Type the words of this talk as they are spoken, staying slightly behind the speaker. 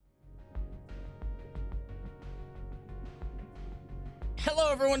Hello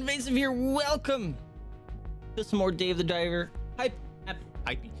everyone, Vaesive here. Welcome to some more Dave the Diver.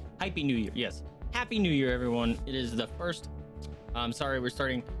 Hypey New Year. Yes, Happy New Year, everyone. It is the first. I'm sorry we're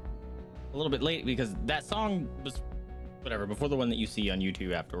starting a little bit late because that song was whatever before the one that you see on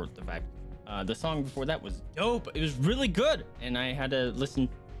YouTube after the fact. The song before that was dope. It was really good, and I had to listen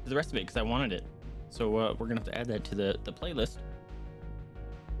to the rest of it because I wanted it. So we're gonna have to add that to the playlist.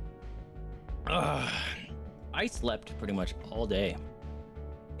 I slept pretty much all day.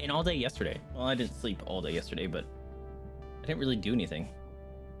 And all day yesterday. Well, I didn't sleep all day yesterday, but I didn't really do anything.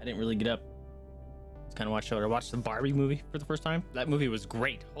 I didn't really get up. Just kind of watched show. I watched the Barbie movie for the first time. That movie was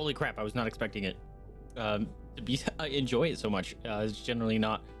great. Holy crap, I was not expecting it to enjoy it so much. It's generally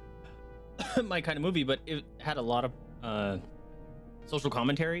not my kind of movie, but it had a lot of social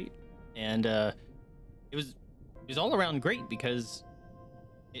commentary, and it was all around great because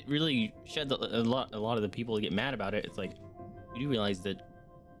it really shed a lot of the people who get mad about it. It's like, you do realize that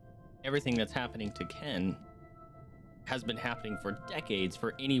everything that's happening to Ken has been happening for decades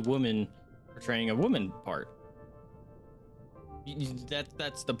for any woman portraying a woman part.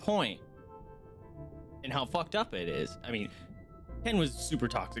 That's the point, and how fucked up it is. I mean, Ken was super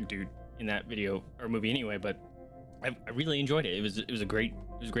toxic dude in that video or movie anyway, but I really enjoyed it. It was a great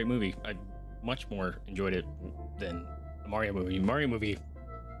movie. I much more enjoyed it than the Mario movie. Mario movie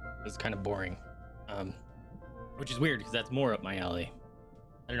was kind of boring, which is weird because that's more up my alley.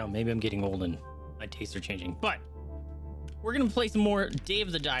 I don't know, maybe I'm getting old and my tastes are changing, but we're gonna play some more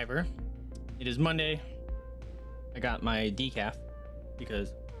Dave the Diver. It is Monday. I got my decaf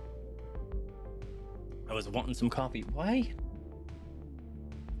because I was wanting some coffee. Why?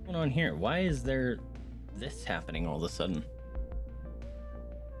 What's going on here? Why is there this happening all of a sudden?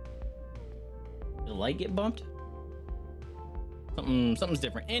 Did the light get bumped? Something's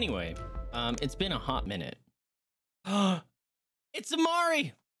different. Anyway, it's been a hot minute. It's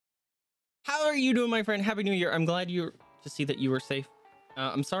Amari. How are you doing, my friend? Happy New Year. I'm glad to see that you were safe.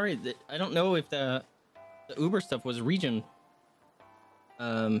 I'm sorry that I don't know if the Uber stuff was region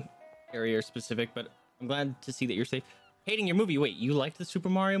area specific, but I'm glad to see that you're safe. Hating your movie. Wait, you liked the Super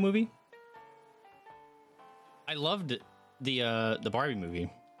Mario movie? I loved the Barbie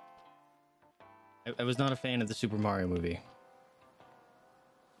movie. I was not a fan of the Super Mario movie.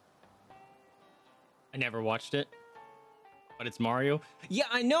 I never watched it, but it's Mario. Yeah,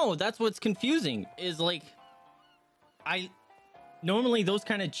 I know. That's what's confusing is like, normally those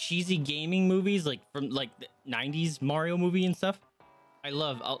kind of cheesy gaming movies, like from like the 90s Mario movie and stuff, I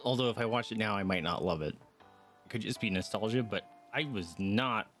love, although if I watch it now, I might not love it. It could just be nostalgia, but I was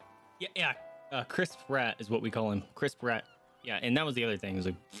not. Yeah. Crisp Rat is what we call him. Crisp Rat. Yeah, and that was the other thing. It was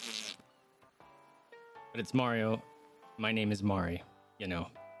like, but it's Mario. My name is Mari, you know.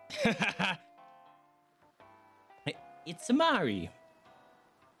 It's Amari.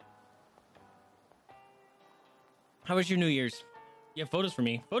 How was your New Year's? You have photos for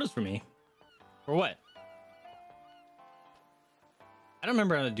me. Photos for me? For what? I don't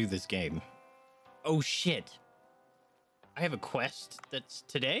remember how to do this game. Oh shit. I have a quest that's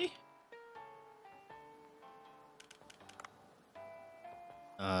today?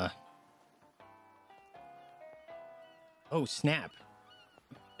 Oh snap.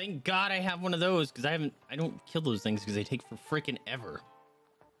 Thank God I have one of those because I don't kill those things because they take for freaking ever.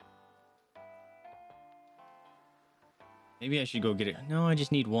 Maybe I should go get it. No, I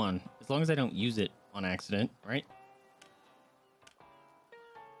just need one. As long as I don't use it on accident, right?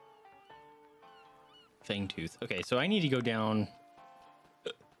 Fangtooth. Okay, so I need to go down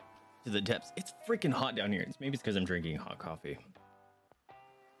to the depths. It's freaking hot down here. Maybe it's because I'm drinking hot coffee.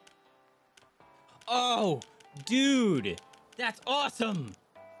 Oh, dude, that's awesome.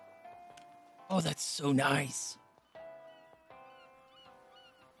 Oh, that's so nice.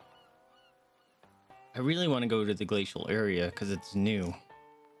 I really want to go to the Glacial Area because it's new.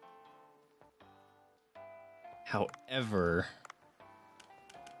 However,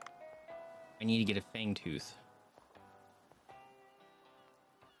 I need to get a Fangtooth.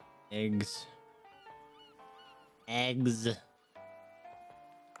 Eggs. I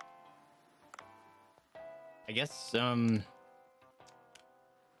guess, what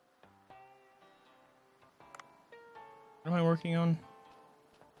am I working on?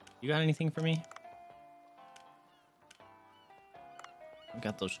 You got anything for me? I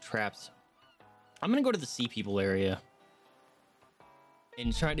got those traps. I'm gonna go to the Sea People area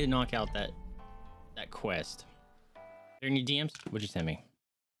and try to knock out that quest. Are there any DMs? What'd you send me?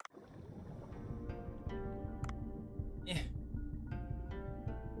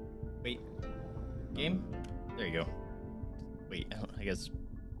 Wait. Game? There you go. Wait, I guess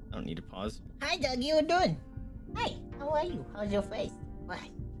I don't need to pause. Hi, Doug. You doing? Hi. How are you? How's your face? What?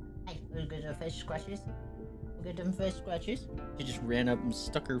 Hey, we'll get the fish scratches. We'll get them fish scratches. She just ran up and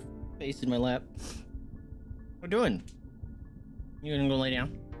stuck her face in my lap. What are you doing? You gonna go lay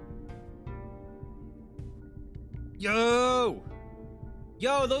down? Yo!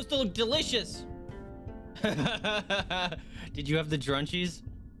 Yo, those still look delicious! Did you have the drunchies?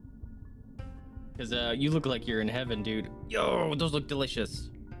 Because you look like you're in heaven, dude. Yo, those look delicious.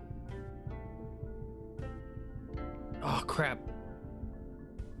 Oh, crap.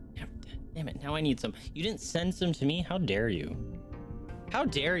 Damn it, now I need some. You didn't send some to me? How dare you? How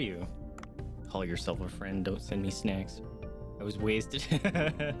dare you? Call yourself a friend, don't send me snacks. I was wasted.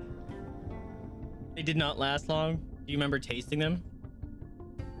 They did not last long. Do you remember tasting them?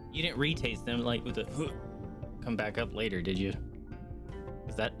 You didn't retaste them like with a come back up later, did you?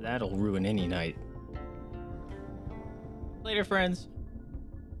 Because that'll ruin any night. Later, friends.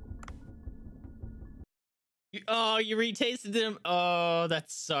 Oh, you retasted them. Oh,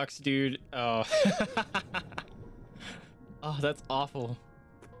 that sucks, dude. Oh. Oh, that's awful.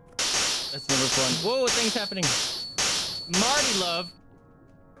 That's never fun. Whoa, things happening. Marty love.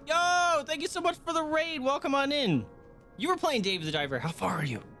 Yo, thank you so much for the raid. Welcome on in. You were playing Dave the Diver. How far are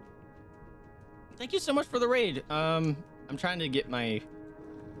you? Thank you so much for the raid. I'm trying to get my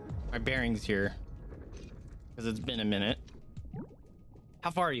bearings here because it's been a minute.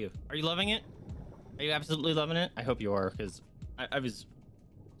 How far are you? Are you loving it? Are you absolutely loving it? I hope you are, because I was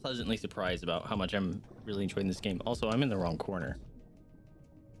pleasantly surprised about how much I'm really enjoying this game. Also, I'm in the wrong corner.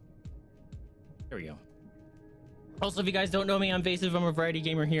 There we go. Also, if you guys don't know me, I'm Vaesive. I'm a variety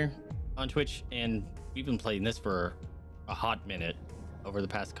gamer here on Twitch, and we've been playing this for a hot minute over the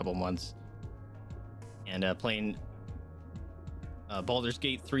past couple months. And playing Baldur's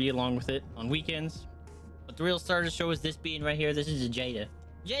Gate 3 along with it on weekends. But the real star of the show is this being right here. This is a Jada.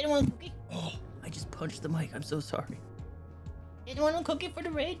 Jada, want a cookie? Oh, I just punched the mic. I'm so sorry. Jada, want a cookie for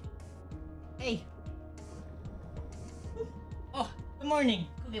the raid? Hey. Oh, good morning.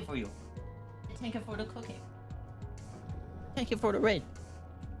 Cookie for you. Thank you for the cookie. Thank you for the raid.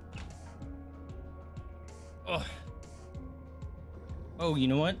 Oh. Oh, you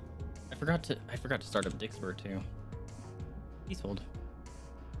know what? I forgot to start up Dixper too. Please hold.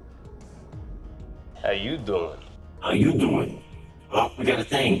 How you doing? How you doing? Oh, we got a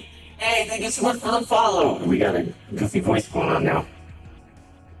thing. Hey, thank you so much for the follow. We got a goofy voice going on now.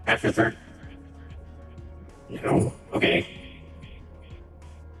 After third. No. Okay.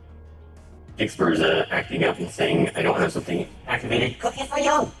 Dixper's acting up and saying I don't have something activated. Cookie for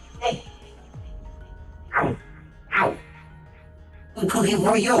you. Hey. Ow. Ow. A cookie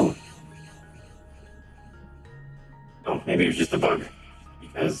for you. Oh, maybe it was just a bug.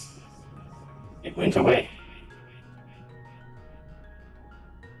 Because it went away.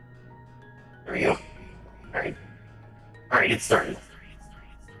 There we go. Alright. Alright, it started.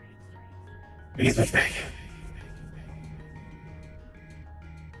 We can switch back.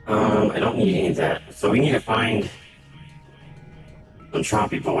 I don't need any of that. So we need to find some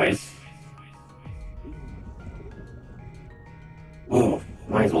choppy boys. Ooh,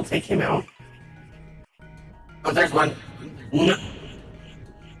 might as well take him out. Oh, there's one. No.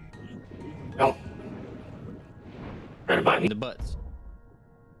 No. Right about me. The butts.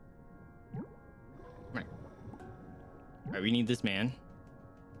 Right. Alright, we need this man.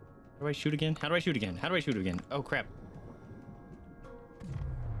 How do I shoot again? How do I shoot again? How do I shoot again? Oh crap.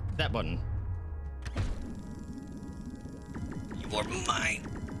 That button. You are mine.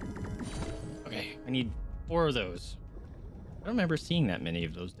 Okay, I need 4 of those. I don't remember seeing that many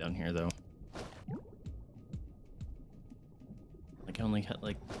of those down here though. Like I only had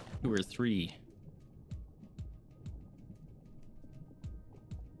like 2 or 3.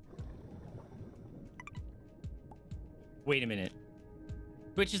 Wait a minute.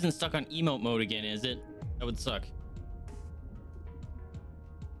 Twitch isn't stuck on emote mode again, is it? That would suck.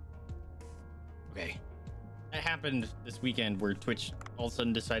 Okay. That happened this weekend where Twitch all of a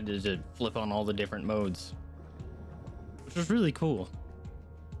sudden decided to flip on all the different modes. Which was really cool.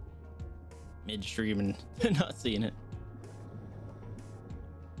 Midstream and not seeing it.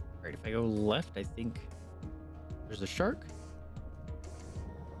 Alright, if I go left, I think there's a shark.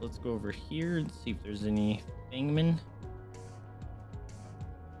 Let's go over here and see if there's any Fangmen.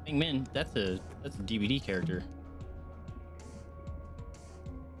 Fangmen, that's a DVD character.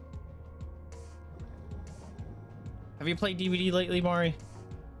 Have you played DVD lately, Mari?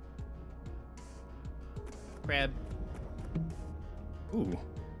 Crab. Ooh,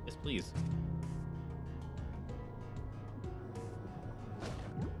 yes please.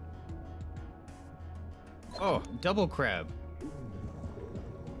 Oh, double crab.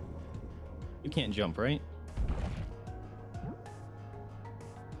 You can't jump, right?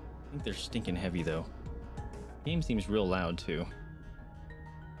 think they're stinking heavy though. Game seems real loud too.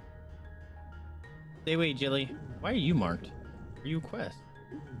 Stay away, Jilly. Why are you marked? Are you a quest?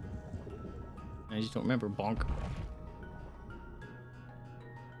 I just don't remember. Bonk.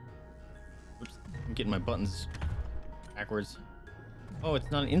 Oops. I'm getting my buttons backwards. Oh,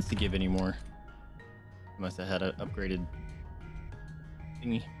 it's not an insta-give anymore. I must have had an upgraded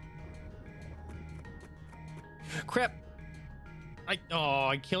thingy. Crap!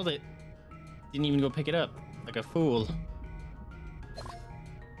 I killed it. Didn't even go pick it up. Like a fool.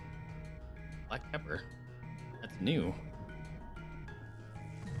 Black pepper. That's new.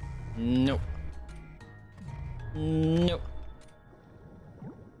 Nope. Nope.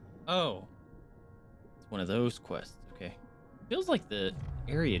 Oh. It's one of those quests. Okay. Feels like the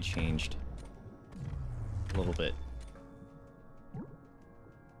area changed a little bit.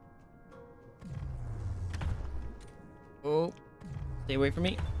 Oh. Stay away from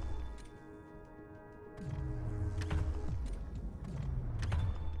me.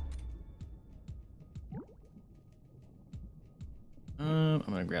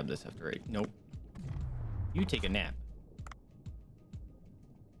 I'm gonna grab this after I... Nope. You take a nap.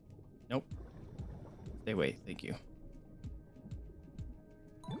 Nope. Stay away, thank you.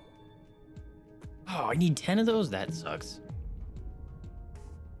 Oh, I need 10 of those? That sucks.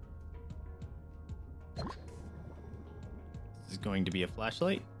 This is going to be a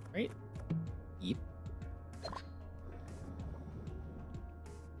flashlight, right? Yep.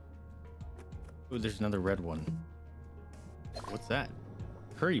 Oh, there's another red one. What's that?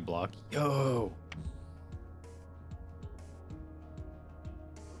 Curry block? Yo!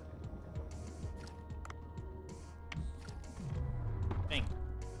 Dang.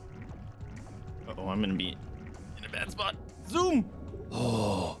 Uh-oh, I'm gonna be in a bad spot. Zoom!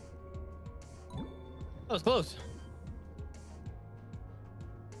 Oh. That was close.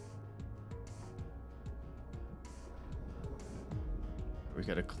 We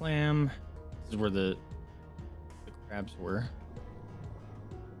got a clam. This is where the crabs were.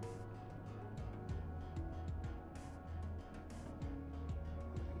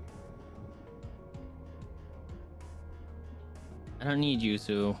 I don't need you,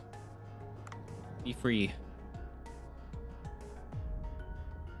 so be free.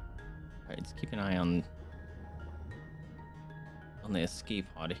 Alright, let's keep an eye on the escape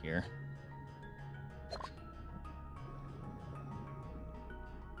pod here.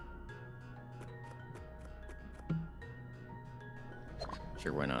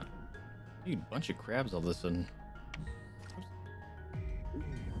 Sure, why not? Dude, bunch of crabs all of a sudden.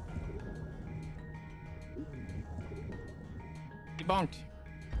 He bonked.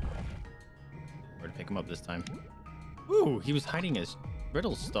 Where to pick him up this time? Ooh, he was hiding his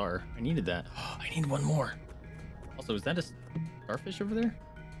brittle star. I needed that. Oh, I need one more. Also, is that a starfish over there?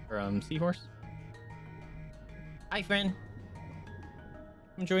 Or seahorse? Hi, friend.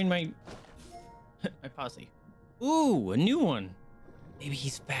 I'm joining my my posse. Ooh, a new one. Maybe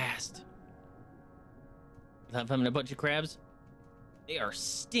he's fast. Without having a bunch of crabs. They are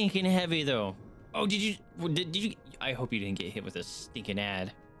stinking heavy though. Oh, did you? I hope you didn't get hit with a stinking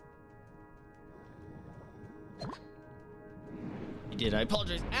ad. You did. I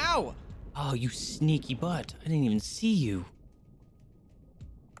apologize. Ow! Oh, you sneaky butt. I didn't even see you.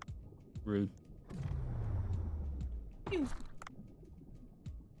 Rude. Phew.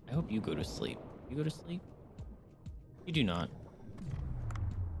 I hope you go to sleep. You go to sleep? You do not.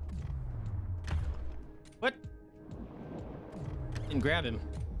 What? Didn't grab him.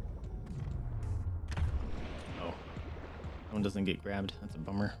 Oh. That one doesn't get grabbed. That's a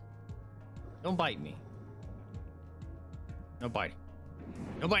bummer. Don't bite me. No biting.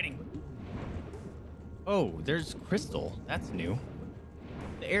 No biting. Oh, there's crystal. That's new.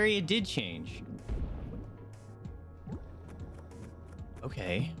 The area did change.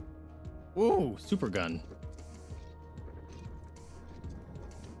 Okay. Whoa, super gun.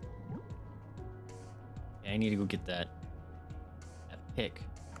 I need to go get that pick.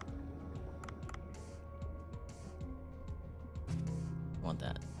 I want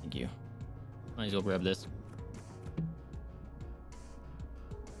that. Thank you. Might as well grab this.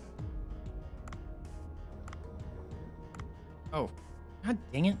 Oh, god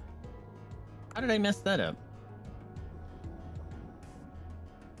dang it. How did I mess that up?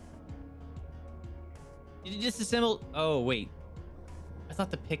 Did it disassemble? Oh, wait. I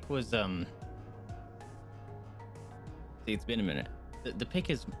thought the pick was, See, it's been a minute. The pick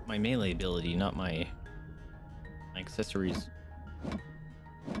is my melee ability, not my accessories.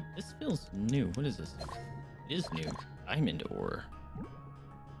 This feels new. What is this? It is new. Diamond ore.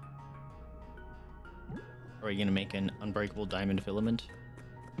 Are we gonna make an unbreakable diamond filament?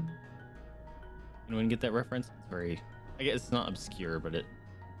 Anyone get that reference? It's very, I guess it's not obscure, but it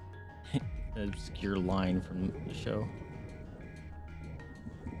an obscure line from the show.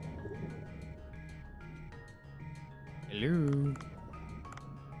 Hello.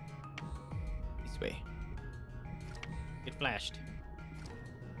 This way. Get flashed.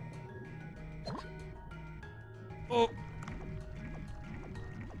 Oh.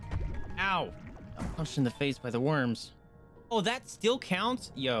 Ow. I'm punched in the face by the worms. Oh, that still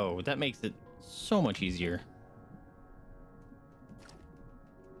counts? Yo, that makes it so much easier.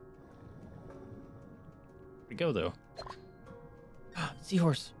 Where'd we go, though?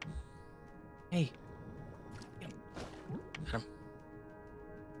 Seahorse. Hey. Get him. Got him.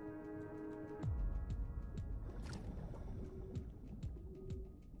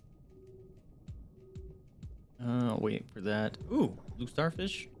 Wait for that. Ooh, blue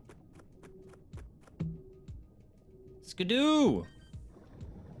starfish. Skidoo!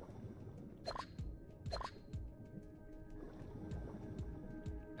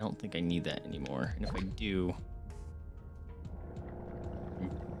 I don't think I need that anymore. And if I do, I'm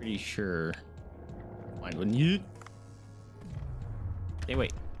pretty sure I'll find one. Yeet. Hey,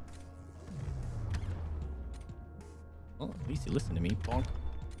 wait. Well, at least you listen to me. Bonk.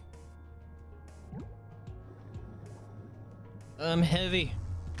 I'm heavy.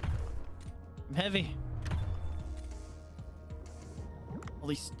 I'm heavy. All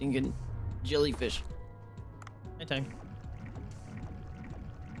these stinking jellyfish. Nighttime.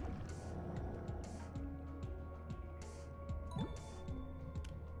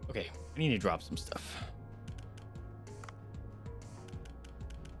 Okay, I need to drop some stuff.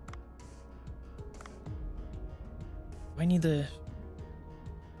 Do I need the...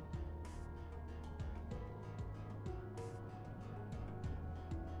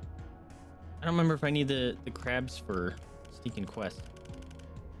 I don't remember if I need the crabs for stinking quest.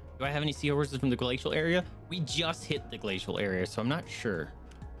 Do I have any seahorses from the glacial area? We just hit the glacial area, so I'm not sure.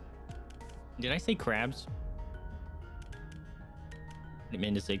 Did I say crabs? I didn't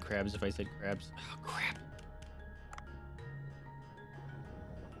mean to say crabs if I said crabs. Oh, crap.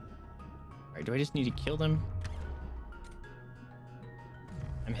 Alright, do I just need to kill them?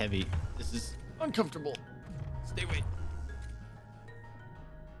 I'm heavy. This is uncomfortable. Stay away.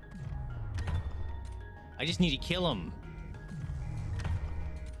 I just need to kill him.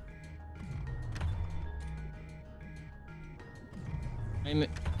 I'm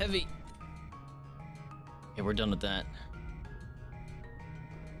heavy. Okay, we're done with that.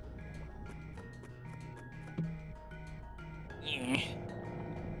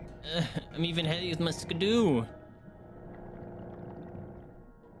 I'm even heavy with my skidoo.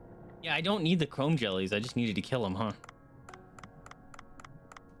 Yeah, I don't need the chrome jellies. I just needed to kill them, huh?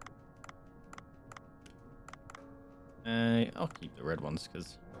 I'll keep the red ones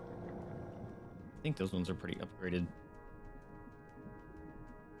because I think those ones are pretty upgraded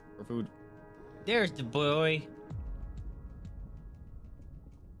for food. There's the boy.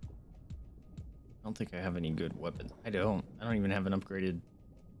 I don't think I have any good weapons. I don't even have an upgraded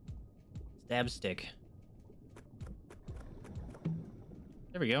stab stick.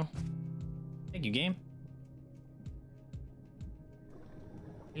 There we go. Thank you, game.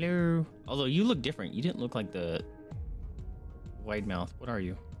 Hello. Although you look different. You didn't look like the wide mouth. What are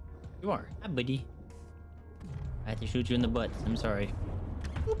you? You are. Hi, buddy. I had to shoot you in the butt. I'm sorry.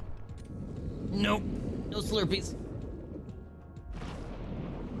 Boop. Nope. No Slurpees.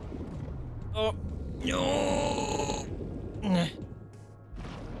 Oh, no.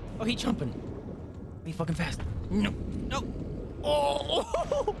 Oh, he jumping. He fucking fast. No. No.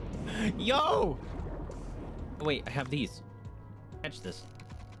 Oh. Yo. Oh, wait, I have these. Catch this.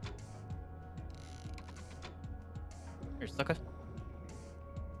 Here, sucker.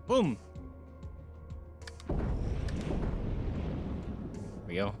 Boom. There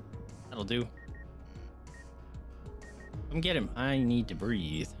we go. That'll do. Come get him. I need to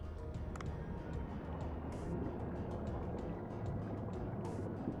breathe.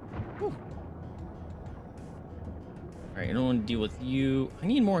 Whew. Alright, I don't want to deal with you. I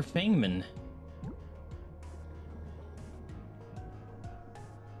need more Fangmen.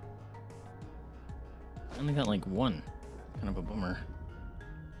 I only got like one. Kind of a bummer.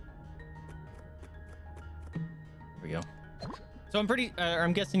 There we go. So I'm pretty,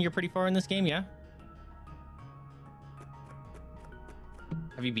 I'm guessing you're pretty far in this game, yeah?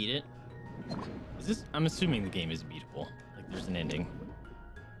 Have you beat it? Is this, I'm assuming the game is beatable. Like there's an ending.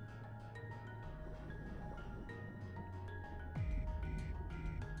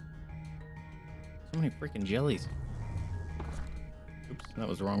 So many freaking jellies. Oops, that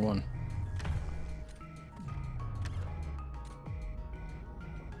was the wrong one.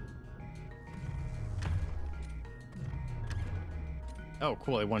 Oh,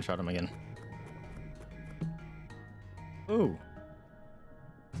 cool. I one-shot him again. Ooh.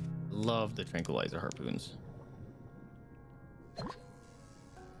 Love the tranquilizer harpoons.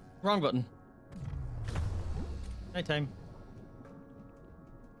 Wrong button. Nighttime.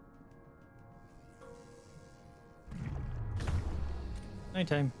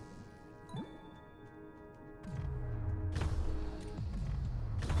 Nighttime.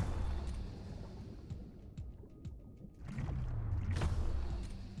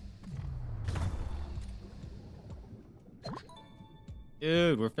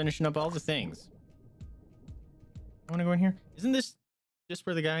 Dude, we're finishing up all the things. I want to go in here. Isn't this just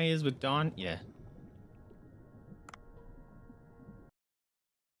where the guy is with Dawn? Yeah.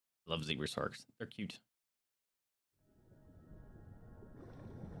 Love zebra sharks. They're cute.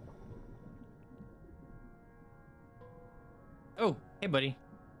 Oh, hey, buddy.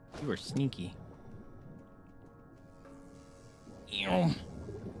 You are sneaky. Ew.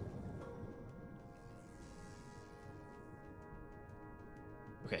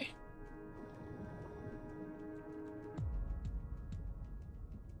 Okay.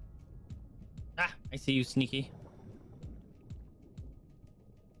 Ah, I see you, sneaky.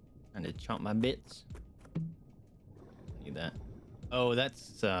 Trying to chomp my bits. Need that. Oh,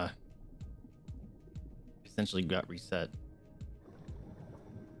 that's essentially got reset.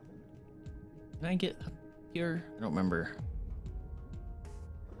 Can I get up here? I don't remember.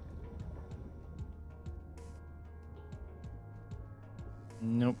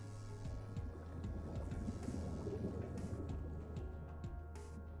 Nope.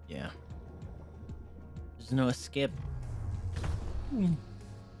 Yeah. There's no escape.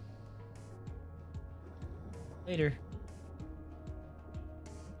 Later.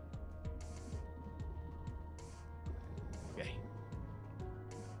 Okay.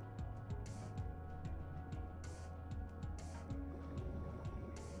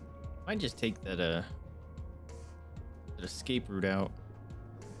 Might just take that escape route out.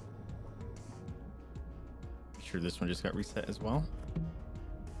 Make sure this one just got reset as well.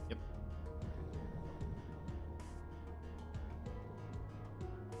 Yep.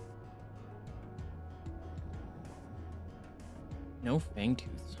 No fang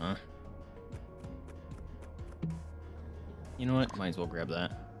tooths, huh? You know what? Might as well grab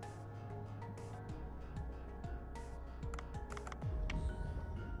that.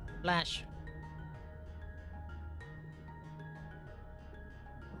 Flash.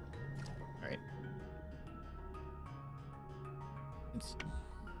 Alright. Let's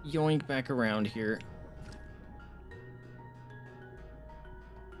yoink back around here.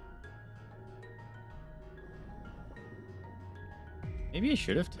 Maybe I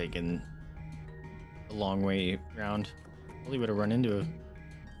should have taken the long way around. Probably would have run into a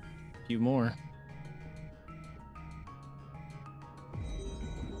few more.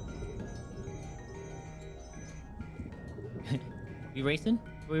 We racing?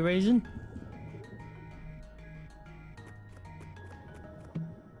 Are we racing?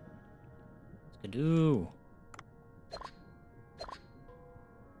 Skidoo.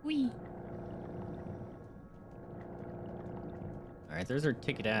 Whee. Alright, there's our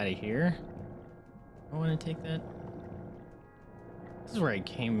ticket out of here. I want to take that. This is where I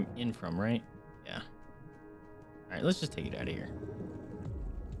came in from, right? Yeah. Alright, let's just take it out of here.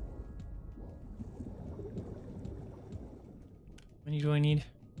 How many do I need?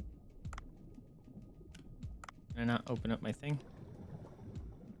 Can I not open up my thing?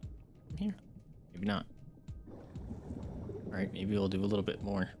 From here? Maybe not. Alright, maybe we'll do a little bit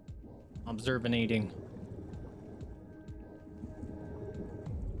more observinating.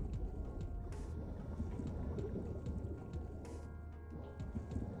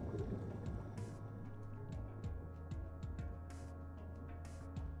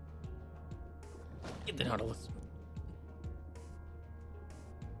 Get the Nautilus.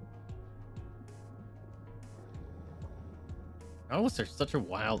 Nautilus are such a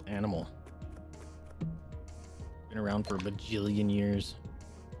wild animal. Been around for a bajillion years.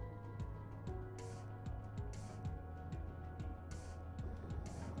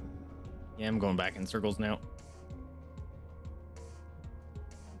 Yeah, I'm going back in circles now.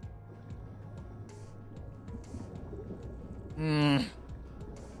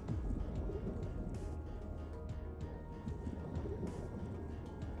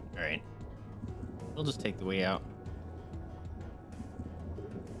 Alright. We'll just take the way out.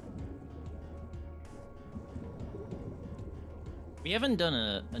 We haven't done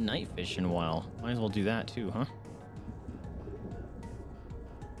a night fish in a while. Might as well do that too, huh?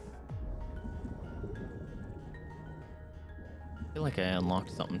 I feel like I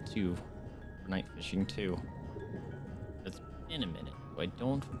unlocked something too for night fishing too. It's been a minute. I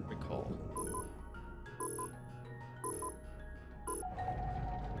don't recall.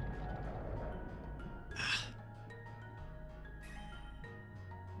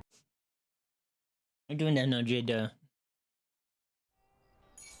 I'm doing that now, Jada.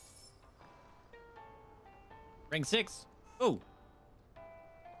 Rank 6. Oh.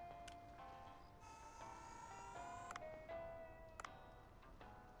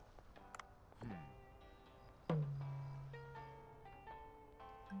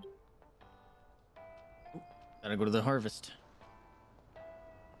 Gotta go to the harvest.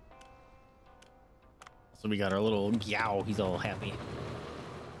 So we got our little Yow. He's all happy.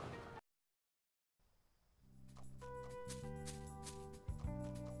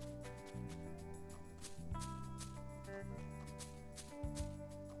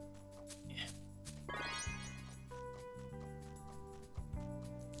 Yeah.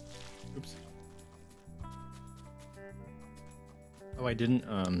 Oops. Oh, I didn't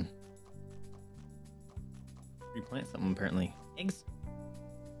replant something apparently. Eggs.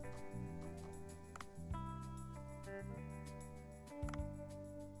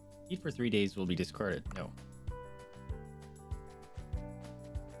 Eat for 3 days will be discarded. No.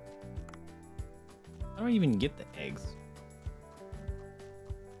 How do I even get the eggs?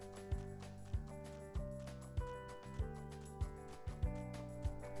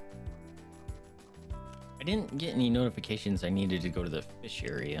 I didn't get any notifications I needed to go to the fish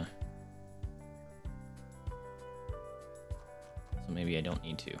area. So maybe I don't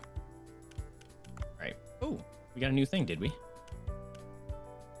need to. Alright. Oh, we got a new thing, did we?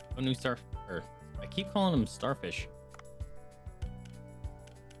 Oh, new star... Or, I keep calling them starfish.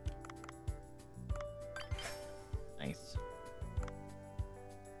 Nice.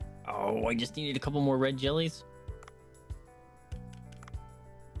 Oh, I just needed a couple more red jellies.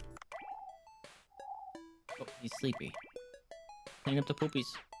 Oh, he's sleepy. Clean up the poopies.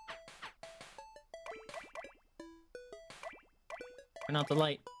 Turn out the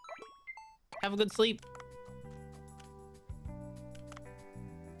light. Have a good sleep.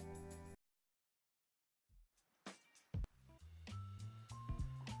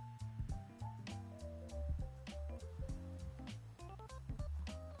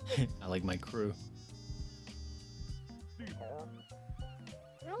 I like my crew.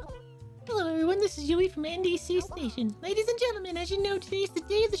 Hello everyone, this is Yui from NDC Station. Ladies and gentlemen, as you know, today is the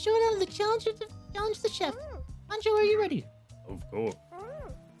day of the showdown of the challenge the chef. Anjo, are you ready? Of course.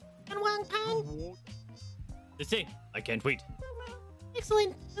 And Wang Pang? To see. I can't wait.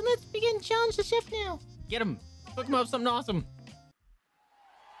 Excellent. Then let's begin challenge the chef now. Get him. Cook him up something awesome.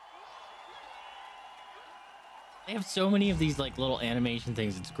 They have so many of these like little animation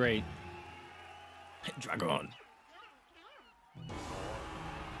things. It's great. Dragon.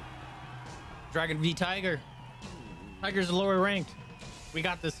 Dragon v Tiger. Tiger's lower ranked. We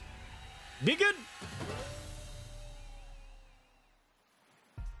got this. Be good.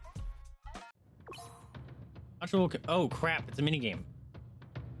 Ancho will oh crap! It's a minigame.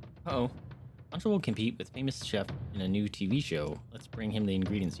 Uh-oh. Ancho will compete with famous chef in a new TV show. Let's bring him the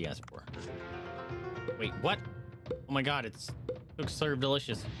ingredients he asked for. Wait, what? Oh my god, it looks so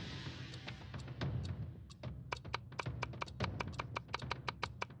delicious.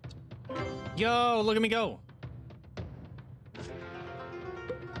 Yo, look at me go.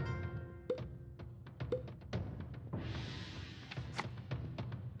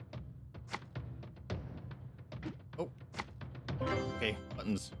 Oh. Okay,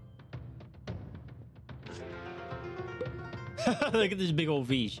 buttons. Look at this big old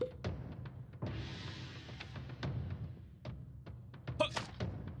fish.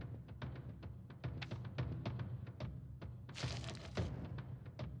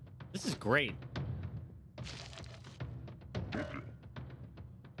 This is great.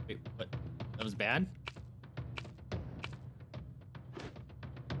 Wait, what? That was bad?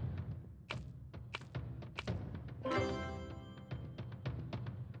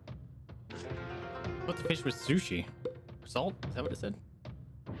 What the fish was sushi? Or salt? Is that what it said?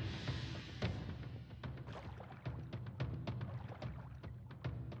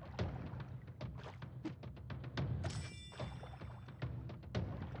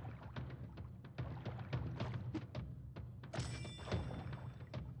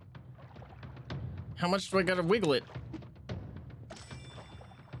 How much do I gotta wiggle it?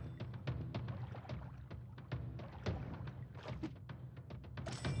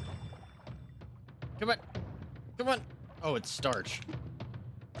 Come on. Come on. Oh, it's starch.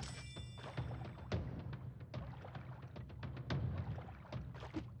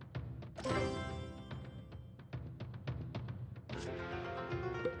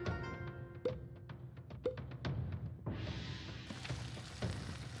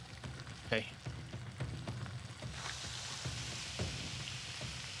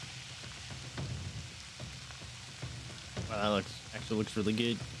 Wow, that actually looks really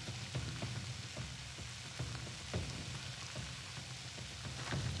good.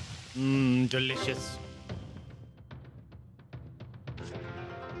 Mmm, delicious.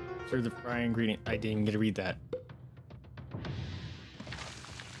 Through the fry ingredient. I didn't get to read that.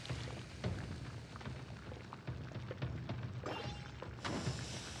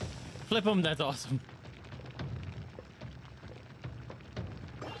 Flip them, that's awesome.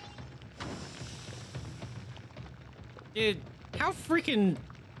 Dude, how freaking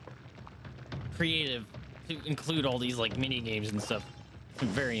creative to include all these like mini games and stuff. It's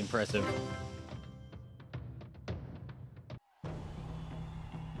very impressive.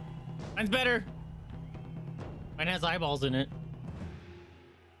 Mine's better. Mine has eyeballs in it.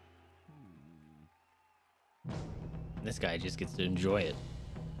 This guy just gets to enjoy it.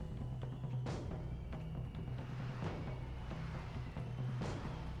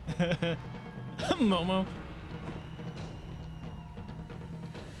 Momo.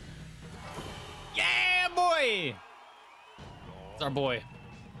 Yeah, boy! It's our boy.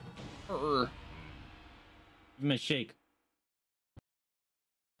 Give him a shake.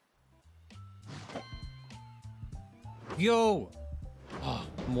 Yo! Oh,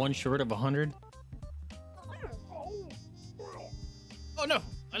 I'm one short of 100. Oh no,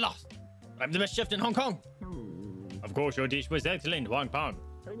 I lost. I'm the best chef in Hong Kong. Of course, your dish was excellent, Wang Pong.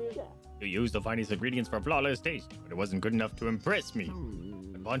 You used the finest ingredients for flawless taste, but it wasn't good enough to impress me.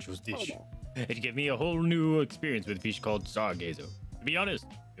 And Bancho's dish, it gave me a whole new experience with fish called Stargazer. To be honest,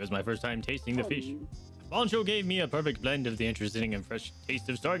 it was my first time tasting the fish. Bancho gave me a perfect blend of the interesting and fresh taste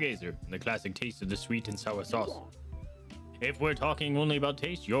of Stargazer and the classic taste of the sweet and sour sauce. If we're talking only about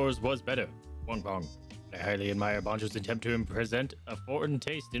taste, yours was better, Wang Pong. I highly admire Bancho's attempt to present a foreign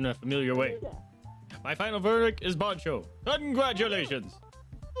taste in a familiar way. My final verdict is Bancho. Congratulations!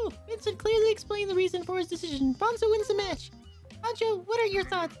 Oh, Vincent clearly explained the reason for his decision. Bonzo wins the match. Bancho, what are your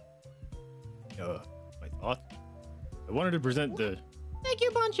thoughts? My thought? I wanted to present the... Thank you,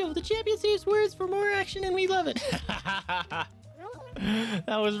 Bancho. The champion saves words for more action and we love it.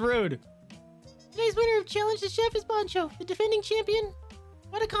 That was rude. Today's winner of Challenge the Chef is Bancho, the defending champion.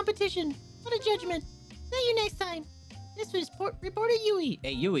 What a competition. What a judgment. See you next time. This was reporter Yui.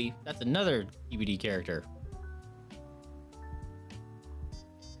 Hey, Yui, that's another DVD character.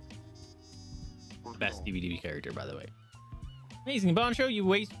 Best DVD character, by the way. Amazing, Bancho.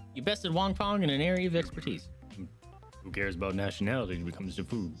 You bested Wang Pong in an area of expertise. Who cares about nationality when it comes to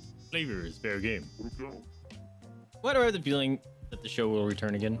food? Flavor is fair game. What are the feeling that the show will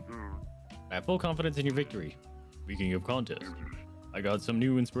return again? I have full confidence in your victory. Speaking of contest, I got some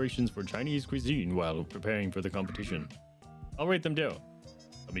new inspirations for Chinese cuisine while preparing for the competition. I'll write them down.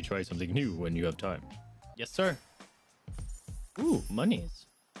 Let me try something new when you have time. Yes, sir. Ooh, monies.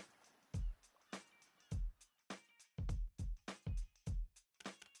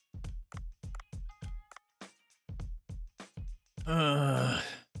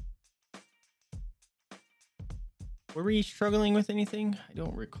 Were we struggling with anything? I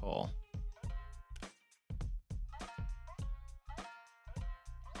don't recall.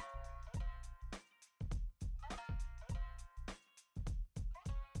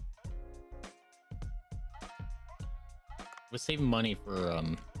 Was saving money for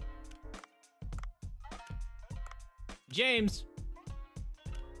James.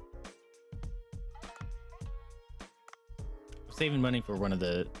 Saving money for one of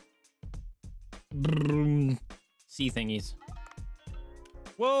the sea thingies.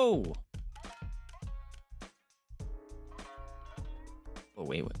 Whoa! Oh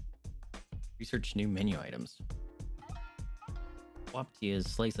wait, what? Research new menu items. Waptias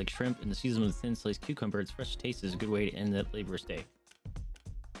sliced like shrimp in the season with thin sliced cucumber. Its fresh taste is a good way to end that laborious day.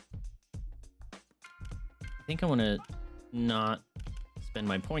 I think I want to not spend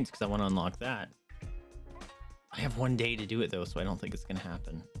my points because I want to unlock that. I have one day to do it though, so I don't think it's gonna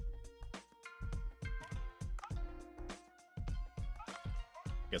happen.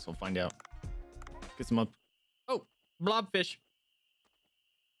 Guess we'll find out. Get some up. Oh, blobfish.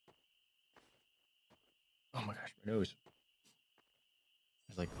 Oh my gosh, my nose.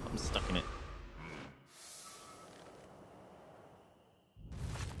 It's like I'm stuck in it.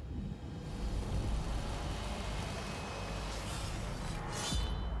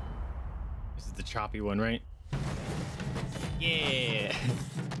 This is the choppy one, right? Yeah.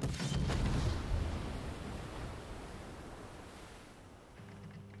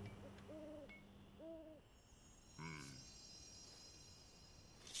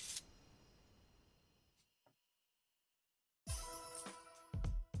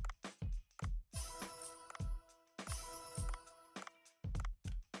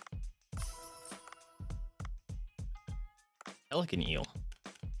 Pelican eel.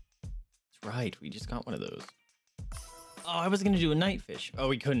 That's right. We just got one of those. Oh, I was gonna do a night fish. Oh,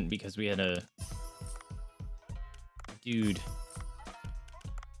 we couldn't because we had a dude.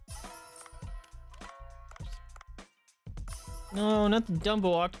 No, not the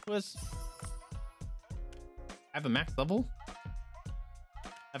Dumbo octopus. I have a max level.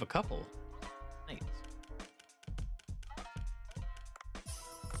 I have a couple. Nice.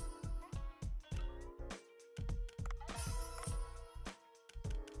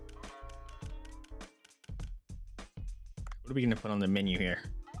 What are we gonna put on the menu here?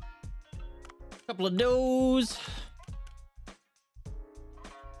 A couple of those.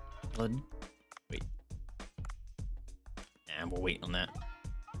 Blood. Wait. Nah, we'll wait on that.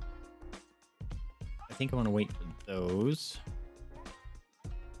 I think I want to wait for those.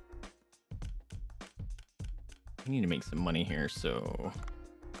 I need to make some money here, so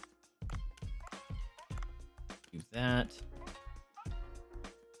do that.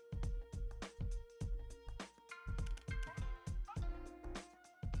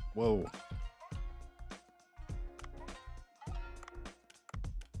 Whoa.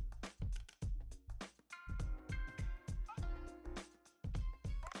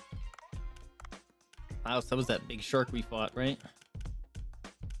 Wow, so that was that big shark we fought, right?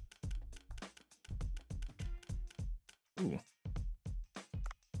 Ooh.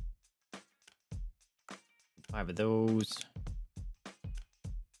 5 of those.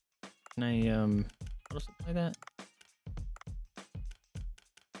 Can I auto supply that?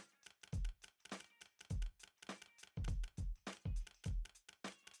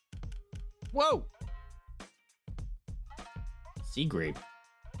 Whoa! Sea grape.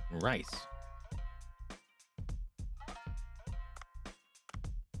 Rice.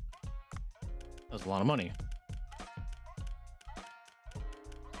 That was a lot of money.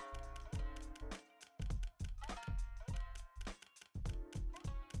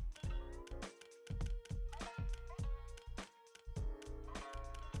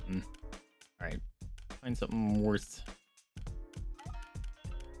 All right, find something worth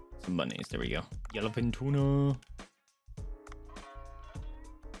some monies. There we go. Yellowfin tuna.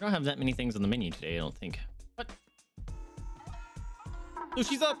 I don't have that many things on the menu today, I don't think. What? Oh,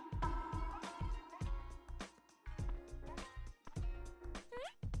 she's up.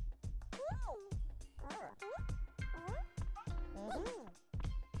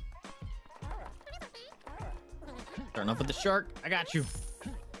 Starting off with the shark. I got you.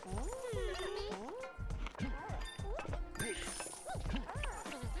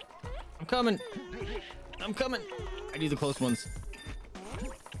 I'm coming. I'm coming. I do the close ones.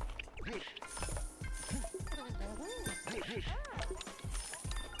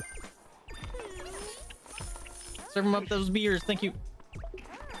 Serve them up those beers. Thank you.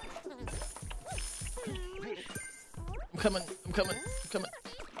 I'm coming. I'm coming. I'm coming.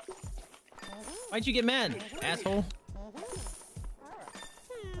 Why'd you get mad, asshole?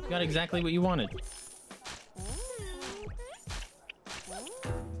 You got exactly what you wanted.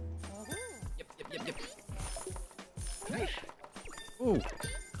 Yep. Ooh.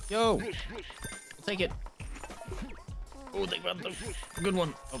 Yo. We'll take it. Oh, they got the good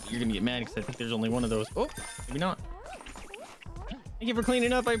one. Oh, you're gonna get mad because I think there's only one of those. Oh, maybe not. Thank you for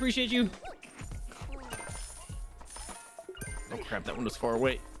cleaning up. I appreciate you. Oh crap, that one was far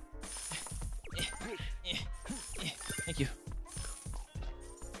away. Thank you.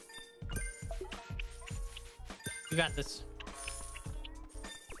 You got this.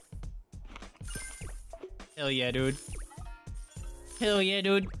 Hell yeah, dude. Hell yeah,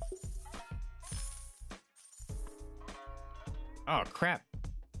 dude. Oh, crap.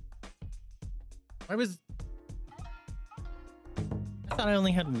 I thought I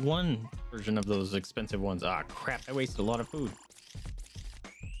only had one version of those expensive ones. Ah, crap. I wasted a lot of food.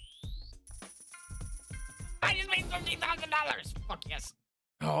 I just made $50,000. Fuck yes.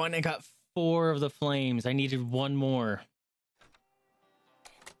 Oh, and I got 4 of the flames. I needed 1 more.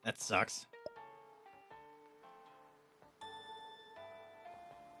 That sucks.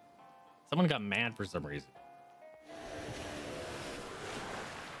 Someone got mad for some reason.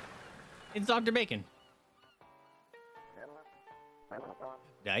 It's Dr. Bacon.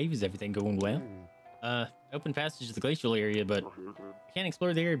 Dave, is everything going well? Open passage to the glacial area, but I can't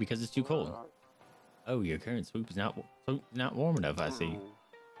explore the area because it's too cold. Oh, your current swoop is not warm enough, I see.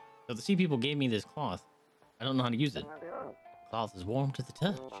 So the sea people gave me this cloth. I don't know how to use it. The cloth is warm to the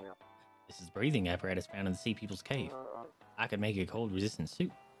touch. This is breathing apparatus found in the sea people's cave. I could make a cold resistant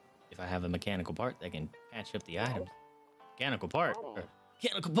suit if I have a mechanical part that can patch up the items. Mechanical part?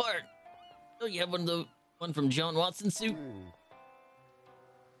 Mechanical part! Oh, you have one from John Watson's suit?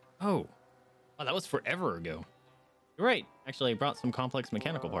 Oh, that was forever ago. You're right. Actually, I brought some complex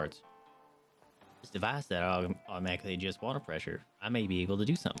mechanical parts. This device that automatically adjusts water pressure. I may be able to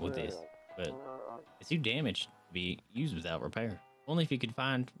do something with this, but it's too damaged to be used without repair. Only if you could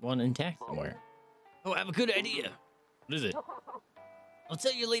find one intact somewhere. Oh, I have a good idea. What is it? I'll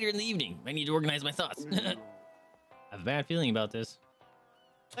tell you later in the evening. I need to organize my thoughts. I have a bad feeling about this.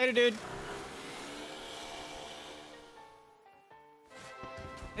 Later, dude.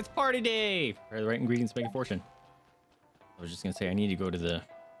 It's party day. Prepare the right ingredients to make a fortune. I was just gonna say I need to go to the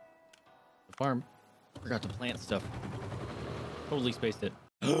farm. Forgot to plant stuff. Totally spaced it.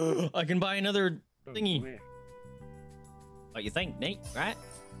 I can buy another thingy. What you think, Nate? Right?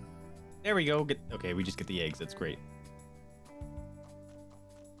 There we go. Okay, we just get the eggs. That's great.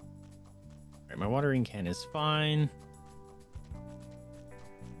 Alright, my watering can is fine.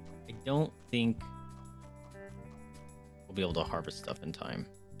 I don't think we'll be able to harvest stuff in time.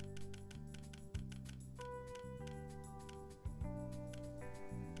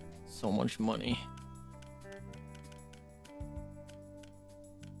 So much money.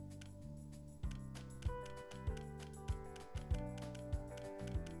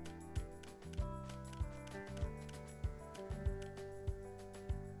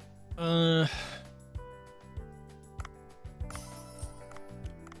 I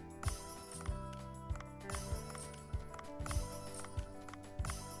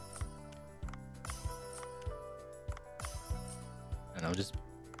don't know, just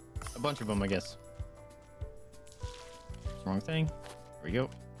a bunch of them, I guess. Wrong thing. There we go.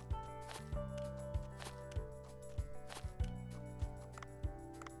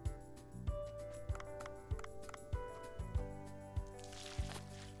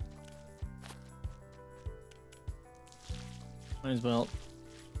 Might as well.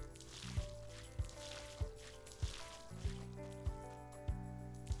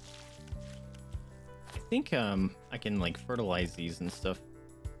 I think I can like fertilize these and stuff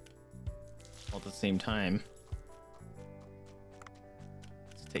all at the same time.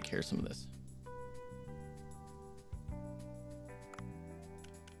 Let's take care of some of this.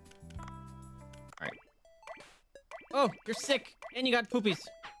 All right. Oh, you're sick and you got poopies.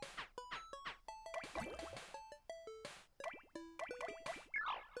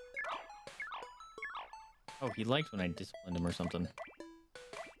 Oh, he liked when I disciplined him or something.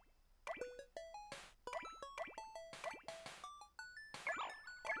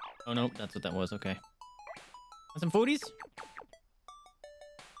 Oh, no, that's what that was. Okay. Want some foodies?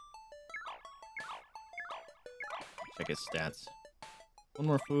 Check his stats. One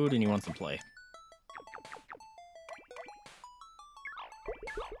more food and he wants to play.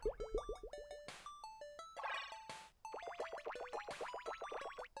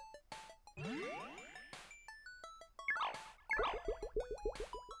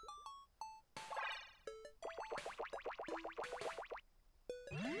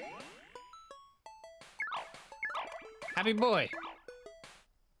 Happy boy.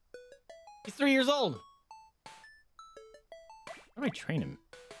 He's 3 years old. How do I train him?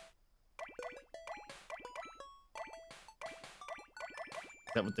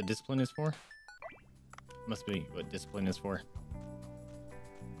 Is that what the discipline is for? Must be what discipline is for.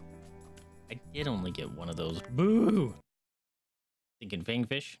 I did only get one of those. Boo! Thinking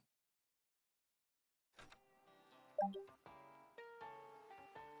fangfish.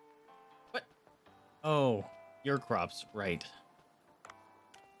 What? Oh. Your crops, right. What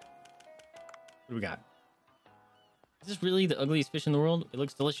do we got? Is this really the ugliest fish in the world? It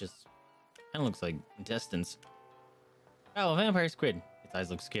looks delicious. Kinda looks like intestines. Oh, a vampire squid. Its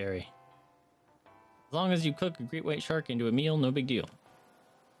eyes look scary. As long as you cook a great white shark into a meal, no big deal.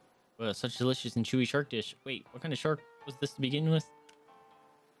 Well, such delicious and chewy shark dish. Wait, what kind of shark was this to begin with?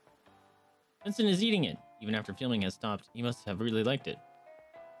 Vincent is eating it. Even after filming has stopped, he must have really liked it.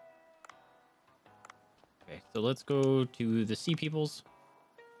 Okay, so let's go to the sea peoples.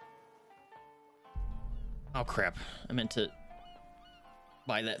 Oh crap, I meant to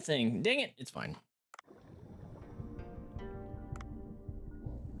buy that thing. Dang it, it's fine.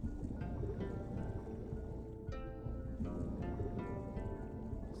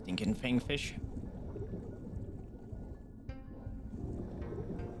 Stinking fangfish.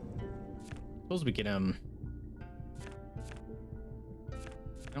 Suppose we could I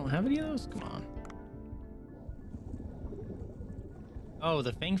don't have any of those? Come on. Oh,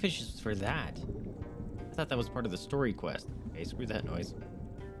 the fangfish is for that. I thought that was part of the story quest. Okay, screw that noise.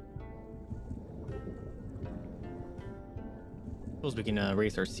 Suppose we can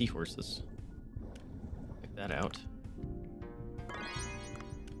race our seahorses. Check that out.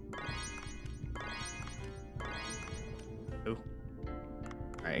 Oh.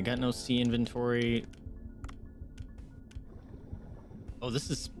 Alright, I got no sea inventory. Oh,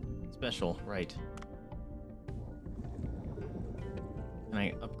 this is special, right? Can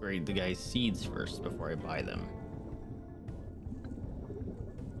I upgrade the guy's seeds first before I buy them?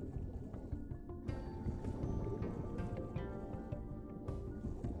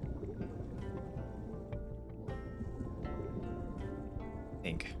 I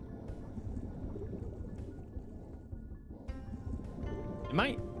think. It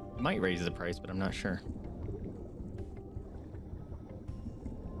might raise the price, but I'm not sure.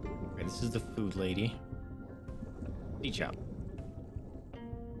 Okay, this is the food lady. Sea chop.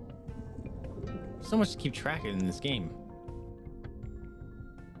 So much to keep track of in this game.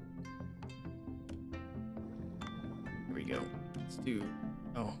 Here we go. Let's do.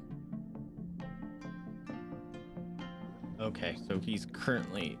 Oh. Okay, so he's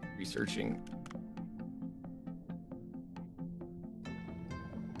currently researching.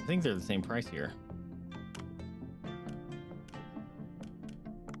 I think they're the same price here.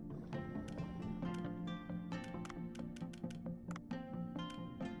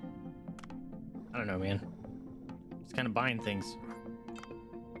 I don't know, man. Just kind of buying things.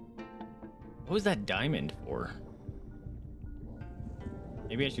 What was that diamond for?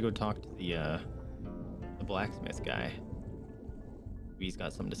 Maybe I should go talk to the blacksmith guy. Maybe he's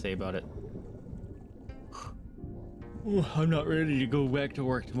got something to say about it. Ooh, I'm not ready to go back to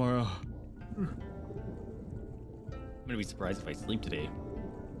work tomorrow. I'm gonna be surprised if I sleep today.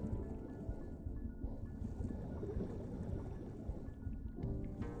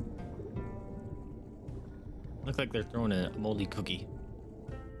 Looks like they're throwing a moldy cookie.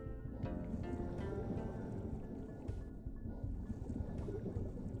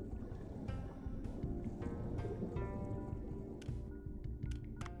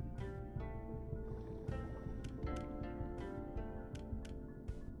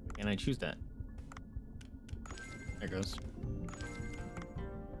 Can I choose that? There goes.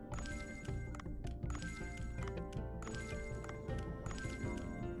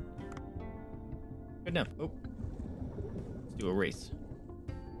 Good enough. Oh. Let's do a race.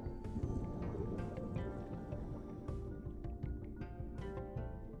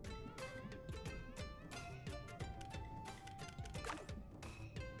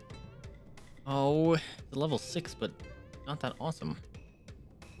 Oh, the level 6, but not that awesome.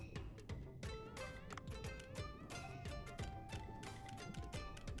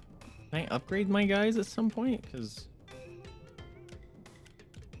 Can I upgrade my guys at some point? Because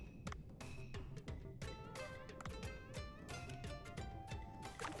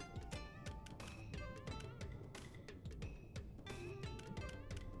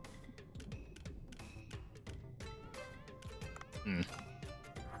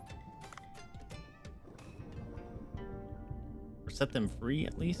or set them free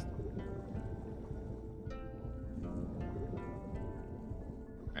at least.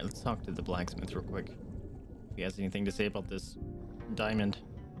 Alright, let's talk to the blacksmith real quick. If he has anything to say about this diamond.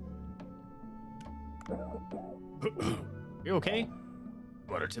 You okay?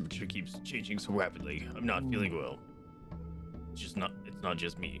 Water temperature keeps changing so rapidly. I'm not feeling well. It's not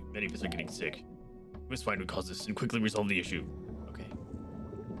just me. Many of us are getting sick. We must find what caused this and quickly resolve the issue. Okay.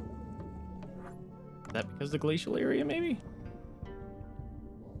 Is that because of the glacial area, maybe?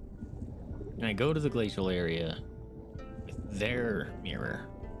 Can I go to the glacial area with their mirror?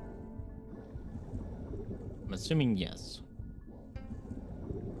 I'm assuming yes.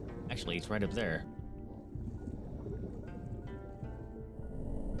 Actually, it's right up there.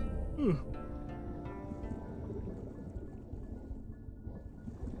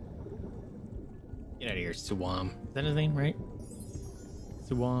 Get out of here, Suwam. Is that his name, right?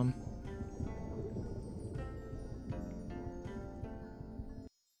 Suwam.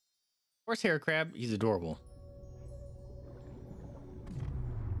 Horsehair crab, he's adorable.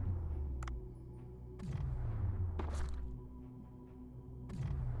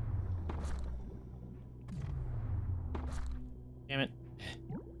 Damn it.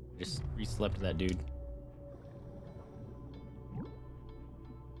 Just re-slept that dude.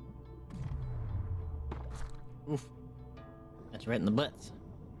 Oof. That's right in the butts.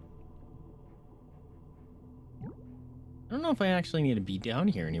 I don't know if I actually need to be down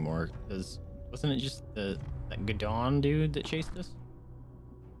here anymore, because wasn't it just that Gadon dude that chased us?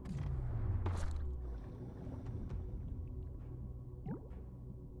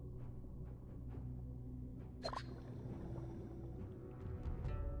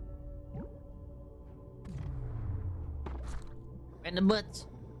 Right in the butts.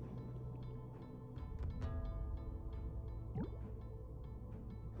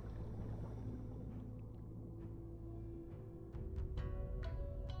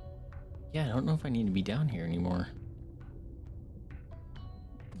 Yeah, I don't know if I need to be down here anymore.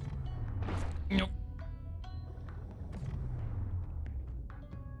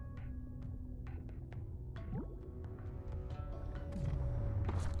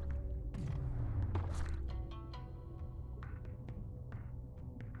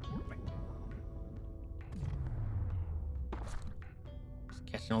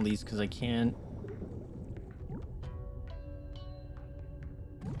 catching all these because I can.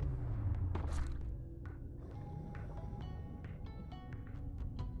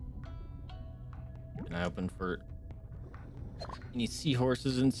 And I open for any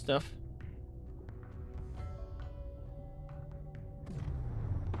seahorses and stuff.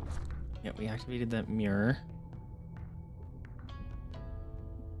 Yep, we activated that mirror.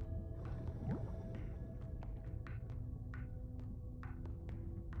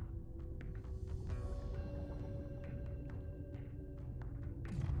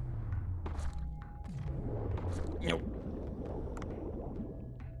 Nope.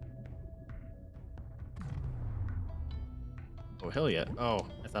 Oh, hell yeah. Oh,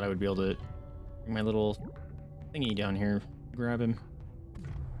 I thought I would be able to bring my little thingy down here, grab him.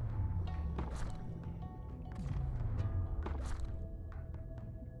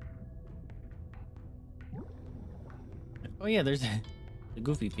 Oh yeah, there's the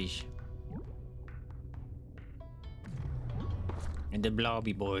goofy fish. And the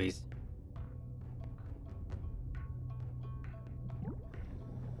blobby boys.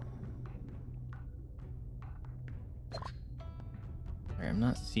 Alright, I'm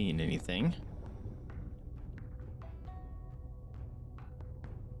not seeing anything.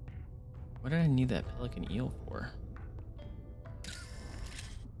 What did I need that pelican eel for?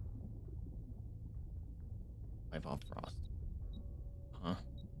 Wipe off frost. Huh.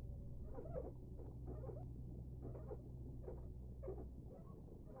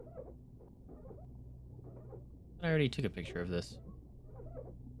 I already took a picture of this.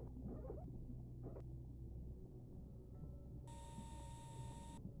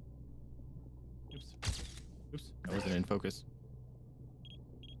 Oops. Oops, I wasn't in focus.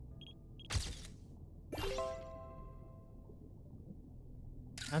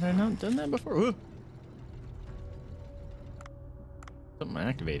 Had I not done that before? Ooh. Something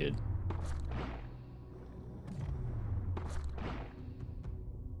activated.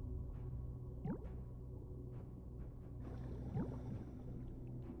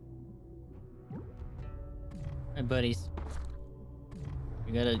 Hi, buddies.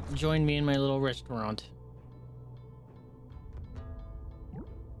 You gotta join me in my little restaurant.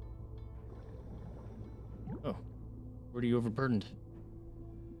 Oh, where are you overburdened?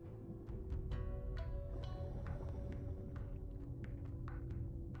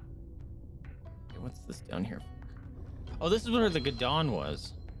 Okay, what's this down here for? Oh, this is where the Gadon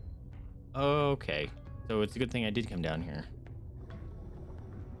was. Okay, so it's a good thing I did come down here.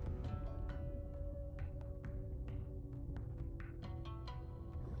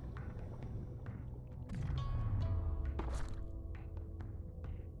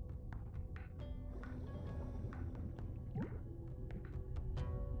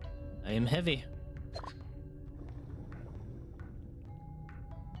 I am heavy.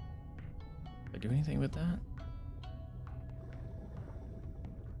 Did I do anything with that?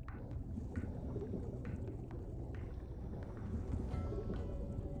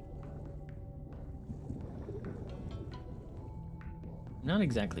 I'm not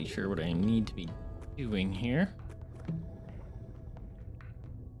exactly sure what I need to be doing here.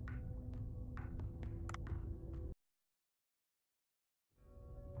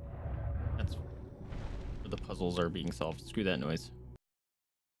 That's where the puzzles are being solved. Screw that noise.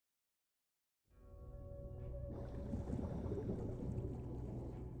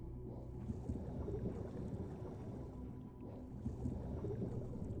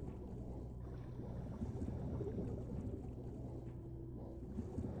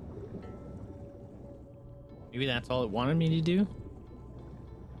 Maybe that's all it wanted me to do?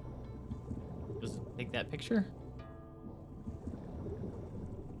 Just take that picture?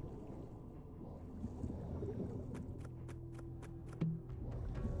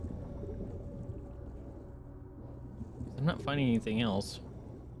 I'm not finding anything else.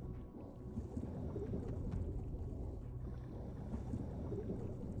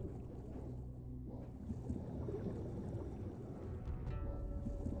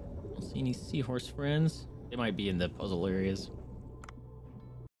 Don't see any seahorse friends. They might be in the puzzle areas.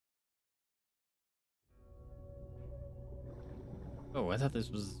 Oh, I thought this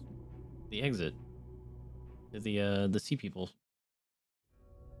was the exit to the sea people.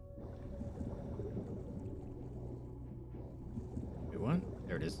 Wait, what?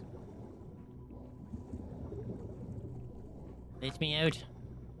 There it is. Let me out.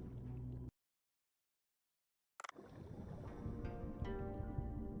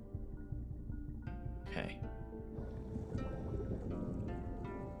 Okay.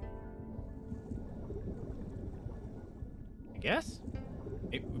 I guess?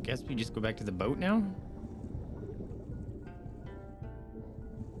 I guess we just go back to the boat now?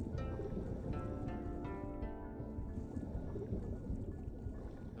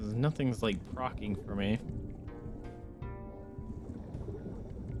 'Cause nothing's like procking for me.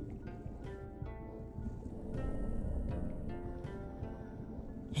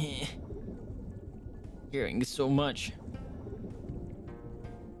 Hearing so much.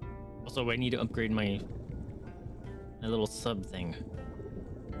 Also, I need to upgrade my little sub thing.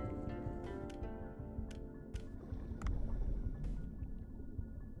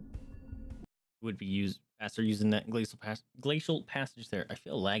 Would be faster using that glacial passage there. I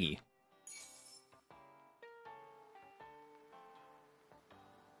feel laggy.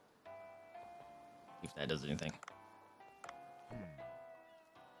 If that does anything.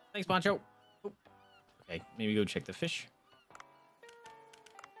 Thanks, Poncho. Oh. Okay, maybe go check the fish.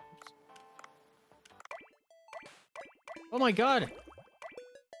 Oops. Oh my god!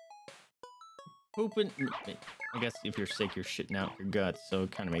 Pooping. I guess if you're sick, you're shitting out your guts, so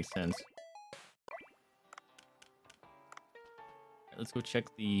it kind of makes sense. Right, let's go check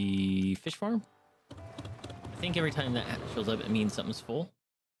the fish farm. I think every time that app shows up, it means something's full.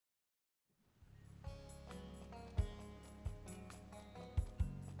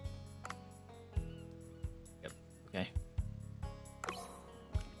 Yep, okay.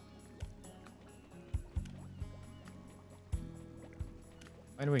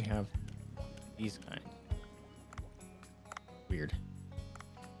 Why do we have these kind? Weird.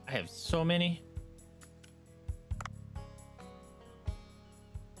 I have so many.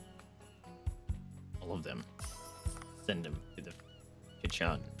 All of them. Send them to the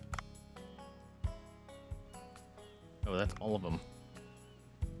kitchen. Oh, that's all of them.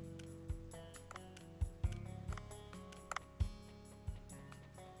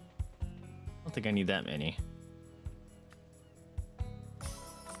 I don't think I need that many.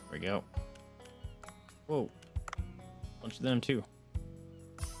 There we go. Whoa. Bunch of them too.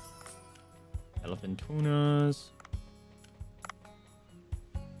 Elephant tunas.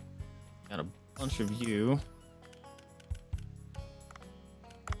 Got a bunch of you.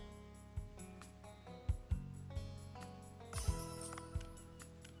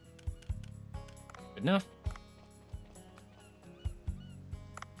 Good enough.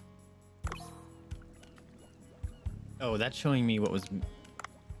 Oh, that's showing me what was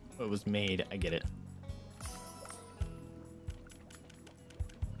made. I get it.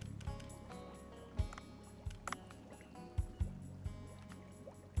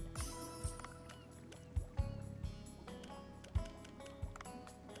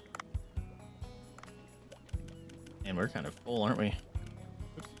 And we're kind of full, aren't we?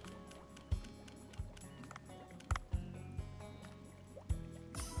 Oops.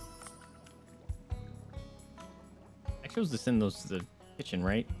 I chose to send those to the kitchen,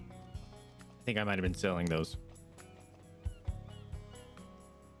 right? I think I might have been selling those.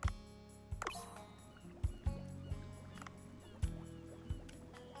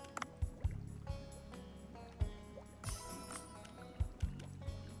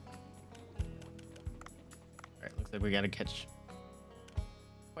 Alright, looks like we gotta catch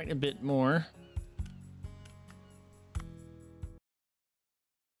quite a bit more.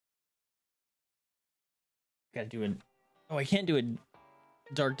 Gotta do an... Oh, I can't do a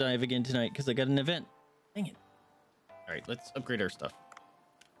dark dive again tonight because I got an event. Dang it. Alright, let's upgrade our stuff.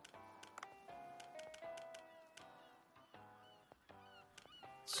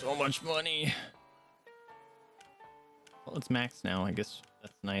 So much money. Well, it's max now. I guess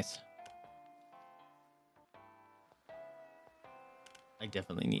that's nice. I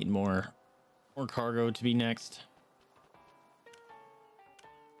definitely need more cargo to be next.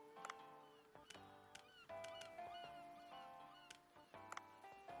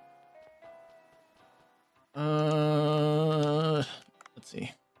 Let's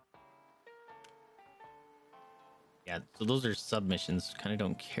see. Yeah, so those are submissions. Kind of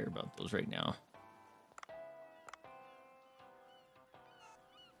don't care about those right now.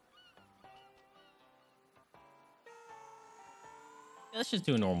 Yeah, let's just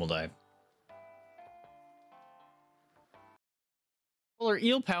do a normal dive. Polar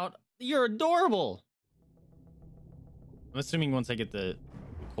eel pout, you're adorable. I'm assuming once I get the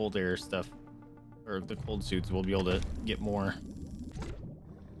cold air stuff, or the cold suits, we'll be able to get more.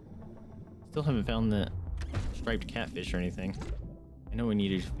 Still haven't found the striped catfish or anything. I know we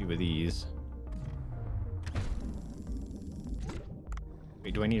needed a few of these.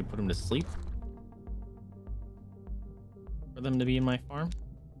 Wait, do I need to put them to sleep for them to be in my farm?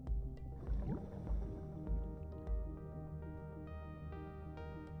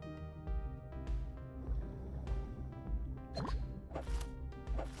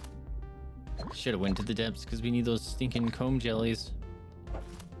 Should have went to the depths because we need those stinking comb jellies.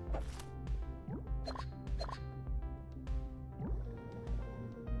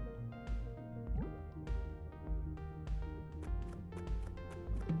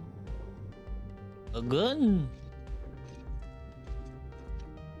 A gun.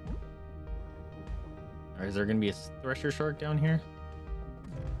 Alright, is there gonna be a thresher shark down here?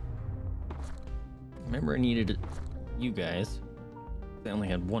 Remember I needed you guys. I only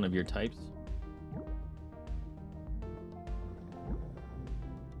had one of your types.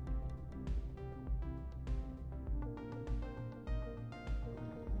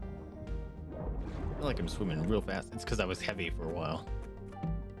 I feel like I'm swimming real fast. It's because I was heavy for a while.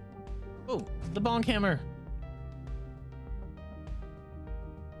 Oh, the bonk hammer.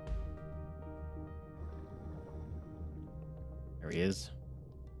 There he is.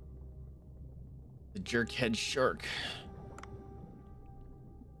 The jerkhead shark.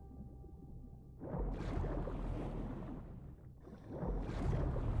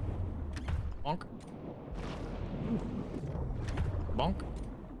 Bonk. Bonk.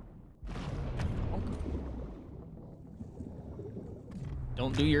 Bonk.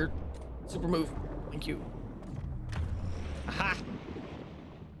 Don't do your super move. Thank you. Aha!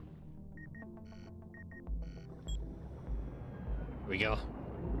 Here we go.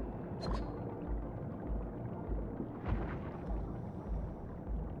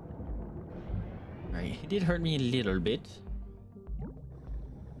 Alright, he did hurt me a little bit.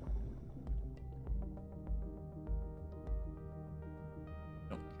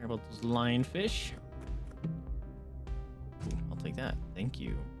 Don't care about those lionfish. Ooh, I'll take that. Thank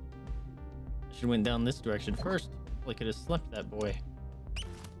you. I should have went down this direction first. I could have slept that boy.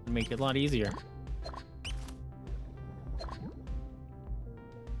 It'd make it a lot easier.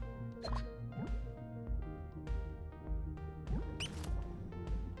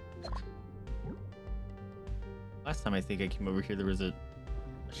 Last time I think I came over here, there was a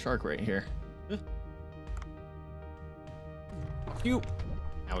shark right here. You.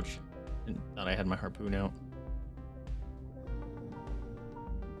 Ouch. Thought I had my harpoon out.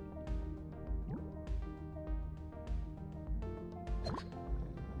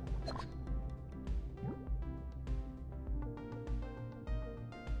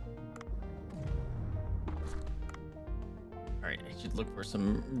 Alright, I should look for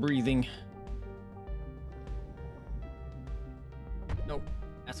some breathing. Nope.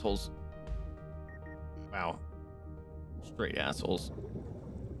 Assholes. Wow. Straight assholes.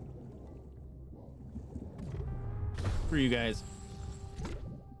 For you guys.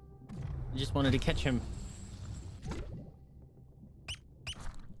 I just wanted to catch him.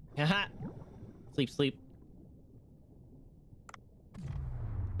 Haha. Sleep, sleep.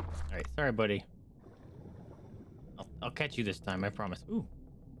 Alright, sorry, buddy. I'll catch you this time, I promise. Ooh.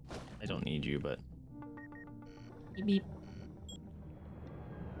 I don't need you, but... Beep, beep.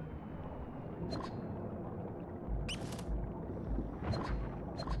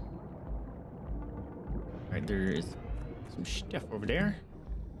 Alright, there is some stuff over there.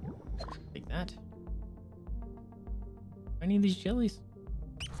 Take that. I need these jellies.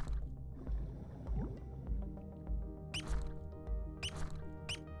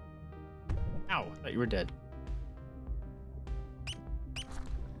 Ow, I thought you were dead.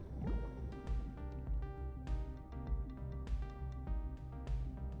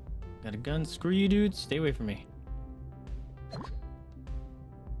 Got a gun. Screw you, dude. Stay away from me. Fuck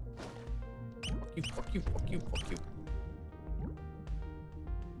you, fuck you, fuck you, fuck you.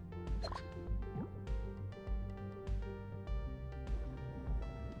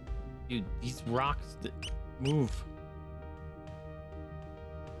 Dude, these rocks that move.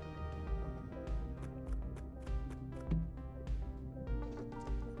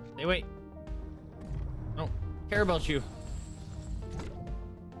 Stay away. I don't care about you.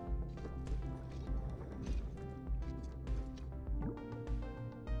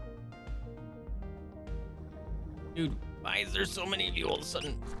 Dude, why is there so many of you all of a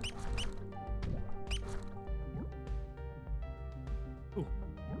sudden? Ooh,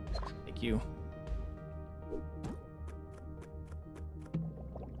 thank you.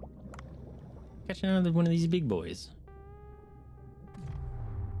 Catching another one of these big boys.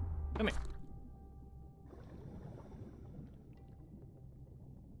 Come here.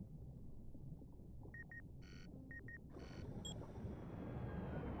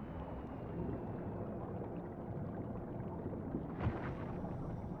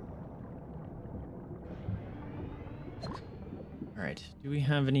 All right, do we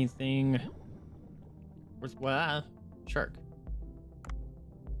have anything worthwhile? Shark.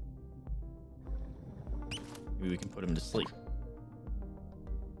 Maybe we can put him to sleep.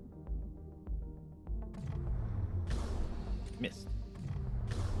 Missed.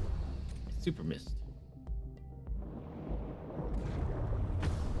 Super missed.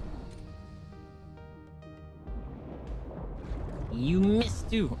 You missed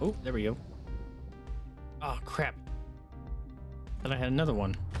too. Oh, there we go. that I had another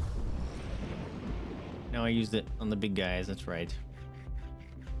one. Now I used it on the big guys, that's right.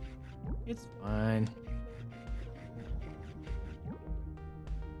 It's fine.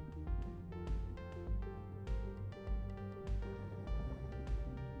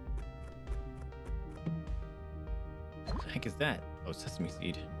 What the heck is that? Oh, sesame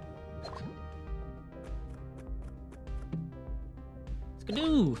seed.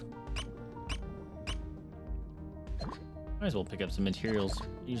 Skidoo! Might as well pick up some materials.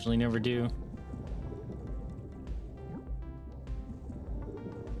 Usually never do.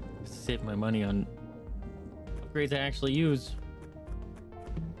 Save my money on upgrades I actually use.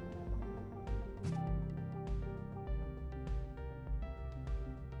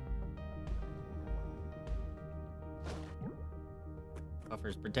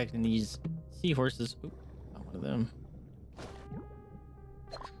 Buffers protecting these seahorses. Oop, not one of them.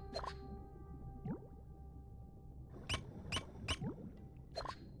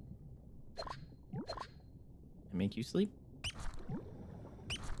 I make you sleep? I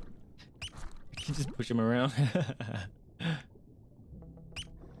can just push him around.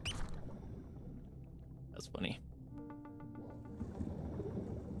 That's funny.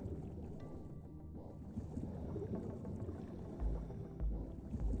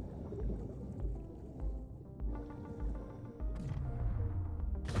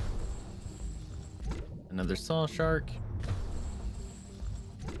 Another saw shark.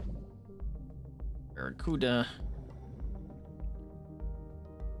 Barracuda.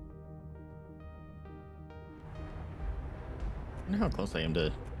 I wonder how close I am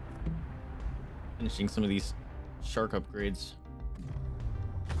to finishing some of these shark upgrades.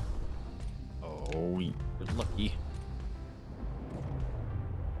 Oh, you're lucky.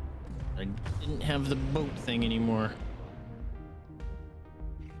 I didn't have the boat thing anymore.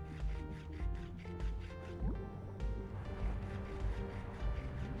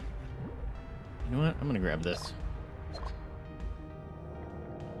 You know what? I'm gonna grab this. A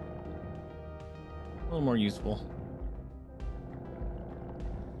little more useful.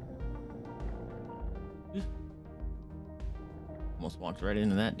 Almost walked right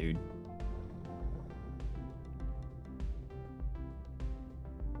into that dude.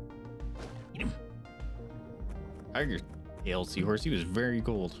 Eat him. Tiger tail seahorse. He was very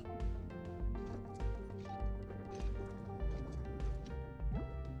cold.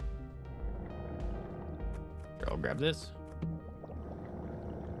 Here, I'll grab this.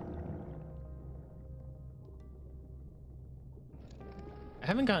 I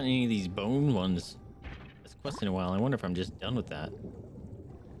haven't gotten any of these bone ones this quest in a while. I wonder if I'm just done with that.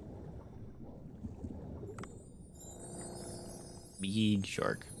 Bead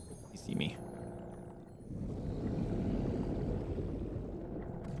shark. You see me.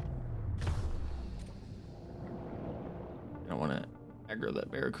 I don't want to aggro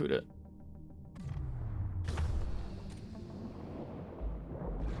that barracuda.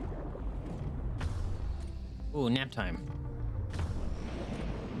 Oh, nap time.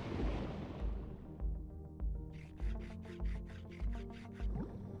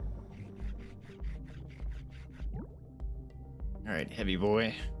 All right, heavy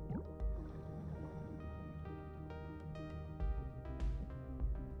boy.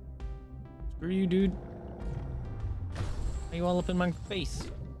 Screw you, dude. Why you all up in my face?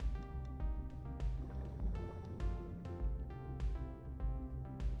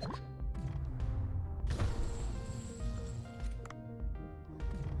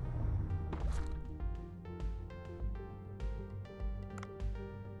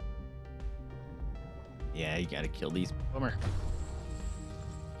 Yeah, you gotta kill these. Bummer.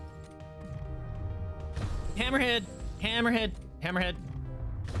 Hammerhead! Hammerhead! Hammerhead!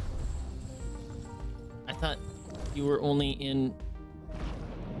 I thought you were only in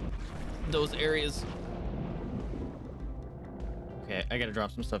those areas. Okay, I gotta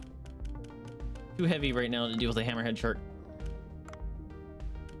drop some stuff. Too heavy right now to deal with a hammerhead shark.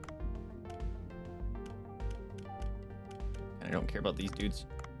 I don't care about these dudes.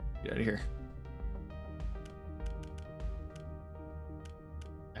 Get out of here.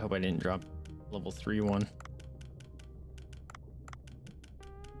 I hope I didn't drop level 3 one.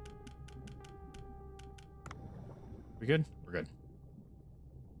 We good? We're good.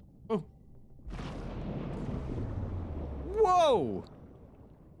 Oh. Whoa!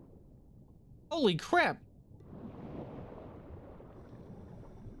 Holy crap!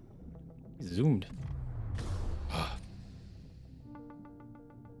 He zoomed.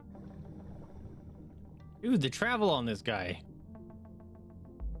 Dude, the travel on this guy.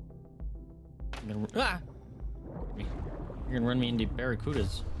 You're gonna run me into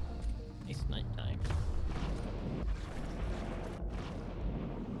barracudas. Nice nighttime.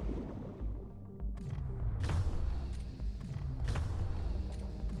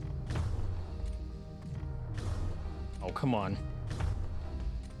 come on.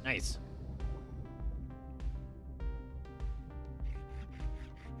 Nice.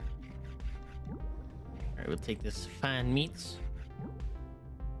 Alright, we'll take this fine meats.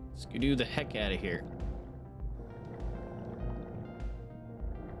 Skidoo the heck out of here.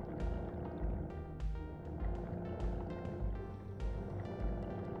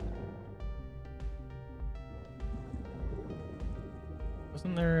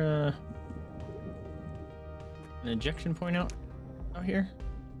 Wasn't there an ejection point out here?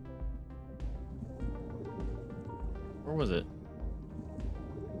 Or was it?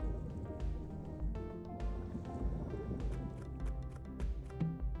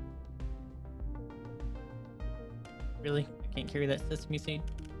 Really? I can't carry that sesame seed?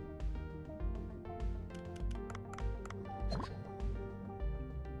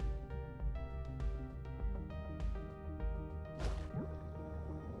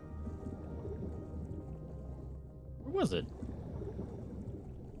 Where was it?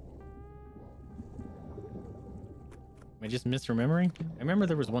 Am I just misremembering? I remember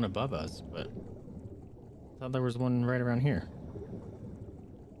there was one above us, but I thought there was one right around here.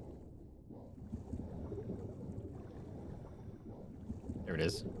 There it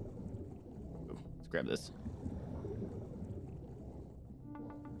is. Ooh, let's grab this.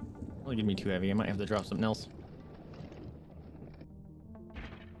 Only give me too heavy. I might have to drop something else.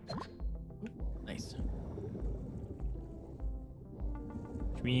 Ooh, nice.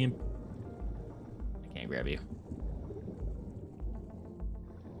 Shrimp. I can't grab you.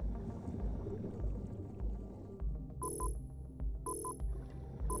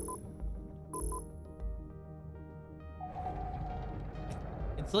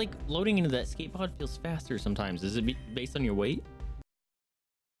 It's like loading into that skate pod feels faster sometimes. Is it based on your weight?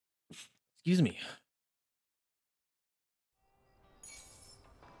 Excuse me.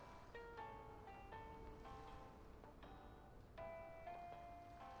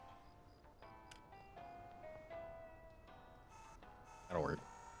 That'll work.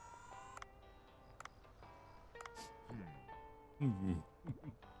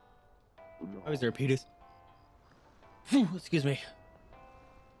 How is there, Petus? Excuse me.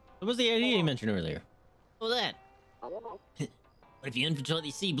 What was the idea you mentioned earlier? What was that? What if you infiltrate the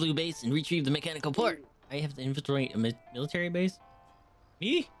Sea Blue base and retrieve the mechanical part? I have to infiltrate a military base?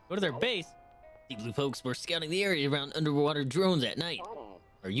 Me? Go to their base? Sea Blue folks were scouting the area around underwater drones at night.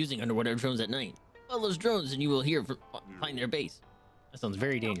 Or using underwater drones at night. Follow those drones and you will find their base. That sounds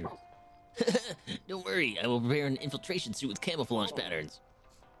very dangerous. Don't worry, I will prepare an infiltration suit with camouflage patterns.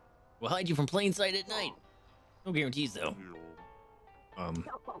 We'll hide you from plain sight at night. No guarantees though.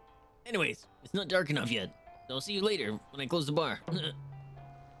 Anyways, it's not dark enough yet. So I'll see you later when I close the bar.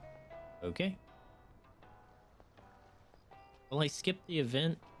 Okay. Will I skip the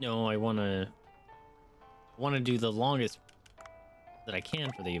event? No, I wanna do the longest that I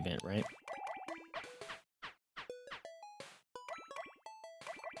can for the event, right?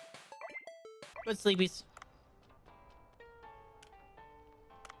 Good sleepies.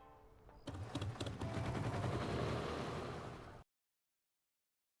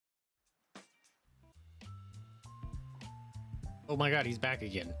 Oh my god, he's back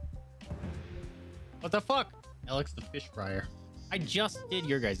again. What the fuck? Alex the fish fryer. I just did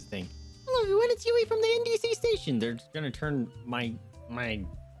your guys' thing. Hello everyone, it's Yui from the NDC Station. They're gonna turn my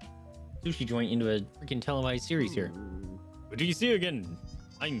sushi joint into a freaking televised series here. What do you see again?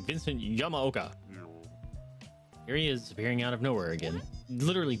 I'm Vincent Yamaoka. Here he is, appearing out of nowhere again.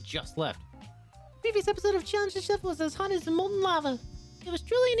 Literally just left. Previous episode of Challenge the Chef was as hot as the molten lava. It was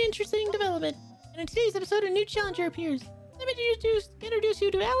truly an interesting development. And in today's episode, a new challenger appears. Let me introduce you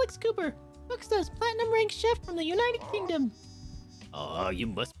to Alex Cooper, Cooksta's platinum-ranked chef from the United Kingdom. You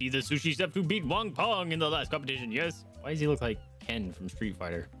must be the sushi chef who beat Wong Pong in the last competition, yes? Why does he look like Ken from Street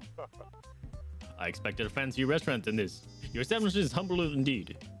Fighter? I expected a fancy restaurant than this. Your establishment is humble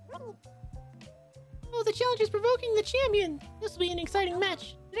indeed. Oh, the challenge is provoking the champion. This will be an exciting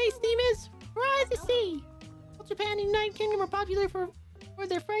match. Today's theme is Fry the Sea. Both Japan and the United Kingdom are popular for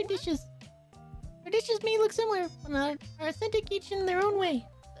their fried dishes. Their dishes may look similar, but are authentic each in their own way.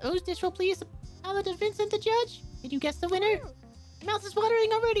 The O's dish will please the palate of Vincent the judge. Did you guess the winner? My mouth is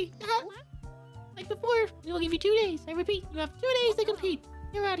watering already. Like before, we will give you 2 days. I repeat, you have 2 days to compete.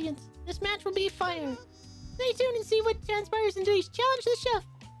 Your audience, this match will be fire. Stay tuned and see what transpires in today's Challenge the Chef.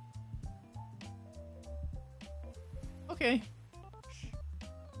 Okay.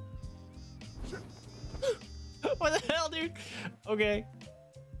 What the hell, dude? Okay.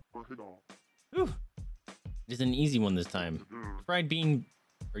 Whew. It is an easy one this time.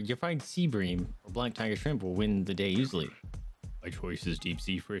 Your fried sea bream or black tiger shrimp will win the day easily. My choice is deep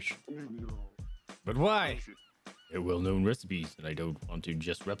sea fish. But why? They're well-known recipes, and I don't want to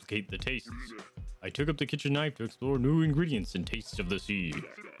just replicate the tastes. I took up the kitchen knife to explore new ingredients and tastes of the sea.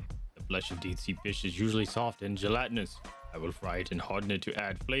 The flesh of deep sea fish is usually soft and gelatinous. I will fry it and harden it to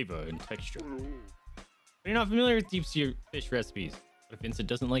add flavor and texture. But you're not familiar with deep sea fish recipes. What if Vincent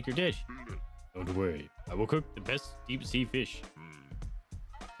doesn't like your dish? Don't worry, I will cook the best deep sea fish.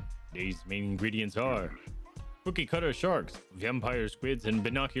 Today's main ingredients are cookie cutter sharks, vampire squids, and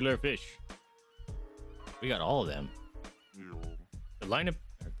binocular fish. We got all of them. The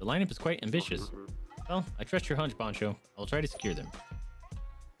lineup is quite ambitious. Well, I trust your hunch, Boncho. I'll try to secure them.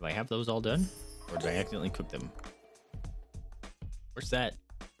 Do I have those all done? Or did I accidentally cook them? Where's that?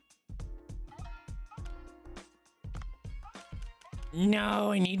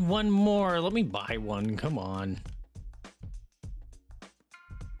 No, I need one more. Let me buy one. Come on.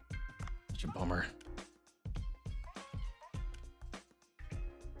 Such a bummer.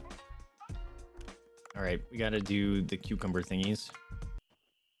 All right, we gotta do the cucumber thingies.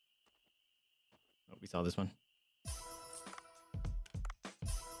 Oh, we saw this one.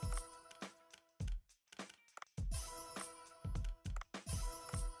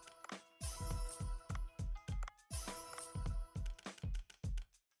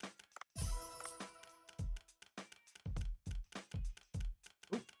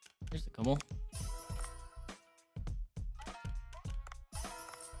 Oh, there's the Kummel.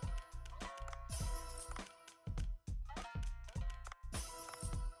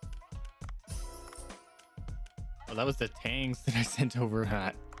 Oh, that was the tangs that I sent over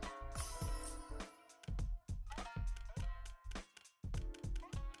at.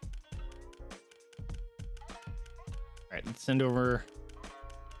 Alright, let's send over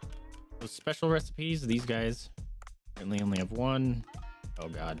those special recipes. These guys currently only have one. Oh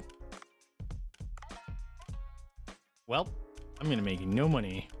god. Well, I'm gonna make no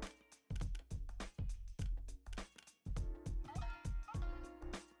money.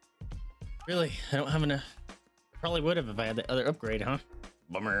 Really, I don't have enough. Probably would have if I had the other upgrade, huh?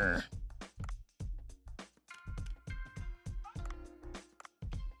 Bummer.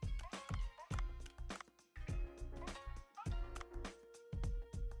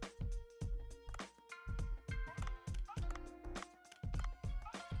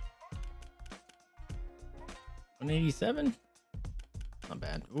 $187? Not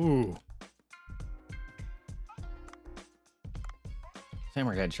bad. Ooh.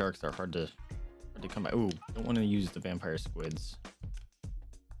 Hammerhead sharks are hard to come by. Ooh, don't want to use the vampire squids.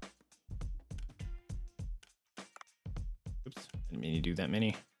 Oops, didn't mean to do that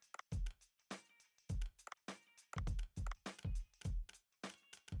many.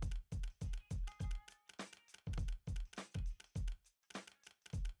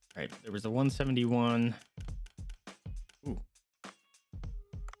 All right, there was a 171. Ooh.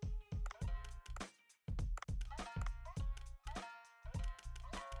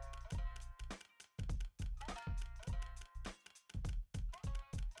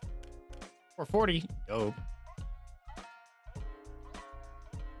 Or 40. Dope. All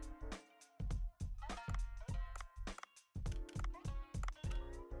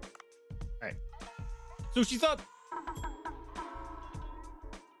right. Sushi's up.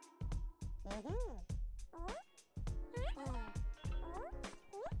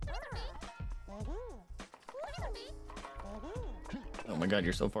 Oh my god,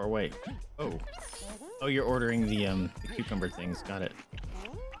 you're so far away. Oh. Oh, you're ordering the cucumber things. Got it.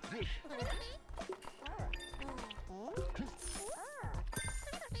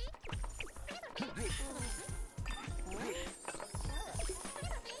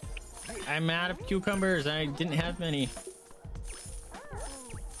 I'm out of cucumbers. I didn't have many.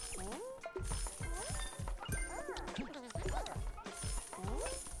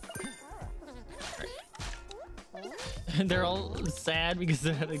 Right. They're all sad because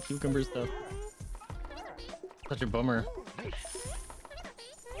of the cucumber stuff. Such a bummer.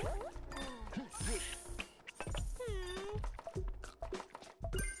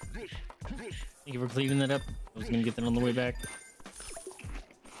 Thank you for cleaning that up. I was gonna get that on the way back.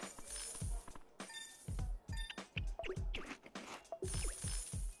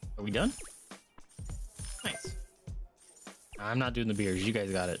 Are we done? Nice. I'm not doing the beers. You guys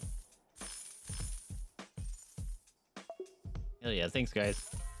got it. Hell yeah. Thanks, guys.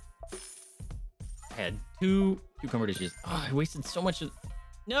 I had 2 cucumber dishes. Oh, I wasted so much of...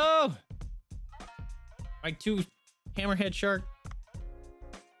 No! My 2 hammerhead shark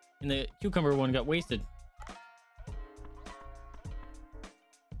and the cucumber one got wasted.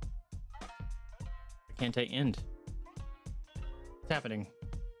 Why can't I end? What's happening?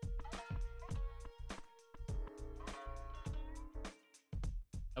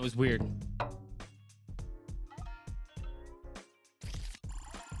 That was weird.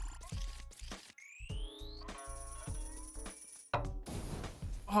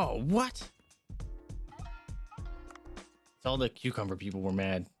 Oh, what? It's all the cucumber people were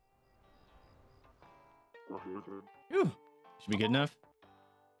mad. Phew. Should be good enough.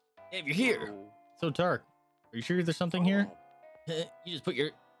 Hey, if you're here. It's so dark. Are you sure there's something here? You just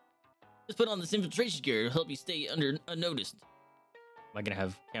put on this infiltration gear. It'll help you stay unnoticed. Am I gonna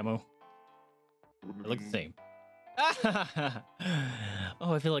have camo? They look the same.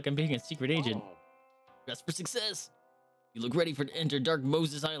 Oh, I feel like I'm being a secret agent. Dress for success. You look ready to enter Dark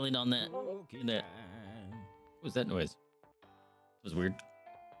Moses Island on that. What was that noise? It was weird.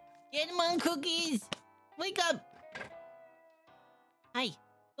 Get them on cookies. Wake up. Hi.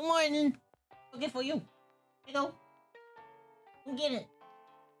 Good morning. Cookie for you. Here you go. Come get it.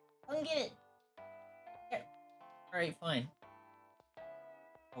 Come get it. Here. All right, fine.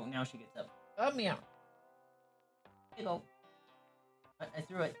 Oh, now she gets up. Come here. Here you go. I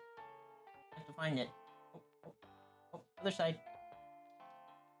threw it. I have to find it. Oh, other side.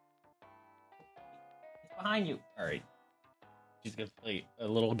 It's behind you. All right. She's gonna play a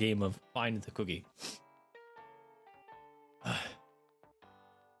little game of find the cookie.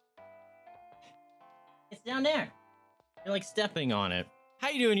 It's down there. You're like stepping on it. How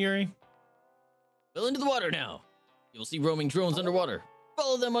you doing, Yuri? Well, into the water now. You'll see roaming drones underwater.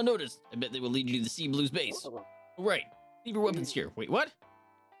 Follow them unnoticed. I bet they will lead you to the Sea Blues base. All right. Leave your weapons here. Wait, what?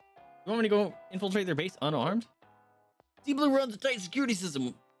 You want me to go infiltrate their base unarmed? Sea Blue runs a tight security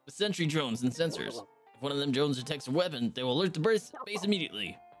system with sentry drones and sensors. If one of them drones detects a weapon, they will alert the base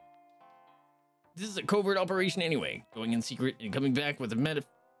immediately. This is a covert operation anyway. Going in secret and coming back with a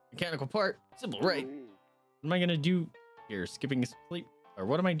mechanical part. Simple, right? What am I gonna do here? Skipping sleep? Or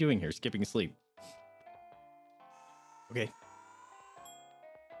what am I doing here? Skipping sleep. Okay.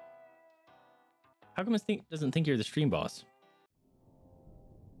 How come it doesn't think you're the stream boss?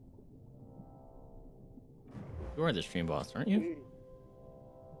 You are the stream boss, aren't you?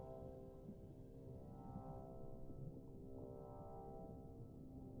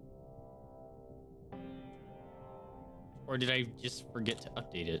 Or did I just forget to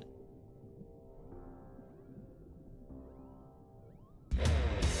update it?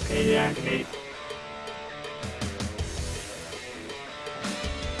 Okay, deactivate.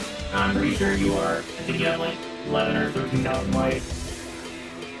 I'm pretty sure you are. I think you have like 11 or 13,000 life.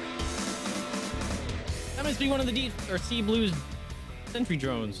 That must be one of the Sea Blues sentry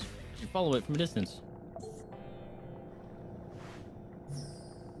drones. I should follow it from a distance.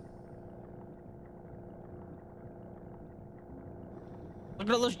 Look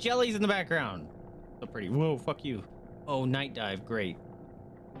at all those jellies in the background. So pretty. Whoa, fuck you. Oh, night dive. Great.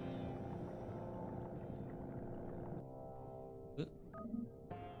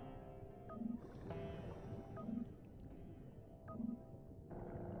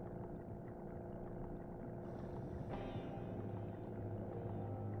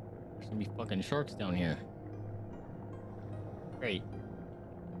 There's gonna be fucking sharks down here. Great.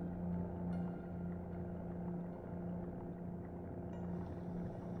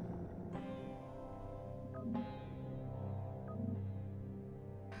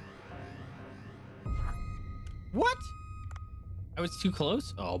 What? I was too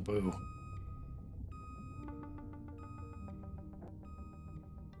close? Oh, boo.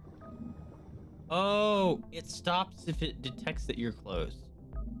 Oh, it stops if it detects that you're close.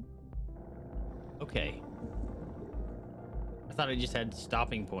 Okay. I thought I just had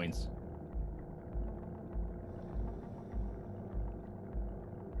stopping points.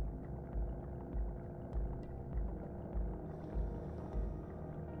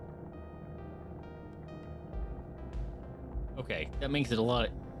 Okay, that makes it a lot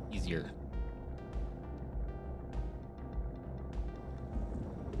easier.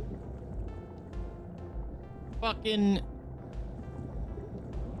 Fucking...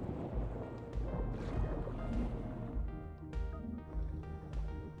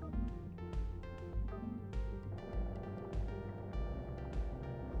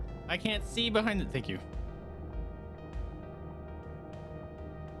 I can't see behind it. Thank you.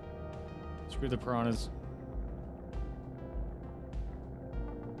 Screw the piranhas.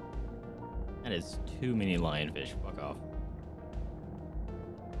 That is too many lionfish. Fuck off.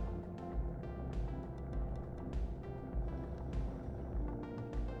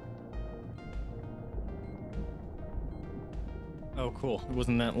 Oh, cool. It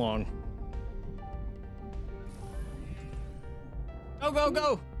wasn't that long. Go, go,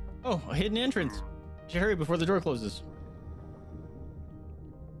 go! Oh, a hidden entrance. Should hurry before the door closes.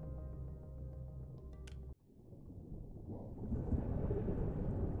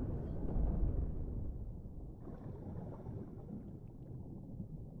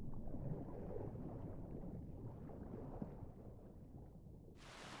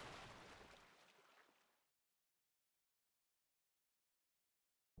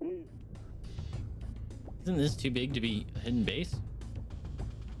 Isn't this too big to be a hidden base?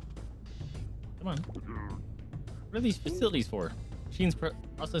 Come on. What are these facilities for? Machines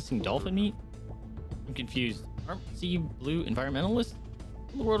processing dolphin meat? I'm confused. Aren't sea blue environmentalists?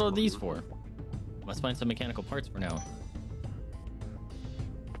 What in the world are these for? Must find some mechanical parts for now.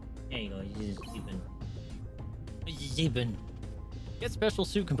 There you go, he's just sleeping. Zippin'. Get special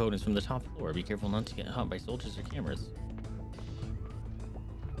suit components from the top floor. Be careful not to get hurt by soldiers or cameras.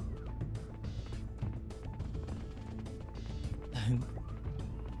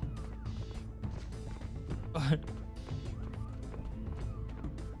 Can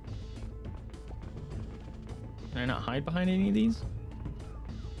I not hide behind any of these?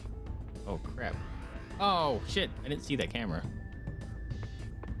 Oh crap. Oh shit, I didn't see that camera.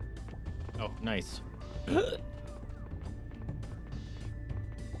 Oh, nice.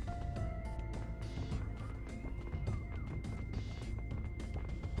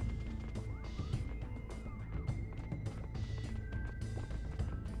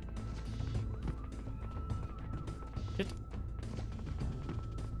 Shit.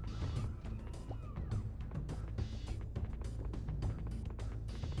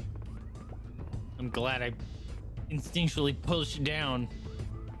 I'm glad I instinctually pushed down.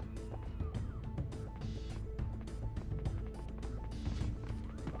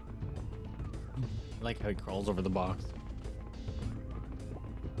 I like how he crawls over the box.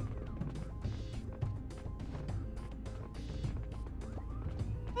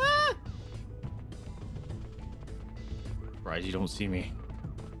 Ah! Surprised you don't see me.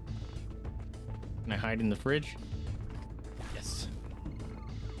 Can I hide in the fridge? Yes.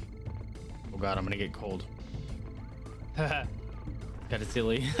 Oh god, I'm gonna get cold. Haha. Kinda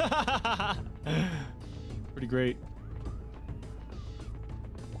silly. Pretty great.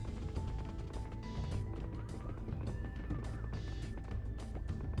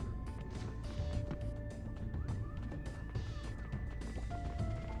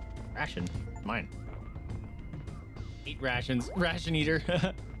 Ration. Mine. 8 rations. Ration eater.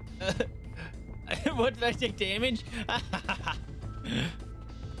 What, did I take damage?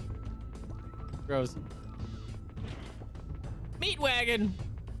 Gross. Meat wagon!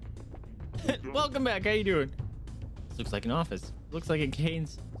 Welcome back, how you doing? This looks like an office. Looks like it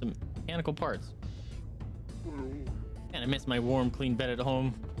contains some mechanical parts. Man, I miss my warm, clean bed at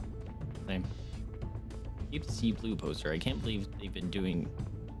home. Same. Keep the sea blue poster. I can't believe they've been doing...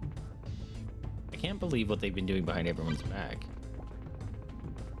 I can't believe what they've been doing behind everyone's back.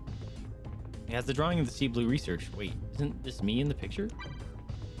 It has the drawing of the sea blue research. Wait, isn't this me in the picture?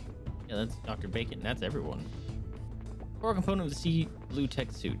 Yeah, that's Dr. Bacon. That's everyone. Core component of the sea blue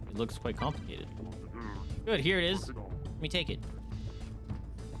tech suit. It looks quite complicated. Good, here it is. Let me take it.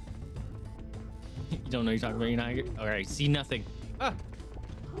 You don't know you're talking about, you're not... Alright, see nothing. Ah!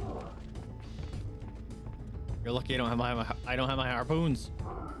 You're lucky I don't have my harpoons.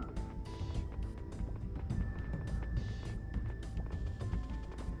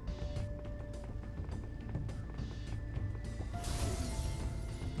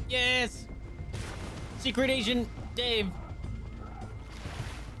 Yes! Secret Agent Dave!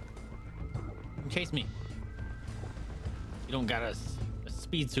 Chase me. You don't got a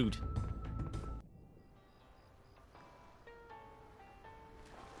speed suit.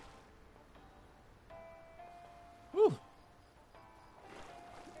 Whew.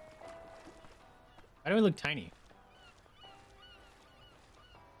 Why do I look tiny?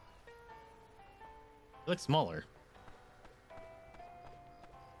 I look smaller.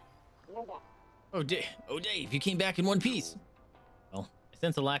 Oh, Dave, you came back in one piece. Well, I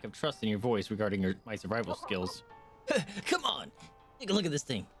sense a lack of trust in your voice regarding my survival skills. Come on, take a look at this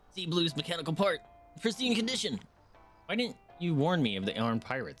thing. Sea Blue's mechanical part, pristine condition. Why didn't you warn me of the armed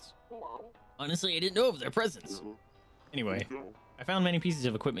pirates? Honestly, I didn't know of their presence. Anyway, I found many pieces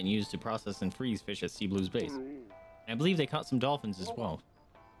of equipment used to process and freeze fish at Sea Blue's base. And I believe they caught some dolphins as well.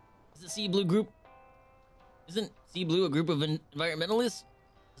 Is the Sea Blue group... Isn't Sea Blue a group of environmentalists?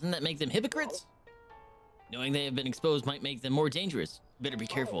 Doesn't that make them hypocrites? Knowing they have been exposed might make them more dangerous. Better be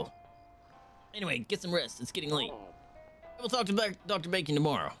careful. Anyway, get some rest. It's getting late. I will talk to Dr. Bacon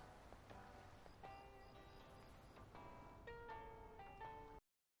tomorrow.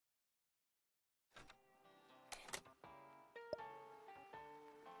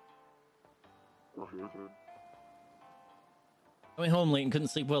 I went home late and couldn't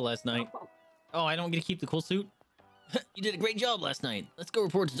sleep well last night. Oh, I don't get to keep the cool suit? You did a great job last night. Let's go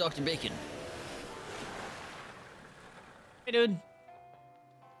report to Dr. Bacon. Hey, dude.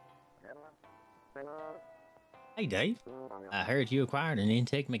 Hey, Dave. I heard you acquired an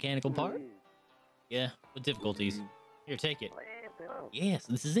intake mechanical part? Yeah, with difficulties. Here, take it. Yes,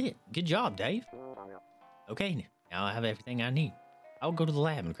 this is it. Good job, Dave. Okay, now I have everything I need. I'll go to the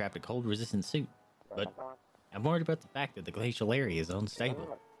lab and craft a cold-resistant suit. But I'm worried about the fact that the glacial area is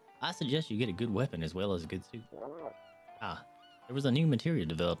unstable. I suggest you get a good weapon as well as a good suit. Ah, there was a new material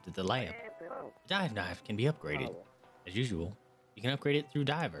developed at the lab. The dive knife can be upgraded. As usual, you can upgrade it through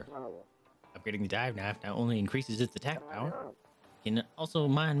Diver. Upgrading the dive knife not only increases its attack power, it can also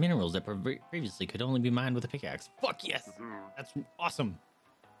mine minerals that previously could only be mined with a pickaxe. Fuck yes! That's awesome!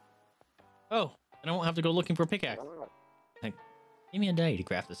 Oh, and I won't have to go looking for a pickaxe. Heck, give me a day to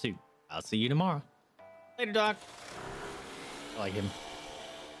craft the suit. I'll see you tomorrow. Later, Doc. I like him.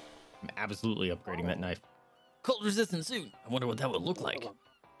 I'm absolutely upgrading that knife. Cold resistant suit. I wonder what that would look like. Like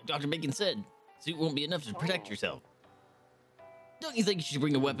Dr. Bacon said, suit won't be enough to protect yourself. Don't you think you should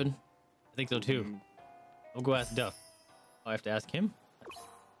bring a weapon? I think so too. I'll go ask Duff. I have to ask him?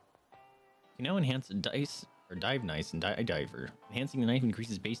 You can now enhance dice or dive knife and diver. Enhancing the knife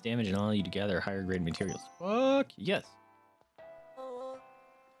increases base damage and allow you to gather higher grade materials. Fuck yes.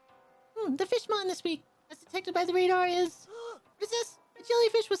 The fish spawn this week, as detected by the radar, is... What is this? A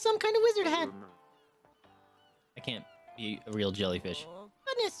jellyfish with some kind of wizard hat. I can't be a real jellyfish.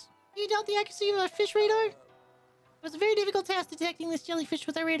 Goodness, do you doubt the accuracy of our fish radar? It was a very difficult task detecting this jellyfish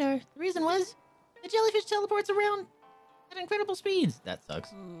with our radar. The reason was, the jellyfish teleports around at incredible speeds. That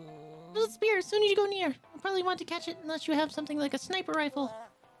sucks. There's a spear as soon as you go near. You'll probably want to catch it unless you have something like a sniper rifle.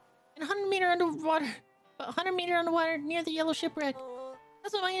 And 100 meter underwater. 100 meter underwater near the yellow shipwreck.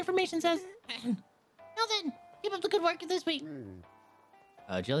 That's what my information says. Now then, keep up the good work this week.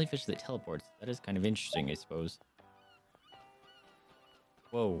 Jellyfish that teleports. That is kind of interesting, I suppose.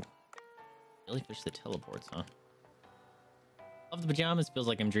 Whoa. Jellyfish that teleports, huh? Love the pajamas, feels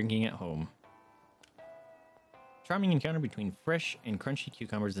like I'm drinking at home. Charming encounter between fresh and crunchy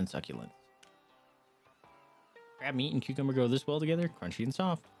cucumbers and succulents. Crab meat and cucumber go this well together, crunchy and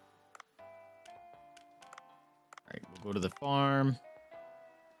soft. Alright, we'll go to the farm.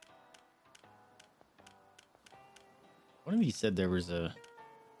 One of these said there's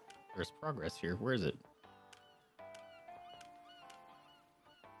progress here. Where is it?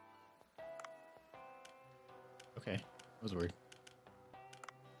 Okay, I was worried.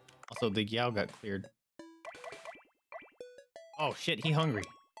 Also, the Yao got cleared. Oh shit, he hungry.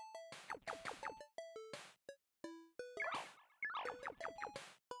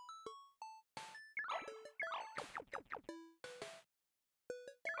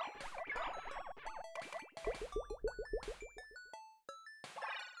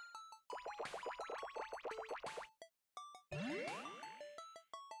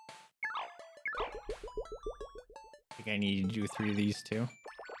 I think I need to do 3 of these too.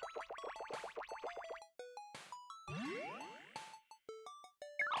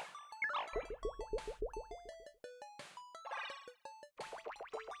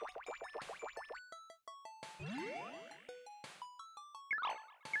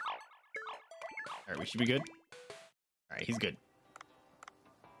 Alright, we should be good. Alright, he's good.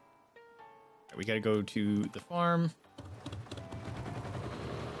 Alright, we gotta go to the farm.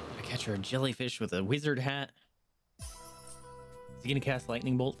 I catch our jellyfish with a wizard hat. Is he gonna cast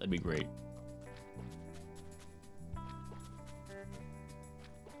lightning bolt? That'd be great.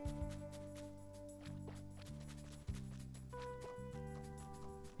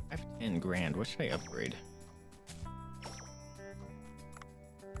 I have 10 grand. What should I upgrade?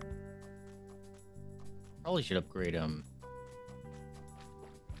 Probably should upgrade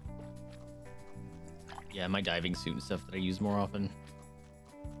yeah, my diving suit and stuff that I use more often.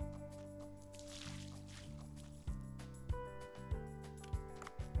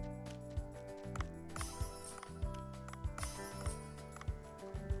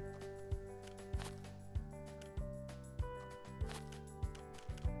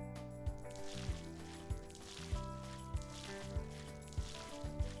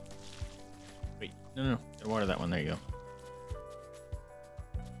 Wait, no, gotta water that one. There you go.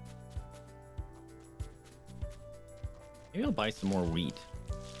 Maybe I'll buy some more wheat.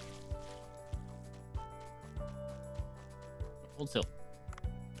 Hold still.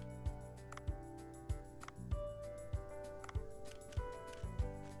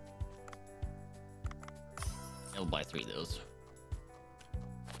 I'll buy 3 of those.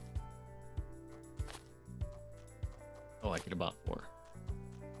 Oh, I could have bought 4.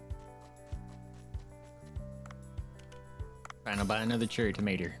 Trying to buy another cherry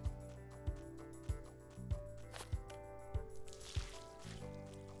tomato.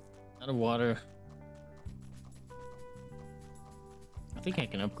 Out of water. I think I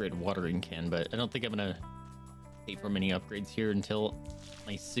can upgrade watering can, but I don't think I'm gonna pay for many upgrades here until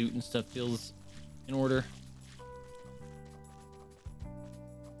my suit and stuff feels in order.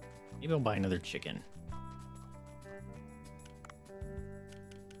 Maybe I'll buy another chicken.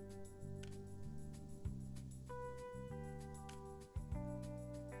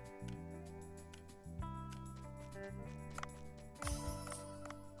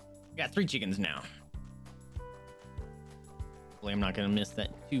 Got 3 chickens now. Hopefully I'm not gonna miss that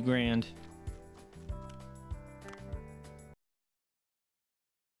 2 grand.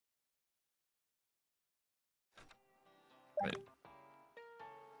 Right.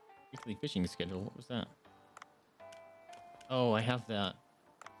 Weekly fishing schedule. What was that? Oh, I have that.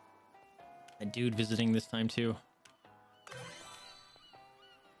 That dude visiting this time too.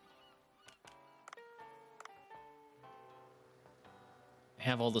 I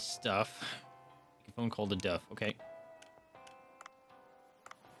have all the stuff. Make a phone call to Duff. Okay.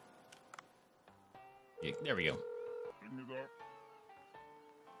 Yeah, there we go.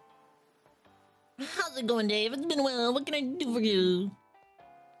 How's it going, Dave? It's been a while. What can I do for you?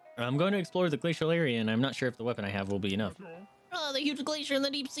 I'm going to explore the Glacial Area, and I'm not sure if the weapon I have will be enough. Oh, the huge glacier in the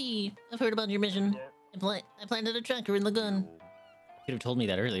deep sea. I've heard about your mission. I planted a tracker in the gun. You could have told me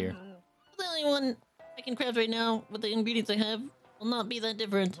that earlier. The only one I can craft right now with the ingredients I have will not be that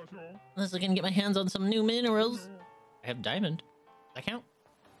different. Unless I can get my hands on some new minerals. I have diamond. Does that count?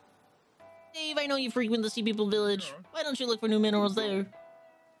 Dave, I know you frequent the Sea People Village. Why don't you look for new minerals there?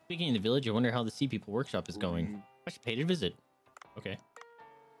 Speaking of the village, I wonder how the Sea People Workshop is going. I should pay to visit. Okay.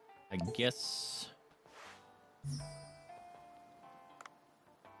 I guess...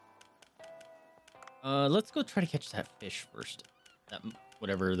 let's go try to catch that fish first. That,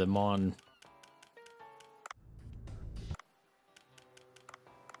 whatever, the Mon...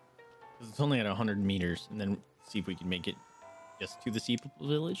 It's only at 100 meters, and then see if we can make it just to the Sea People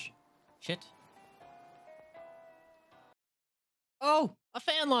Village. Shit. Oh, a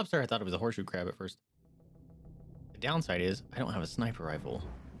fan lobster. I thought it was a horseshoe crab at first. The downside is I don't have a sniper rifle.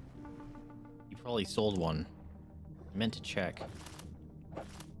 You probably sold one. I meant to check.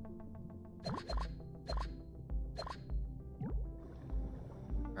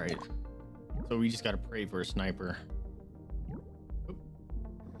 Alright. So we just gotta pray for a sniper. Oop.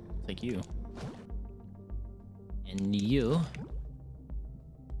 Take you. And you.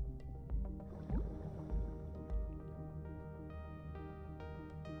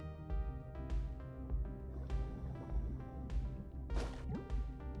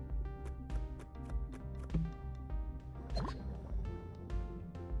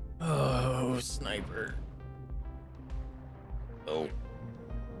 Oh, sniper. Oh.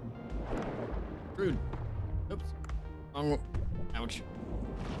 Rude. Oops. Wrong. Ouch.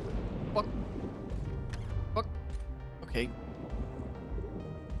 Fuck. Fuck. Okay.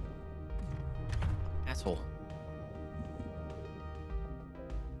 Asshole.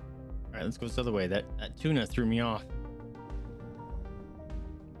 Alright, let's go this other way. That tuna threw me off.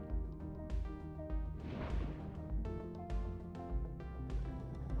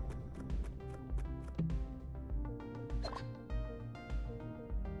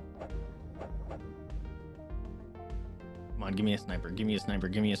 Come on, give me a sniper. Give me a sniper.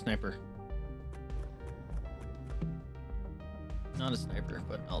 Give me a sniper. Not a sniper,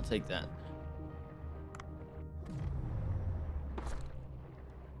 but I'll take that.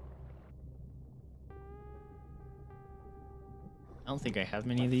 I don't think I have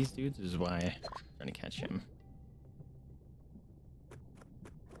many of these dudes, is why I'm trying to catch him.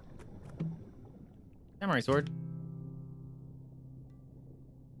 Samurai sword.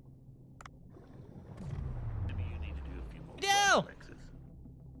 No!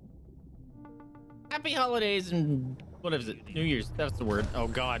 Happy holidays and what is it? New Year's. That's the word. Oh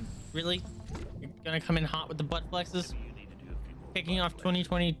God, really? You're gonna come in hot with the butt flexes? Kicking off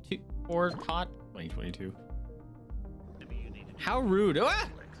 2024 hot? 2022. How rude! Ah!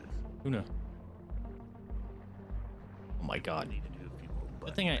 Tuna. Oh my God.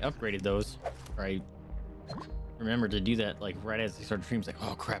 Good thing I upgraded those. Or I remembered to do that like right as they started streams. Like,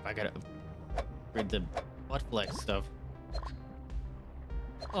 oh crap, I gotta upgrade the butt flex stuff.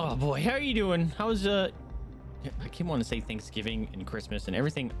 Oh boy, how are you doing? How's I keep wanting to say Thanksgiving and Christmas and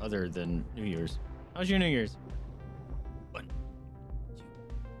everything other than New Year's. How's your New Year's? 1, 2,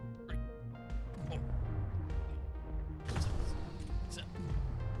 3, 4, 5, 6, 7,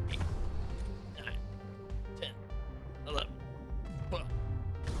 8, 9, 10, 11, 12,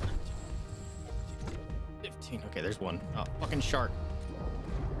 13, 15. Okay, there's one. Oh, fucking shark.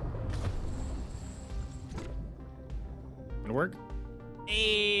 Gonna work?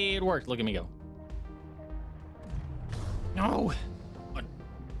 Hey, it worked. Look at me go. No. 1,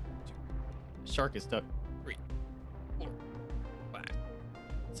 2. The shark is stuck. 3, 4, 5,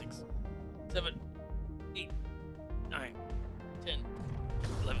 6, 7, 8, 9, 10,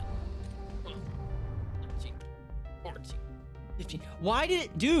 11, 12, 13, 14, 15. Why did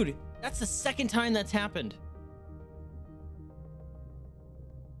it, dude? That's the second time that's happened.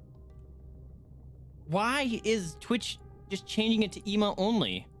 Why is Twitch just changing it to emo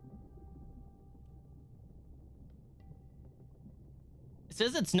only?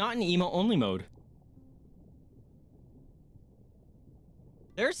 says it's not in emo only mode.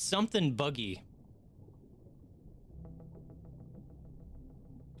 There's something buggy.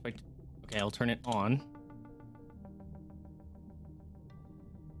 Okay, I'll turn it on.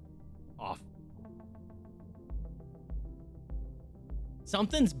 Off.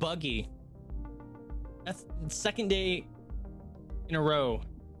 Something's buggy. That's the second day in a row.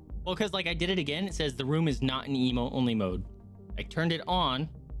 Well, because like I did it again, it says the room is not in emo only mode. I turned it on,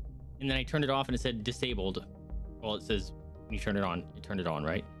 and then I turned it off, and it said disabled. Well, it says when you turn it on, you turned it on,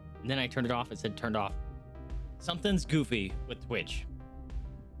 right? And then I turned it off, it said turned off. Something's goofy with Twitch.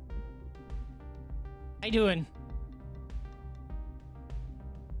 How you doing?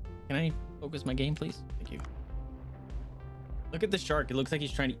 Can I focus my game, please? Thank you. Look at the shark. It looks like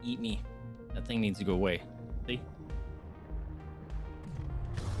he's trying to eat me. That thing needs to go away. See?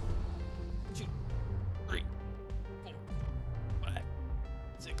 2, 3, 4, 5,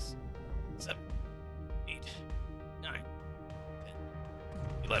 6, 7, 8, 9, 10,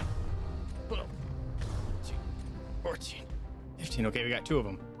 11, 12, 13, 14, 15. Okay, we got 2 of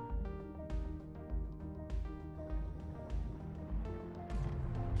them.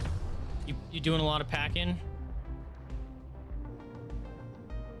 You doing a lot of packing?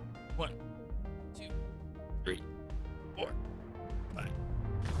 1, 2, 3, 4, 5,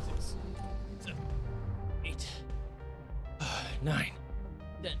 6, 7, 8, 9,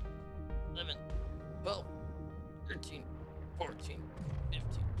 10, 11, 12, 13, 14, 15.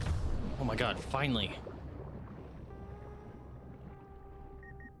 Oh my god, finally.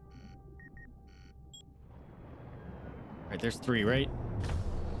 Alright, there's 3, right?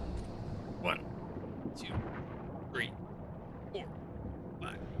 1, 2, 3, 4,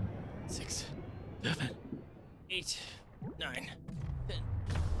 5, 6, 7, 8, 9, 10,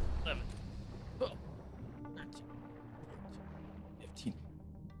 11, 12, 13, 14, 15.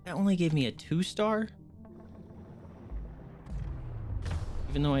 That only gave me a 2-star?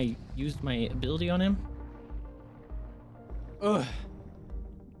 Even though I used my ability on him? Ugh.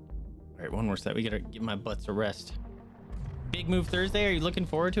 Alright, one more set. We gotta give my butts a rest. Big move Thursday. Are you looking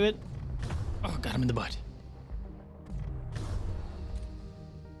forward to it? Oh, got him in the butt.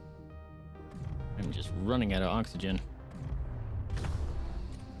 I'm just running out of oxygen.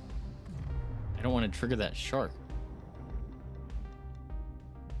 I don't want to trigger that shark.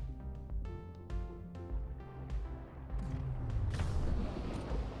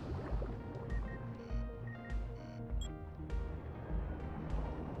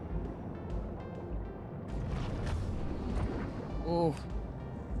 Oh.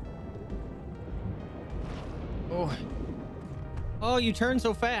 Oh. Oh, you turn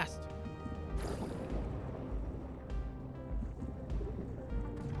so fast.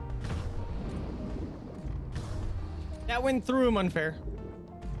 That went through him unfair.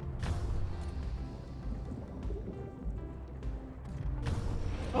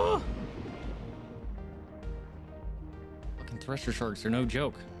 Oh. Fucking thresher sharks are no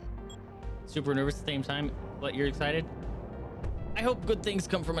joke. Super nervous at the same time, but you're excited? I hope good things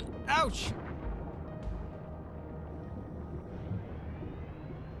come from it. Ouch!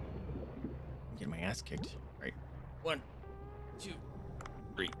 I'm getting my ass kicked. Right. 1, 2,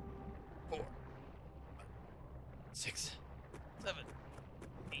 3, 4, 5, 6, 7,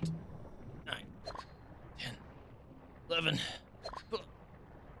 8, 9, 10, 11, 12,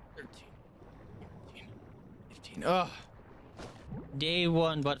 13, 14, 15. Oh. Day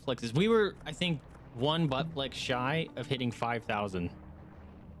 1 butt flexes. We were, I think, 1 butt flex shy of hitting 5,000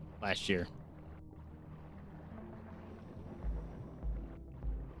 last year.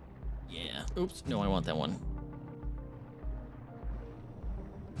 Yeah. Oops. No, I want that one.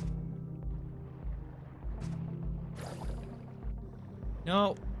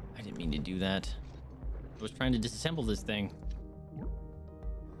 No, I didn't mean to do that. I was trying to disassemble this thing.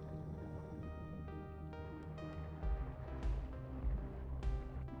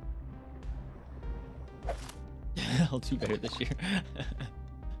 I'll do better this year.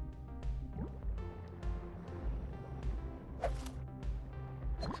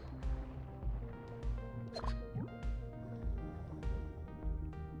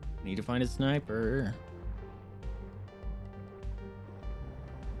 Need to find a sniper.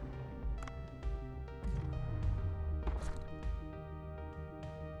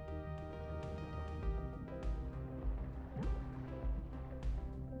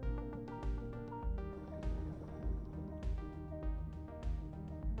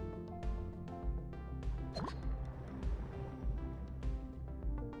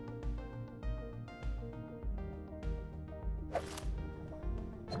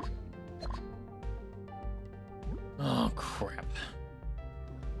 Oh, crap.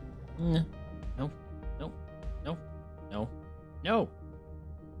 No. No. No. No. No. No.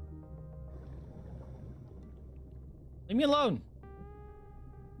 Leave me alone.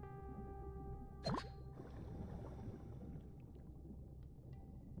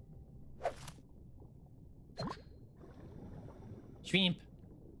 Shrimp.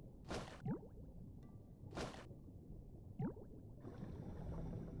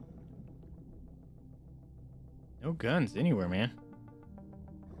 No guns anywhere, man.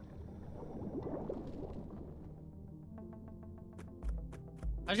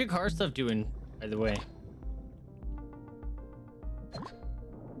 How's your car stuff doing, by the way?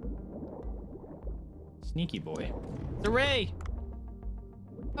 Sneaky boy. It's a ray!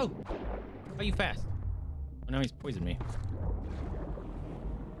 Oh! How are you fast? Oh, now he's poisoned me.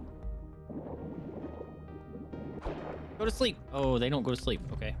 Go to sleep. Oh, they don't go to sleep.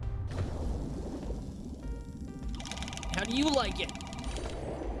 Okay. How do you like it?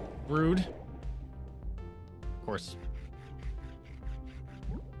 Rude. Of course.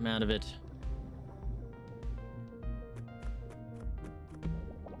 I'm out of it.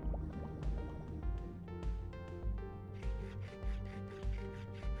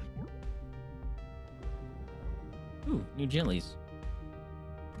 Ooh, new jellies.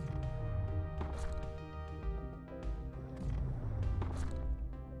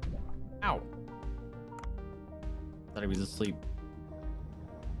 Ow. Thought he was asleep.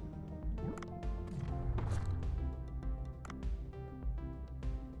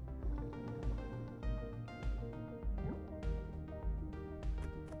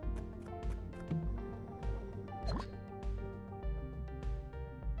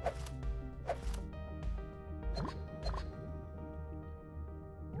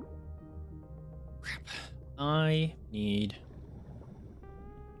 Crap. I need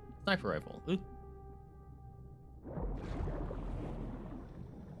sniper rifle. Ooh.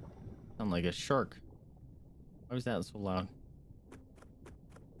 Sound like a shark. Why was that so loud?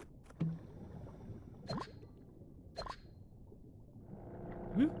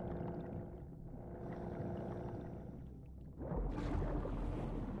 Ooh.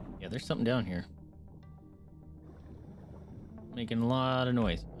 Yeah, there's something down here. Making a lot of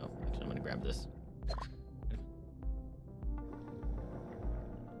noise. Oh, actually, I'm gonna grab this.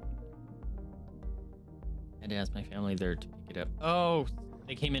 Had to ask my family there to pick it up. Oh,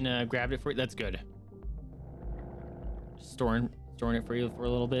 they came and grabbed it for you. That's good. Just storing it for you for a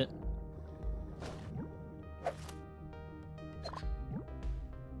little bit.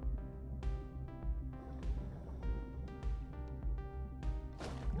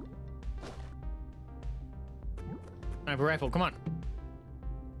 Sniper rifle, come on.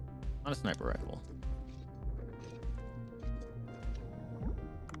 Not a sniper rifle.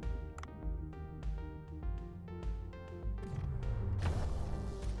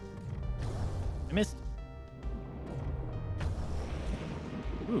 I missed.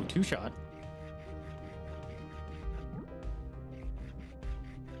 Ooh, 2-shot.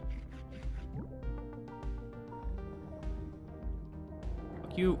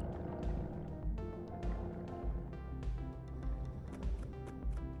 Fuck you.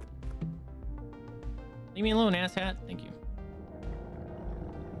 Leave me alone, asshat. Thank you.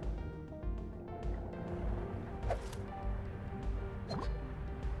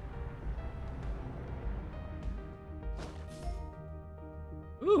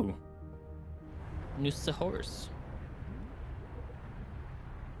 Ooh. Noose a horse.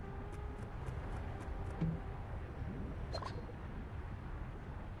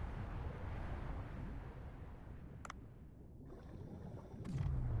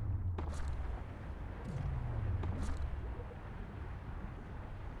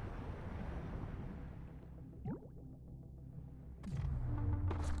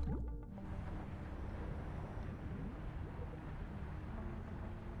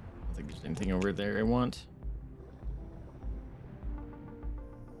 I don't think there's anything over there I want.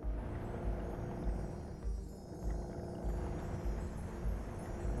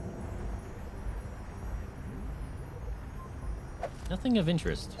 Nothing of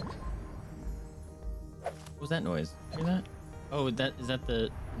interest. What was that noise? Hear that? Oh, is that the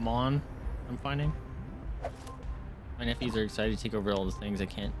Mon I'm finding? My nephews are excited to take over all the things I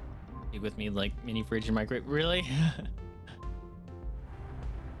can't take with me, like mini fridge and microwave. Really? Hey,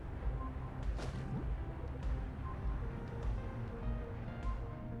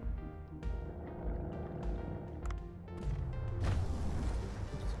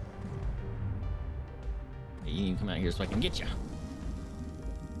 you need to come out here so I can get you.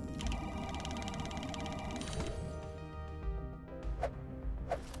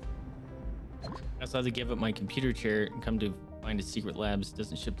 I also had to give up my computer chair and come to Find a secret labs.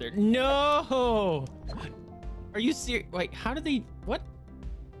 Doesn't ship there. No! Are you serious? Wait, how do they... What?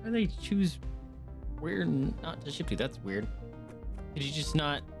 How do they choose where not to ship to? That's weird. Did you just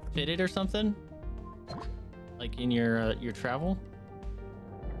not fit it or something? Like in your travel?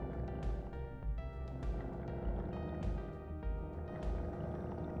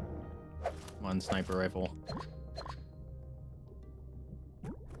 Come on, sniper rifle.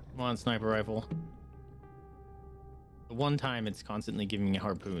 Come on, sniper rifle. The one time it's constantly giving me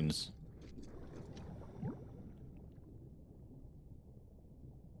harpoons.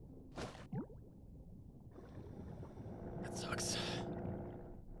 That sucks.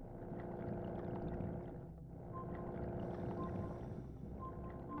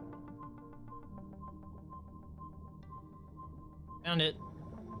 Found it.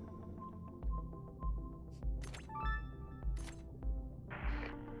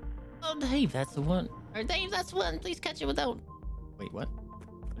 Oh, Dave, that's the one. Or Dave, that's the one. Please catch it without. Wait, what?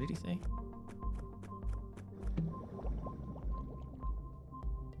 What did he say?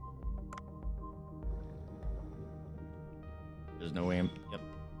 There's no way I'm... Yep.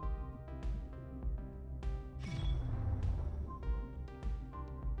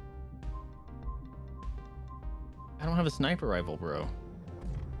 I don't have a sniper rifle, bro.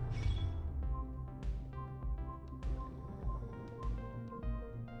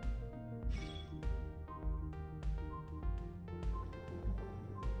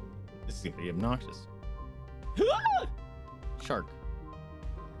 This is gonna be obnoxious. Shark.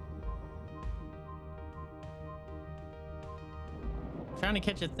 Trying to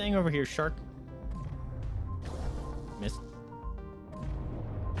catch a thing over here, shark. Missed.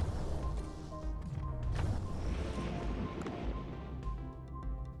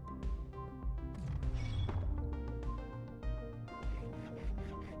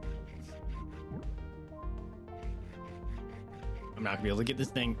 I'm not gonna be able to get this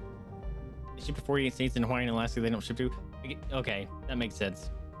thing. They ship to 48 states in Hawaii and Alaska. They don't ship to. Okay, that makes sense.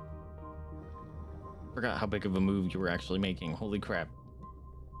 Forgot how big of a move you were actually making. Holy crap.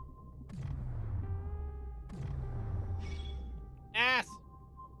 Ass!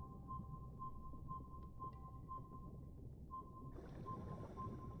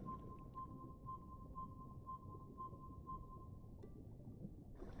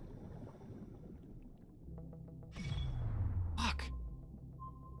 Fuck.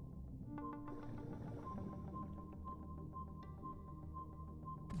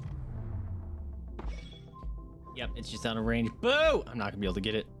 Yep, it's just out of range. Boo! I'm not gonna be able to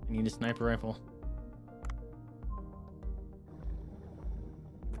get it. I need a sniper rifle.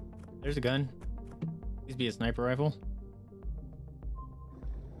 There's a gun. Please be a sniper rifle.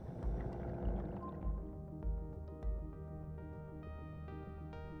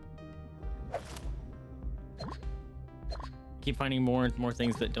 Keep finding more and more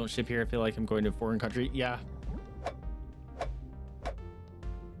things that don't ship here. I feel like I'm going to a foreign country. Yeah.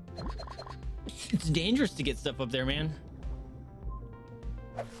 It's dangerous to get stuff up there, man.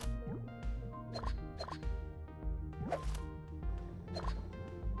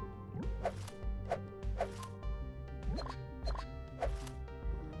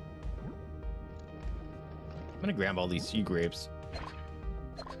 I'm gonna grab all these sea grapes.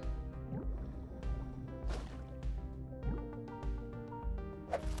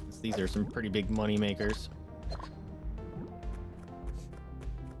 These are some pretty big money makers.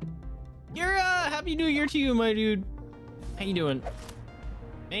 Happy New Year to you, my dude. How you doing?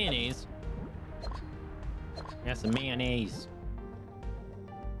 Mayonnaise. Got some mayonnaise.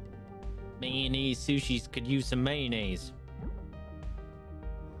 Mayonnaise sushis could use some mayonnaise.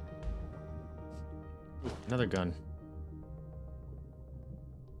 Ooh, another gun.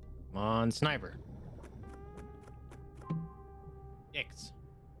 Come on, sniper. X.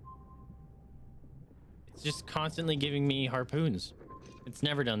 It's just constantly giving me harpoons. It's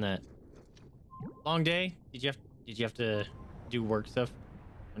never done that. Long day? Did you have to do work stuff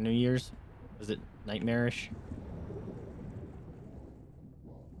on New Year's? Was it nightmarish?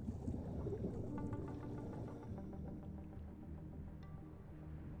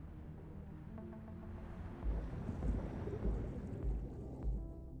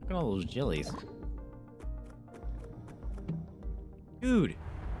 Look at all those jellies. Dude,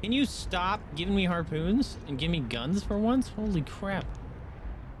 can you stop giving me harpoons and give me guns for once? Holy crap.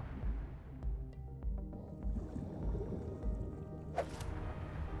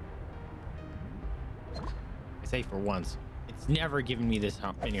 Say for once. It's never given me this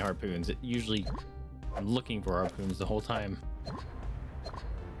many harpoons. It usually I'm looking for harpoons the whole time.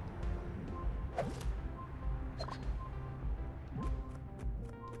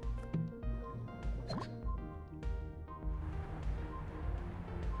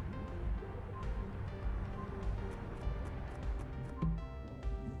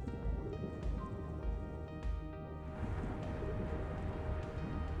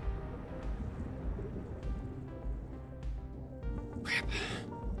 crap.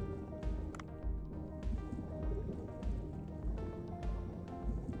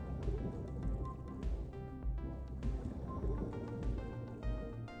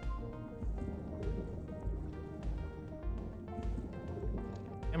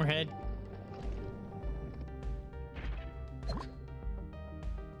 Hammerhead.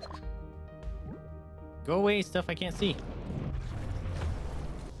 Go away, stuff I can't see.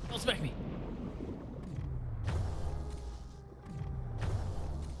 Don't smack me.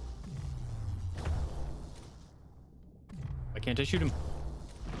 Why can't I shoot him?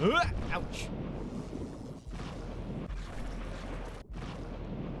 Ouch.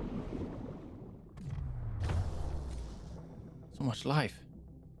 So much life.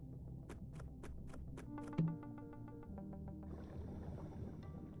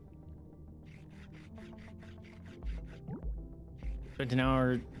 Spent an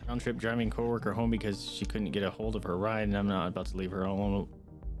hour round trip driving coworker home because she couldn't get a hold of her ride, and I'm not about to leave her alone.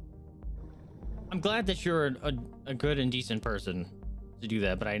 I'm glad that you're a good and decent person to do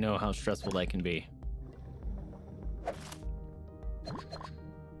that, but I know how stressful that can be.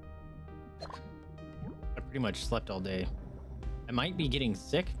 I pretty much slept all day. I might be getting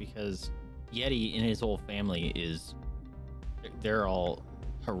sick because Yeti and his whole family they're all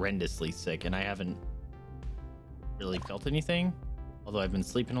horrendously sick, and I haven't really felt anything. Although I've been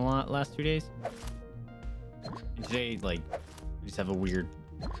sleeping a lot last 2 days. And today, like, I just have a weird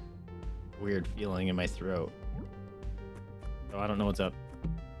feeling in my throat. So I don't know what's up.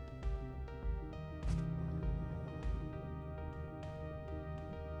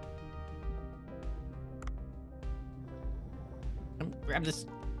 Come, grab this.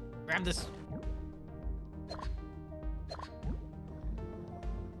 Grab this.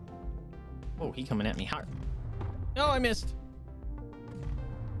 Oh, he coming at me hard. No, I missed.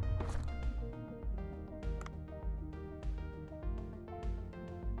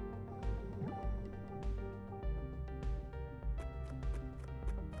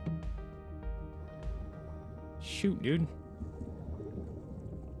 Shoot, dude.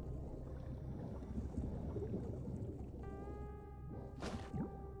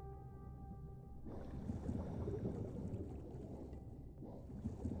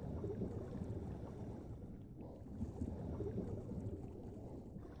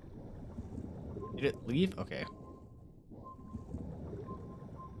 Did it leave? Okay.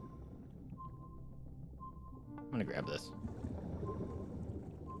 I'm gonna grab this.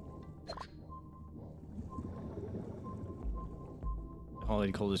 The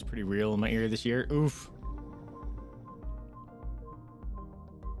holiday cold is pretty real in my area this year. Oof.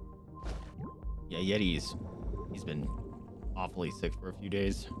 Yeah, Yeti's. He's been awfully sick for a few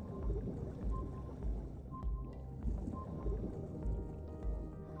days.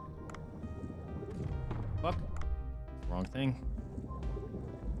 Fuck. Wrong thing.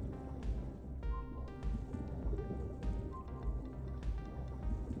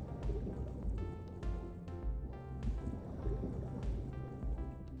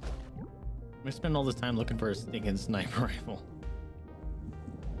 I'm gonna spend all this time looking for a stinking sniper rifle.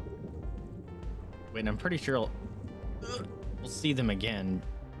 Wait, and I'm pretty sure we'll see them again,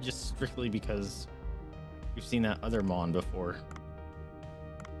 just strictly because we've seen that other Mon before.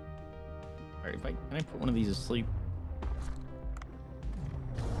 Alright, can I put one of these to sleep?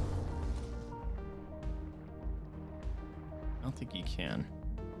 I don't think you can.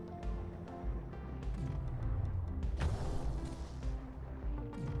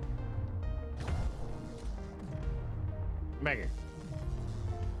 Come back here.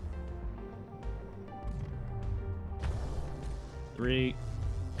 Three,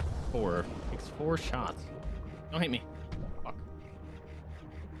 four. Takes 4 shots. Don't hit me. Fuck.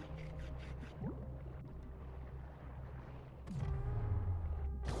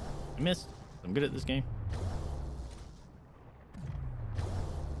 I missed. I'm good at this game.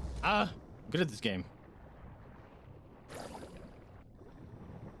 I'm good at this game.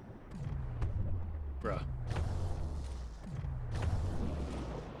 Bruh.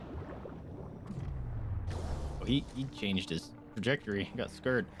 Oh, he changed his trajectory. Got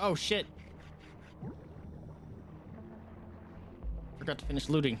scared. Oh shit. Forgot to finish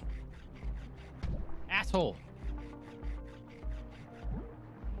looting. Asshole.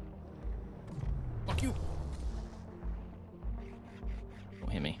 Fuck you.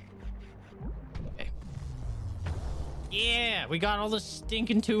 Don't hit me. Okay. Yeah, we got all the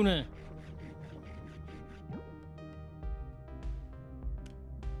stinking tuna.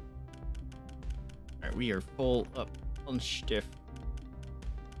 Alright, we are full up on stiff.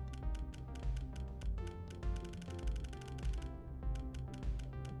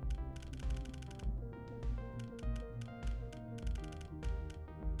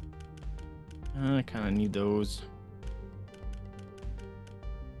 I kind of need those.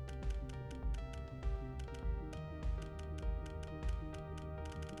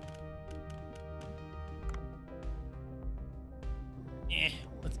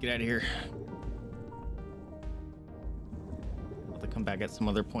 Let's get out of here. I'll have to come back at some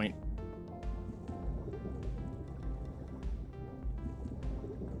other point.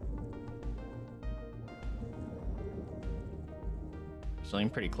 Actually, I'm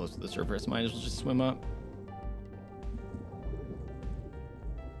pretty close to the surface. Might as well just swim up.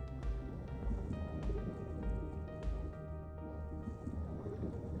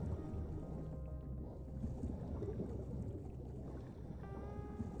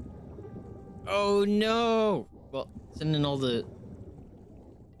 Oh no! Well, sending all the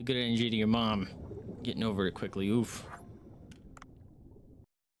good energy to your mom. Getting over it quickly. Oof.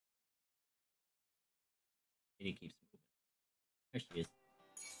 It keeps moving. There she is.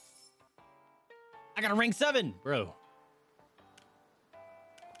 I got a rank 7, bro.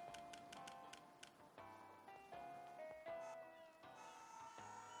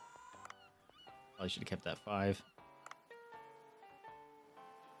 Probably should have kept that 5.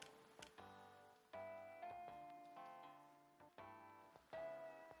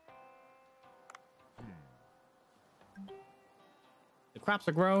 The crops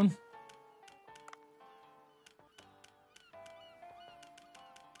are grown.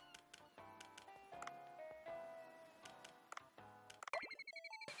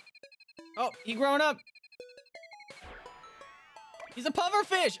 Oh, he grown up. He's a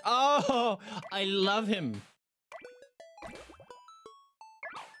pufferfish. Oh, I love him.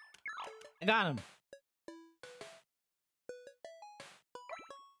 I got him.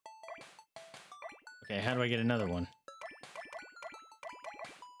 Okay, how do I get another one?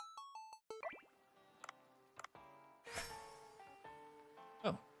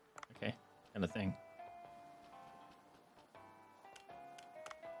 Oh, okay, kind of thing.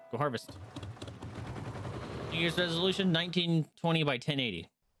 Go harvest. New Year's resolution 1920 by 1080.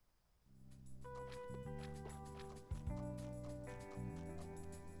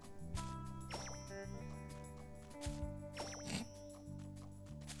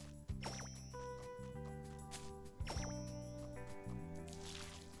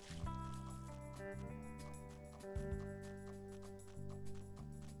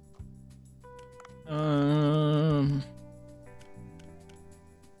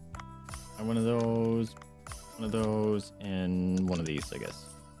 One of those, and one of these, I guess.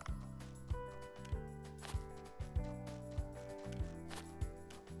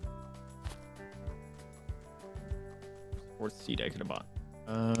 Fourth seed I could have bought.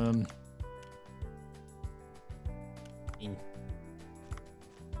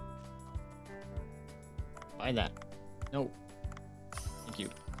 Buy that. No. Thank you.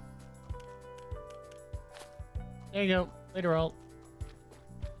 There you go. Later, alt.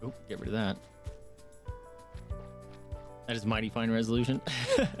 Oh, get rid of that. That is mighty fine resolution.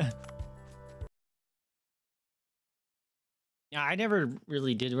 Yeah, I never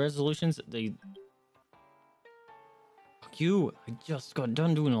really did resolutions. They... Fuck you. I just got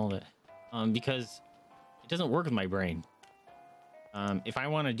done doing all that. Because it doesn't work with my brain. If I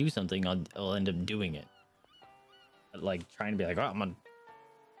want to do something, I'll end up doing it. But like trying to be like, oh, I'm gonna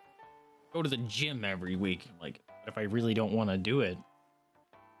go to the gym every week. Like, but if I really don't want to do it,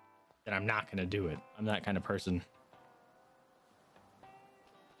 then I'm not gonna do it. I'm that kind of person.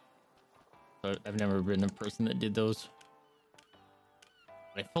 So I've never been a person that did those.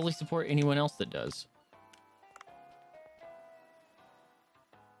 But I fully support anyone else that does.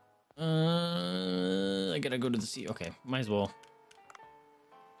 I gotta go to the sea. Okay, might as well.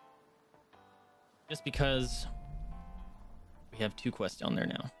 Just because we have 2 quests down there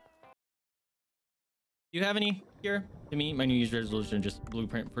now. Do you have any here? To me, my New Year's resolution just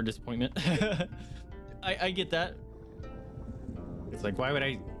blueprint for disappointment. I get that. It's like, why would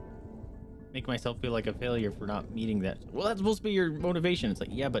I make myself feel like a failure for not meeting that? Well, that's supposed to be your motivation. It's like,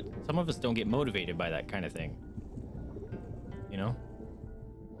 yeah, but some of us don't get motivated by that kind of thing. You know?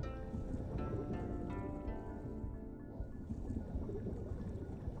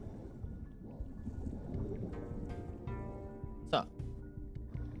 What's up?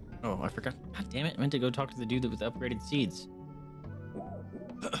 Oh, I forgot. God damn it. I meant to go talk to the dude with the upgraded seeds.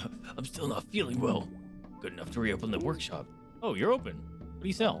 I'm still not feeling well. Good enough to reopen the workshop. Oh, you're open. What do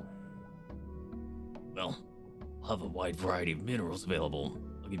you sell? Well, I'll have a wide variety of minerals available.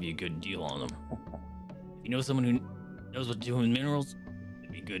 I'll give you a good deal on them. If you know someone who knows what to do with minerals,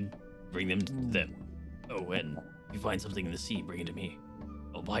 it'd be good. Bring them to them. Oh, and if you find something in the sea, bring it to me.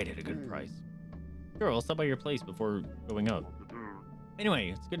 I'll buy it at a good price. Sure, I'll stop by your place before going up.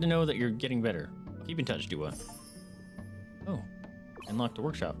 Anyway, it's good to know that you're getting better. Keep in touch, Dua. Oh, unlocked a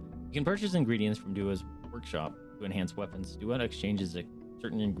workshop. You can purchase ingredients from Dua's workshop to enhance weapons. Dua exchanges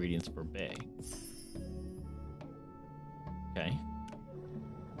certain ingredients for Bay. Okay.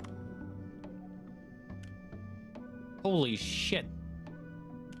 Holy shit.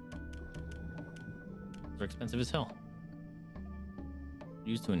 They're expensive as hell.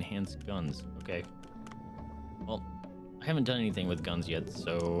 Used to enhance guns. Okay. Well, I haven't done anything with guns yet,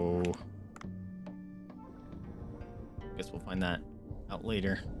 so I guess we'll find that out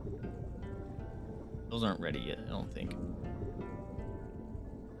later. Those aren't ready yet, I don't think.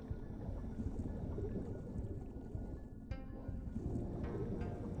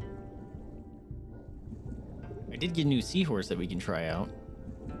 I did get a new seahorse that we can try out.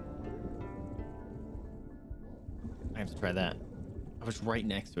 I have to try that. I was right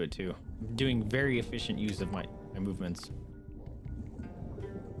next to it too. I'm doing very efficient use of my movements.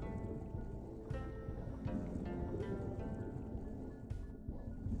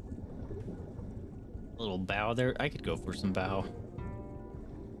 A little bow there. I could go for some bow.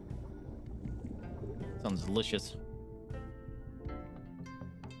 Sounds delicious.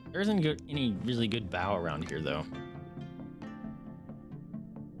 There isn't any really good bow around here though.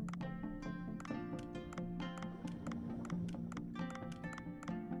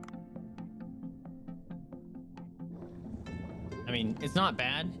 I mean, it's not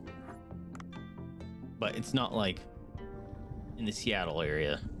bad, but it's not like in the Seattle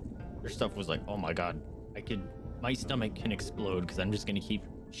area. Their stuff was like, oh my god, my stomach can explode because I'm just gonna keep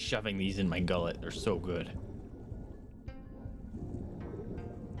shoving these in my gullet. They're so good.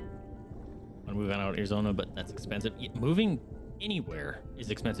 I'm moving out of Arizona, but that's expensive. Moving anywhere is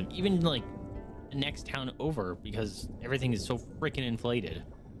expensive, even like the next town over, because everything is so freaking inflated.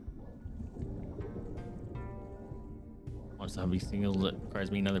 Once I'll be single, that requires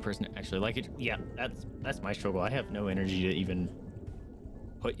me another person to actually like it. Yeah, that's my struggle. I have no energy to even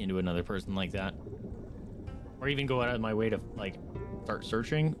put into another person like that, or even go out of my way to like start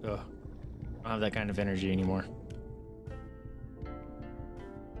searching. Ugh, I don't have that kind of energy anymore.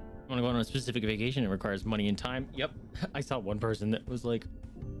 I want to go on a specific vacation. It requires money and time. Yep, I saw one person that was like,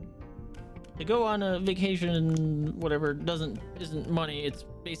 to go on a vacation, whatever, isn't money. It's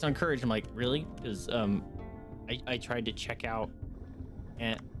based on courage. I'm like, really? Because I tried to check out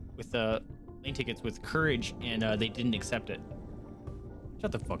with plane tickets with courage, and they didn't accept it.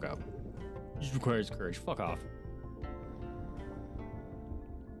 Shut the fuck up. It just requires courage. Fuck off.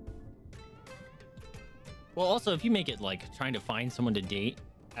 Well, also, if you make it like trying to find someone to date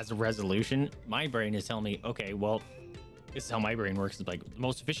as a resolution, my brain is telling me, okay, well, this is how my brain works. It's like the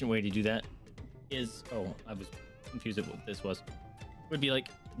most efficient way to do that is, oh, I was confused at what this was. Would be like,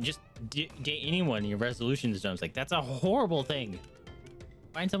 just date anyone. Your resolution is done. It's like, that's a horrible thing.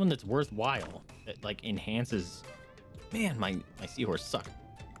 Find someone that's worthwhile, that like enhances. Man, my seahorse suck.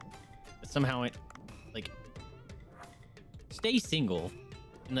 But somehow it like stay single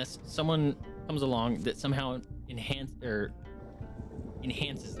unless someone comes along that somehow enhances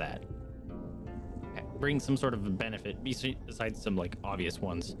that. Brings some sort of a benefit besides some like obvious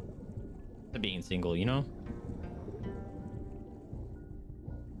ones to being single, you know?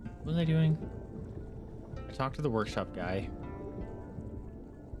 What was I doing? I talked to the workshop guy.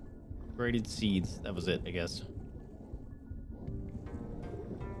 Upgraded seeds. That was it, I guess.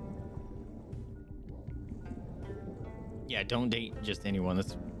 Yeah, don't date just anyone.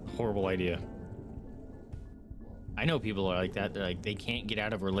 That's a horrible idea. I know people are like that. They're like, they can't get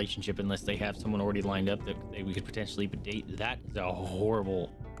out of a relationship unless they have someone already lined up that we could potentially date. That is a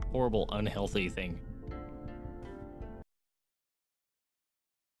horrible, horrible, unhealthy thing.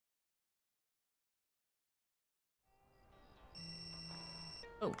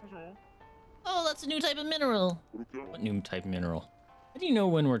 Oh. Oh, that's a new type of mineral. What new type of mineral? How do you know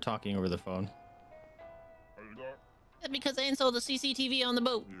when we're talking over the phone? That's because I installed the CCTV on the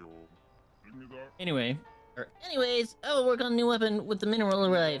boat. Anyway. Anyways, I will work on a new weapon when the mineral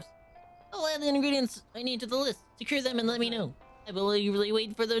arrives. I'll add the ingredients I need to the list. Secure them and let me know. I will eagerly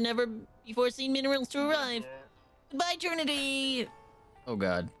wait for the never-before-seen minerals to arrive. Goodbye, Trinity! Oh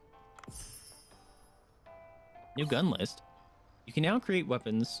god. New gun list. You can now create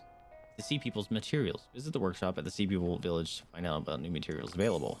weapons to Sea People's materials. Visit the workshop at the Sea People village to find out about new materials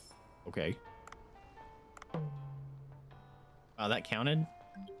available. Okay. Oh, that counted?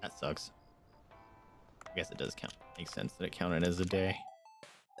 That sucks. I guess it does count. Makes sense that it counted as a day.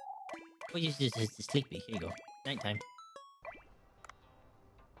 Oh, just sleepy. Here you go. Nighttime.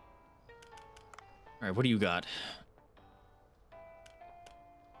 Alright, what do you got?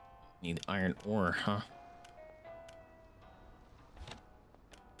 Need iron ore, huh?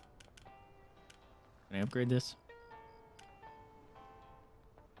 Can I upgrade this?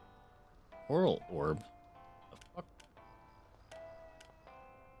 Coral orb? The fuck?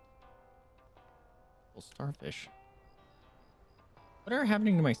 Well, starfish. What are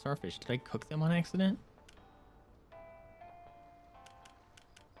happening to my starfish? Did I cook them on accident?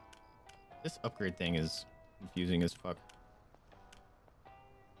 This upgrade thing is confusing as fuck.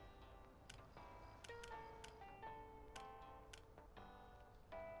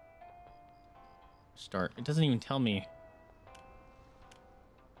 Start. It doesn't even tell me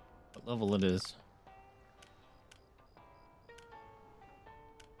what level it is.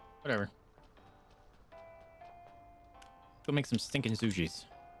 Whatever. Go make some stinking sushis.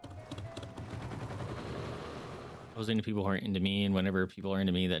 I was into people who aren't into me, and whenever people are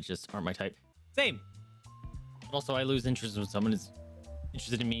into me that just aren't my type. Same. But also, I lose interest when someone is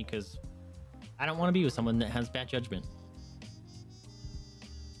interested in me because I don't want to be with someone that has bad judgment.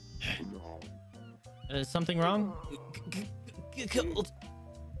 Is something wrong? Cold.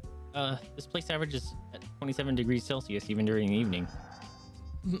 This place averages at 27 degrees Celsius even during the evening.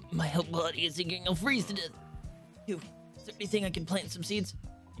 My whole body is thinking I'll freeze to death. Is there anything I can plant some seeds?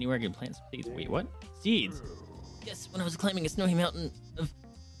 Anywhere I can plant some seeds? Wait, what? Seeds? Yes, when I was climbing a snowy mountain of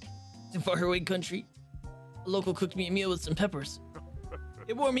some faraway country, a local cooked me a meal with some peppers.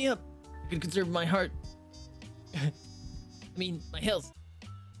 It warmed me up. I could conserve my heart. My health.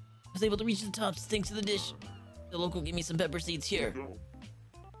 I was able to reach the top thanks to the dish. The local gave me some pepper seeds here.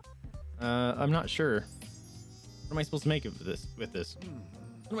 I'm not sure. What am I supposed to make of this with this?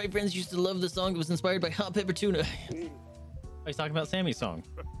 One of my friends used to love the song that was inspired by hot pepper tuna. He's talking about Sammy's song.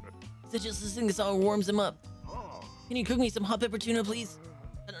 He said just listening to the song warms him up. Can you cook me some hot pepper tuna, please?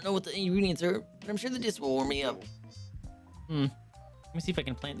 I don't know what the ingredients are, but I'm sure the dish will warm me up. Let me see if I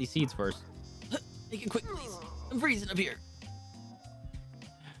can plant these seeds first. Make it quick, please. I'm freezing up here.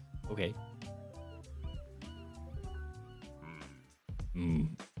 Okay.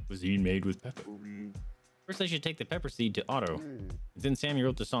 Cuisine made with pepper. First, I should take the pepper seed to Otto. Since Sammy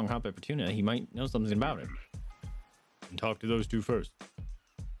wrote the song Hot Pepper Tuna, he might know something about it. And talk to those two first.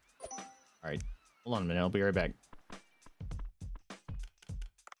 Alright. Hold on a minute, I'll be right back.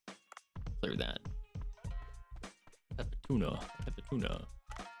 Clear that. Pepper tuna. Pepper tuna.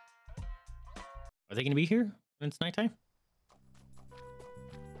 Are they gonna be here when it's nighttime?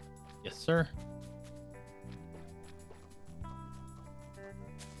 Yes, sir.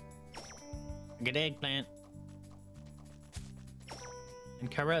 Good eggplant. And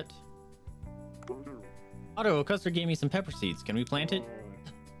carrot. Otto, Custer gave me some pepper seeds. Can we plant it?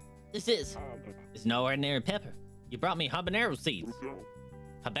 It's no ordinary pepper. You brought me habanero seeds.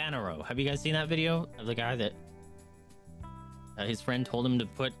 Habanero. Have you guys seen that video of the guy that his friend told him to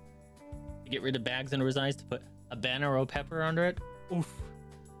get rid of bags under his eyes to put habanero pepper under it? Oof.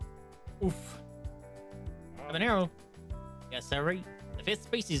 Oof. Habanero. Yes, sir. The fifth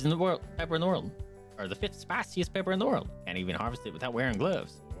species in the world, pepper in the world. Or the fifth spiciest pepper in the world. Can't even harvest it without wearing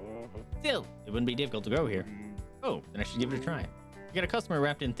gloves. Still, it wouldn't be difficult to grow here. Oh, then I should give it a try. I got a customer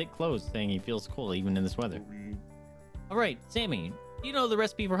wrapped in thick clothes saying he feels cold even in this weather. Alright, Sammy, do you know the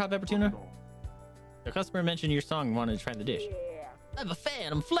recipe for hot pepper tuna? The customer mentioned your song and wanted to try the dish. I'm a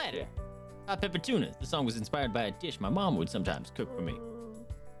fan, I'm flattered. Hot pepper tuna. The song was inspired by a dish my mom would sometimes cook for me.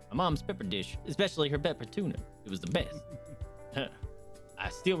 My mom's pepper dish, especially her pepper tuna. It was the best. I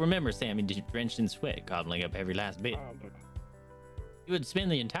still remember Sammy drenched in sweat, gobbling up every last bit. He would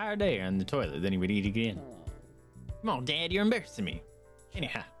spend the entire day on the toilet, then he would eat again. Come on, Dad, you're embarrassing me.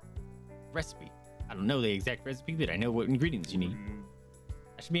 Anyhow, recipe. I don't know the exact recipe, but I know what ingredients you need.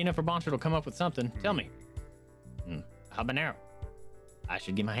 That should be enough for Boncho to come up with something. Tell me. Habanero. I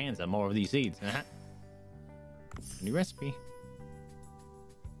should get my hands on more of these seeds. New recipe.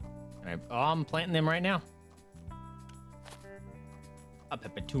 I'm planting them right now. Hot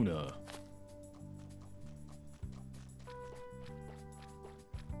pepper tuna.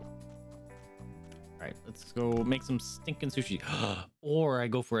 Alright, let's go make some stinking sushi. Or I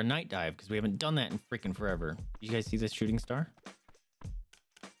go for a night dive, because we haven't done that in freaking forever. You guys see this shooting star?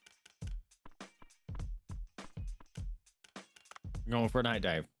 We're going for a night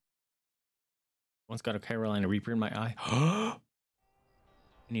dive. Once got a Carolina Reaper in my eye. I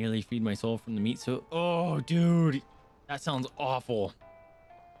nearly feed my soul from the meat so. Oh, dude. That sounds awful.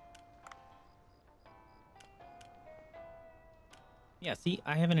 Yeah, see,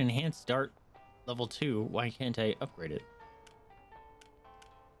 I have an enhanced dart level 2. Why can't I upgrade it?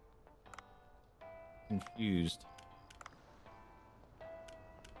 Confused.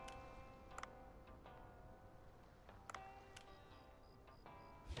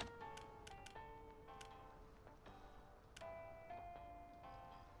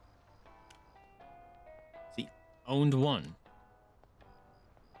 Owned 1.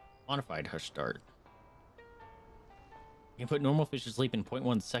 Modified hush start. You can put normal fish to sleep in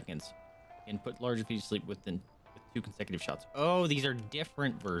 0.1 seconds. You can put larger fish to sleep with 2 consecutive shots. Oh, these are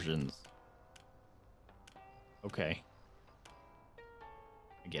different versions. Okay.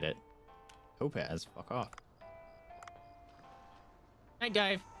 I get it. Topaz, fuck off. Night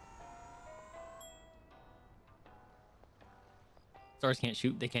dive. Stars can't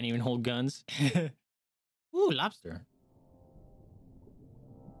shoot. They can't even hold guns. Ooh, lobster.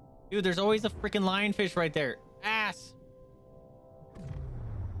 Dude, there's always a freaking lionfish right there. Ass.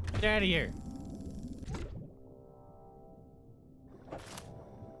 Get out of here.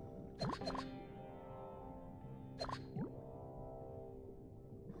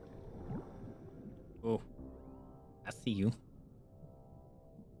 Oh, I see you.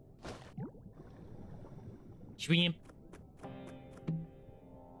 Shrimp.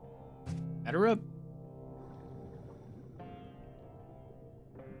 Add her up.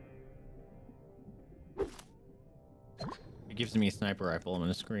 It gives me a sniper rifle. I'm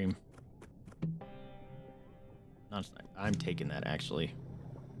gonna scream. Not a sniper. I'm taking that actually.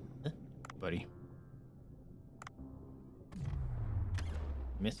 Huh? Buddy.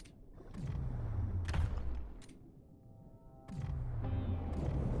 Missed.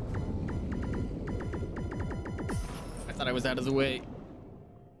 I thought I was out of the way.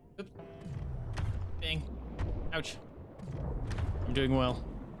 Oops. Bang. Ouch. I'm doing well.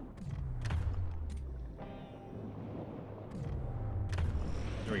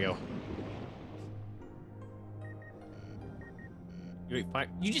 There we go.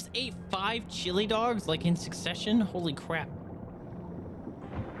 You just ate 5 chili dogs like in succession? Holy crap.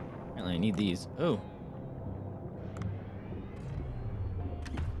 Apparently I need these. Oh.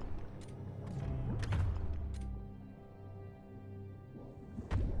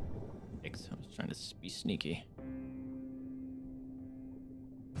 I was trying to be sneaky.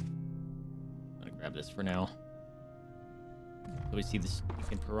 I'm gonna grab this for now. So we see this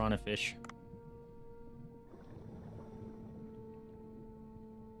fucking piranha fish.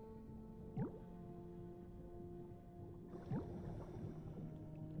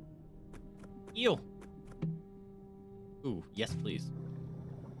 Eel. Ooh, yes, please.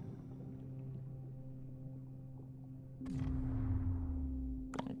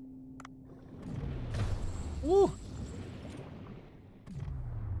 Ooh.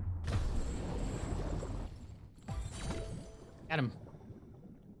 Got him.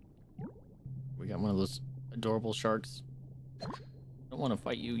 We got one of those adorable sharks. Don't want to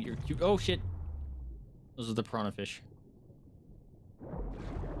fight you. You're cute. Oh shit. Those are the piranha fish.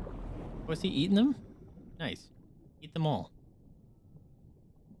 Was he eating them? Nice. Eat them all.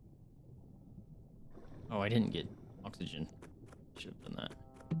 Oh, I didn't get oxygen. Should have done that.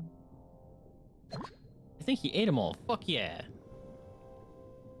 I think he ate them all. Fuck yeah.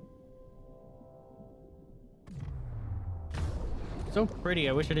 So pretty.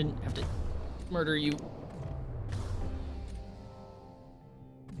 I wish I didn't have to murder you.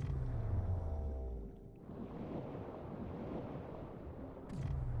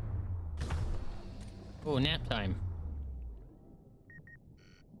 Oh, nap time.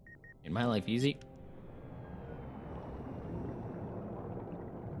 Made my life easy.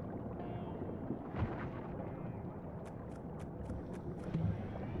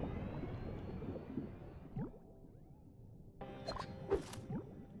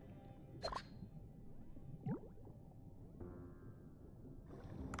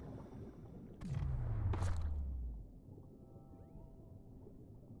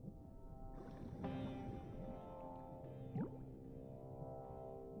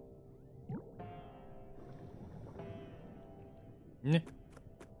 No.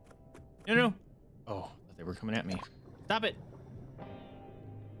 No. Oh, I thought they were coming at me. Stop it.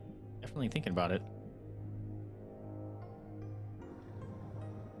 Definitely thinking about it.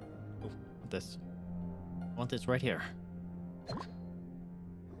 Oh, want this. I want this right here.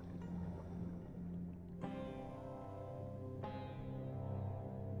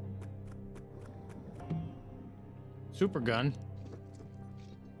 Super gun.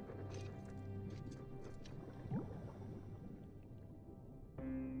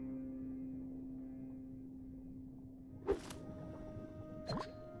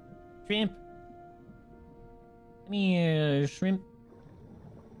 Shrimp. Come here, shrimp.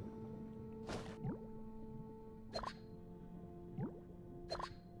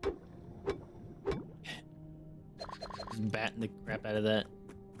 Just batting the crap out of that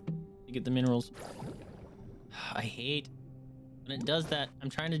to get the minerals. I hate when it does that. I'm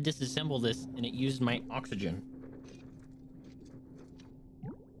trying to disassemble this and it used my oxygen.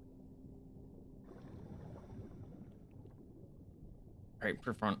 Alright,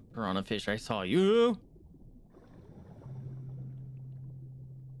 piranha fish, I saw you.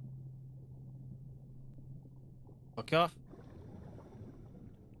 Fuck you off.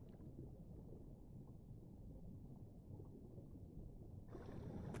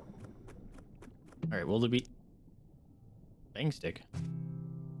 Alright, will there be bang stick?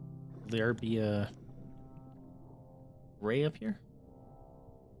 Will there be a ray up here?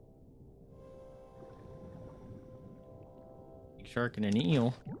 Big shark and an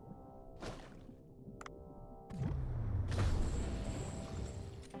eel.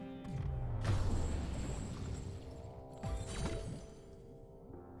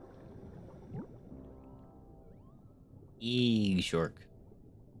 Shark.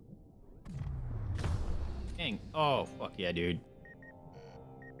 Dang. Oh, fuck yeah, dude.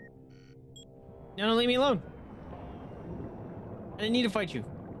 No, leave me alone. I didn't need to fight you.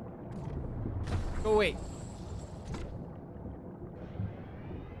 Go away.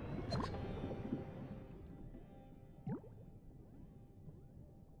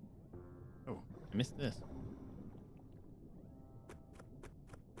 Oh, I missed this.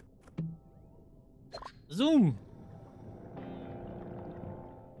 Zoom.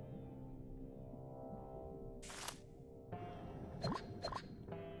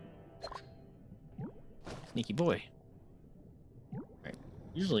 Sneaky boy. Right.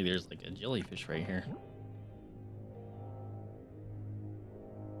 Usually there's like a jellyfish right here.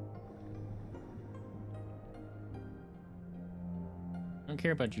 I don't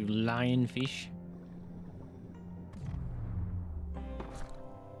care about you, lionfish.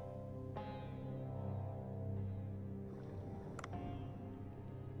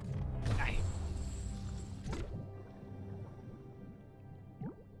 Die. I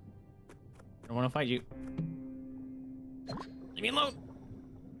don't want to fight you. Leave me alone.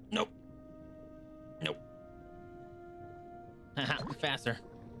 Nope. Nope. Haha, faster.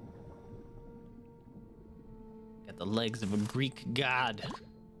 Got the legs of a Greek god.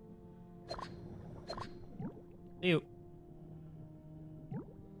 Ew. You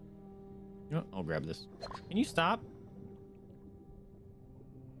know what? I'll grab this. Can you stop?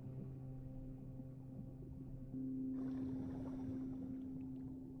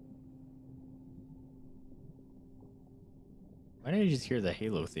 Why did I just hear the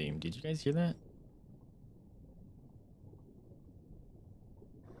Halo theme? Did you guys hear that?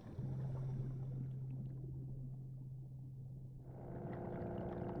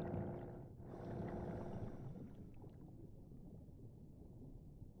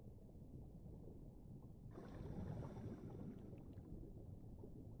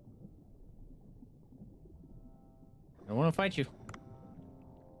 I don't want to fight you.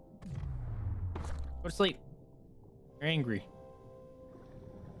 Go to sleep. You're angry.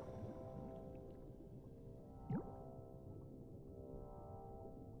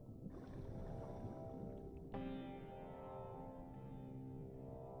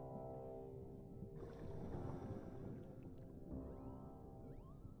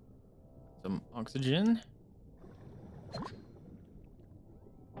 Some oxygen.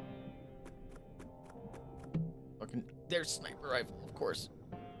 Fucking, there's sniper rifle, of course.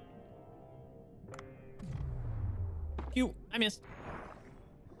 Phew, I missed.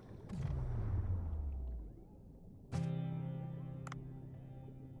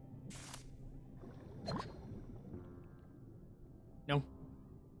 No.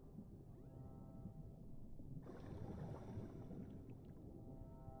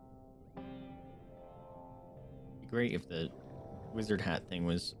 Be great if the wizard hat thing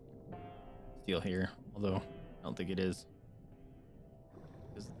was still here, although I don't think it is.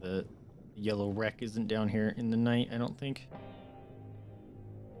 Because the yellow wreck isn't down here in the night, I don't think.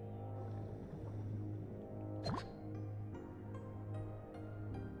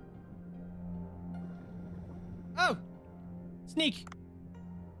 Oh! Sneak!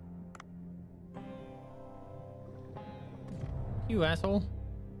 You asshole.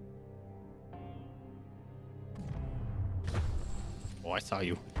 Oh, I saw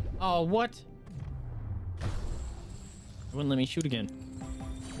you. Oh, what? It wouldn't let me shoot again.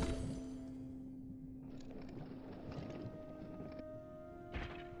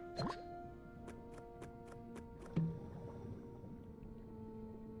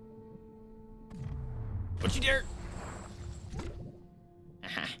 Don't you dare!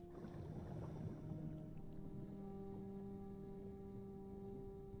 Aha.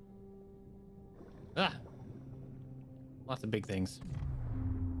 Ah! Lots of big things.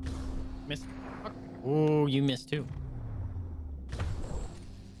 Missed. Fuck. Oh, you missed too.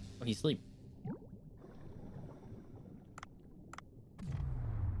 Oh, he's asleep.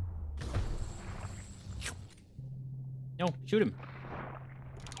 No, shoot him.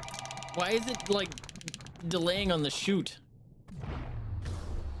 Why is it like delaying on the shoot?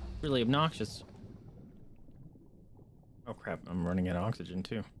 Really obnoxious. Oh crap, I'm running out of oxygen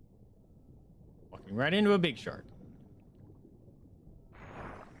too. Walking right into a big shark.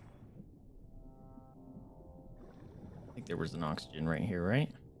 I think there was an oxygen right here, right?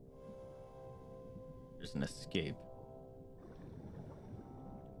 There's an escape.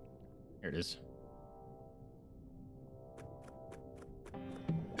 Here it is.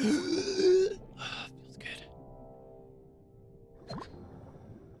 Feels good.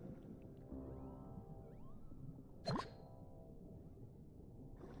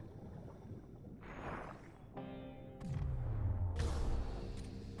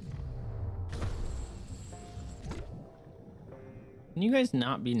 Can you guys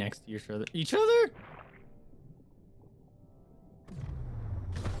not be next to each other? Each other?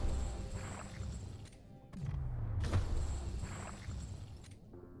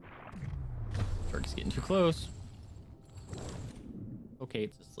 Shark's getting too close. Okay,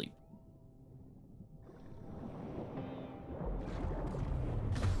 it's asleep.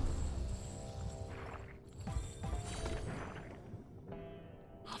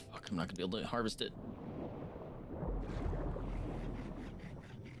 Oh fuck, I'm not gonna be able to harvest it.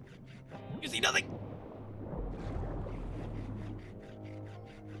 You see nothing?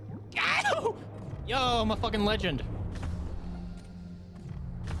 Ah! Yo, I'm a fucking legend.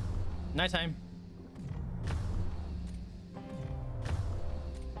 Nighttime.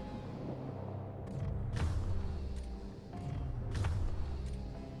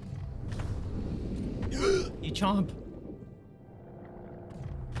 You chomp.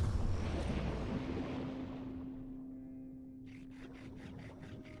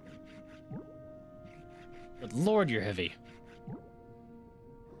 Good lord, you're heavy.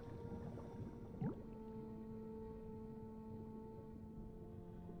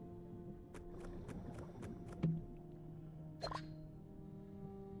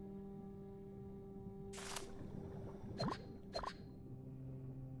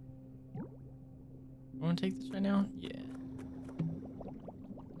 You want to take this right now? Yeah.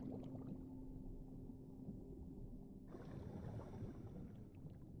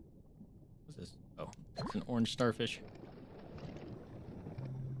 What's this? Oh, it's an orange starfish.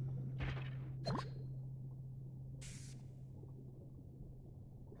 I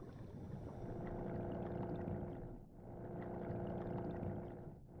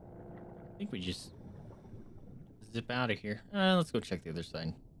think we just zip out of here. Let's go check the other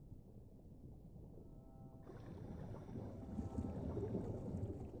side.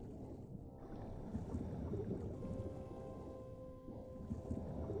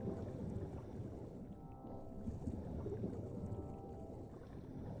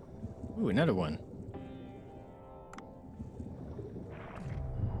 Ooh, another one.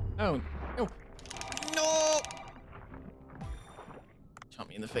 Oh, no. No! Shot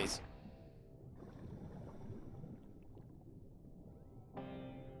me in the face.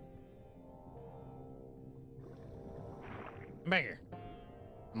 Come back here.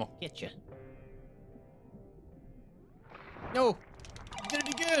 I'm gonna get you. No! You did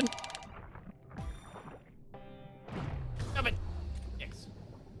it again! Stop it! Yes.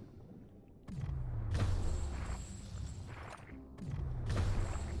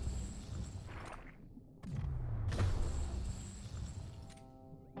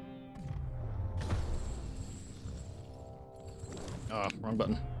 Oh, wrong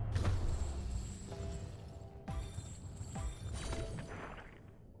button.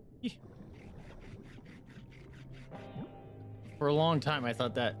 Eeh. For a long time, I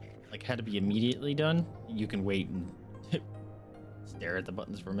thought that like had to be immediately done. You can wait and stare at the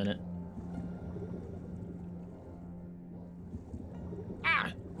buttons for a minute.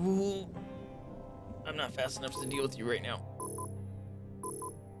 Ah! Ooh. I'm not fast enough to deal with you right now.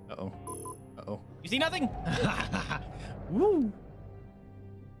 Uh-oh. Uh-oh. You see nothing? Woo!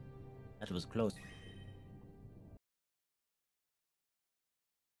 That was close.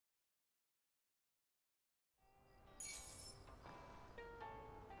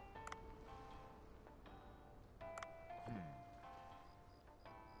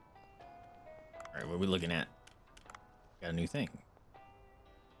 Alright, what are we looking at? Got a new thing.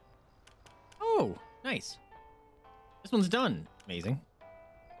 Oh, nice. This one's done. Amazing.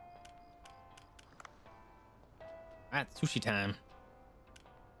 Alright, sushi time.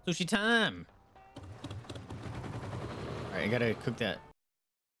 Sushi time! Alright, I gotta cook that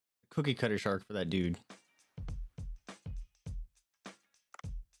cookie cutter shark for that dude.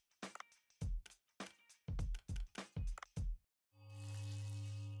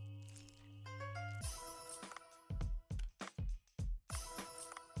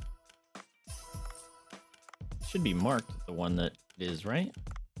 should be marked the one that it is, right?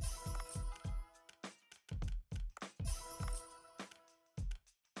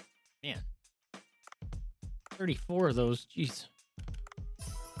 Man. 34 of those, jeez.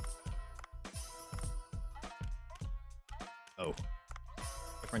 Oh.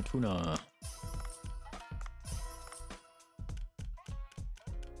 Different tuna.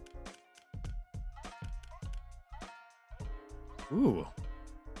 Ooh.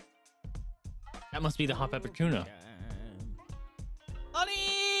 That must be the hot pepper tuna.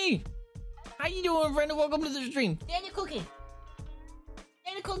 Honey! How you doing, friend? Welcome to the stream. Daniel Cookie.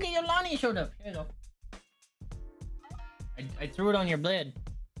 Daniel Cookie, your Lonnie showed up. Here you go. I threw it on your bed.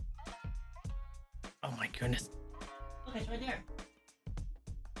 Oh my goodness. Okay, it's right there.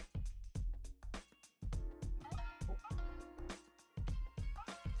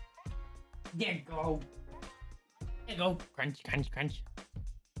 There you go. There you go. Crunch, crunch, crunch.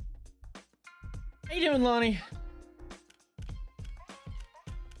 How you doing, Lonnie?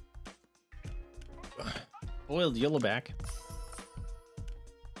 Boiled yellowback.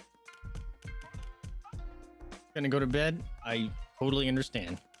 Gonna go to bed? I totally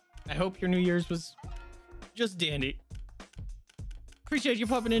understand. I hope your New Year's was just dandy. Appreciate you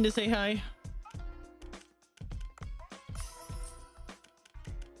popping in to say hi.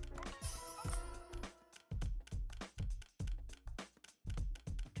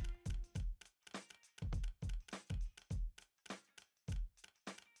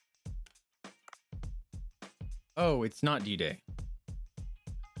 Oh, it's not D-Day.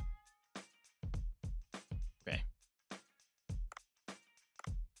 Okay.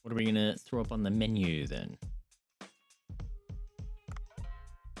 What are we gonna throw up on the menu then?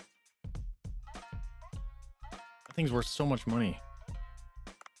 That thing's worth so much money.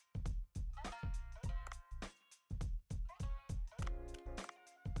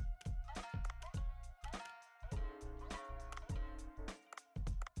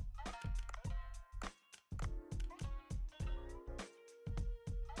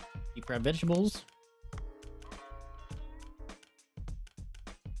 Deep fried vegetables.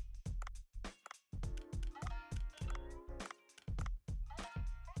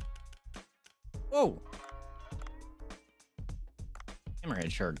 Whoa!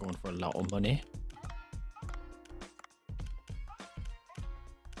 Hammerhead shark going for a lot of money.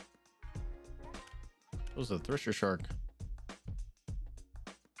 Those are the thresher shark.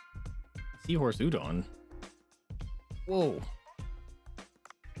 Seahorse udon. Whoa.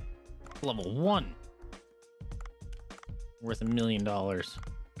 Level 1. Worth $1 million.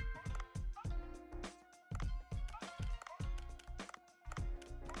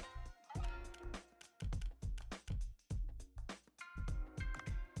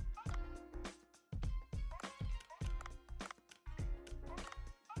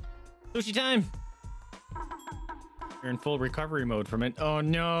 Sushi time! You're in full recovery mode from it. Oh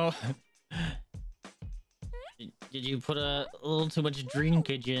no! Did you put a little too much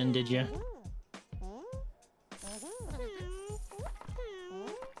drinkage in, did you?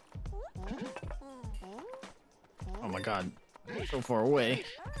 Oh my god. So far away.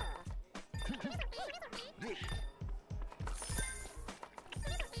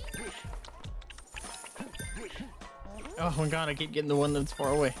 Oh my god, I keep getting the one that's far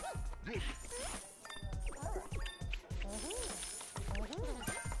away.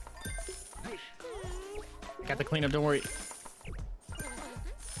 Got the cleanup, don't worry.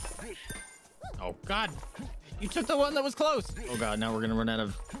 Oh god, you took the one that was close. Oh god, now we're gonna run out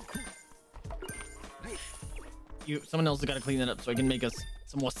of. Someone else has got to clean that up so I can make us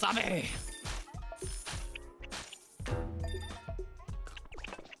some wasabi.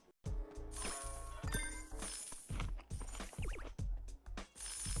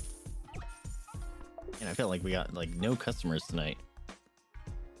 And I feel like we got like no customers tonight.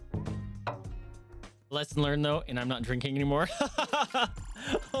 Lesson learned though, and I'm not drinking anymore.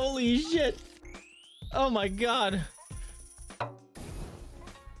 Holy shit. Oh my god. I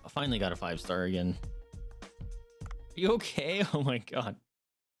finally got a 5-star again. Are you okay? Oh my god.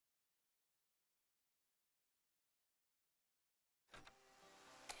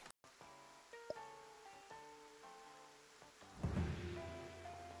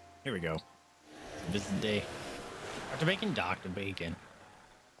 Here we go. This is the day. Dr. Bacon, Dr. Bacon.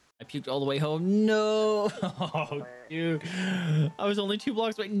 I puked all the way home. No. Oh, dude. I was only 2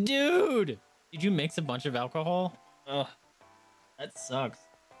 blocks away. Dude. Did you mix a bunch of alcohol? Oh, that sucks.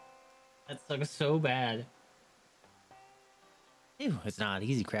 That sucks so bad. Ew, it's not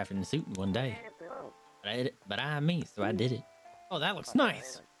easy crafting a suit in one day. But I'm me, so I did it. Oh, that looks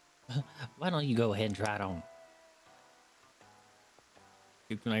nice. Why don't you go ahead and try it on?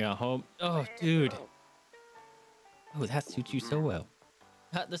 Puked when I got home. Oh, dude. Oh, that suits you so well.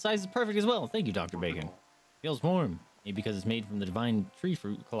 The size is perfect as well. Thank you, Dr. Bacon. Feels warm, maybe because it's made from the divine tree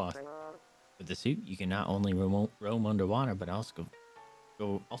fruit cloth. With the suit, you can not only roam underwater, but also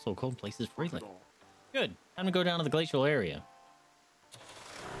go cold places freely. Good. Time to go down to the glacial area.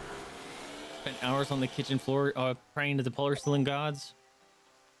 Spent hours on the kitchen floor praying to the porcelain gods.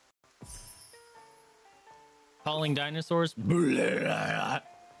 Calling dinosaurs.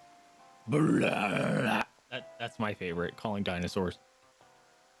 That's my favorite, calling dinosaurs.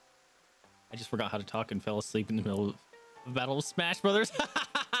 I just forgot how to talk and fell asleep in the middle of the Battle of Smash Brothers.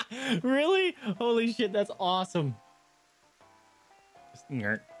 Really? Holy shit, that's awesome.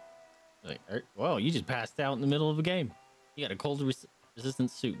 Like, well, you just passed out in the middle of a game. You got a cold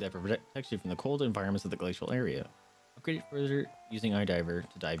resistant suit that protects you from the cold environments of the glacial area. Upgrade it further using iDiver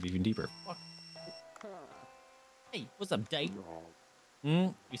to dive even deeper. Fuck. Hey, what's up, Dave?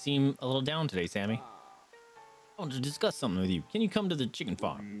 You seem a little down today, Sammy. I want to discuss something with you. Can you come to the chicken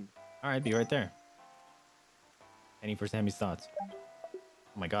farm? All right, be right there. Penny for Sammy's thoughts.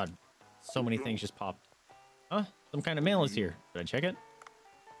 Oh my god, so many things just popped. Huh? Some kind of mail is here. Should I check it?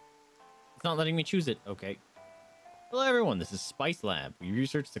 It's not letting me choose it. Okay. Hello everyone, this is Spice Lab. We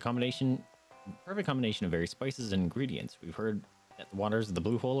researched the perfect combination of various spices and ingredients. We've heard that the waters of the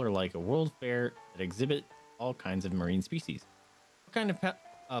Blue Hole are like a world fair that exhibit all kinds of marine species. What kind of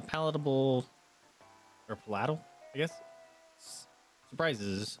palatable I guess,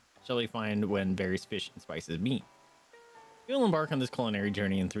 surprises shall we find when various fish and spices meet? We'll embark on this culinary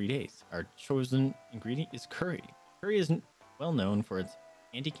journey in 3 days. Our chosen ingredient is curry. Curry is well known for its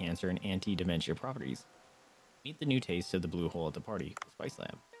anti-cancer and anti-dementia properties. Meet the new taste of the Blue Hole at the party, the Spice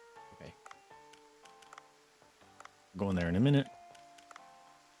Lab. Okay. Going there in a minute.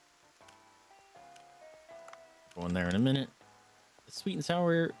 The sweet and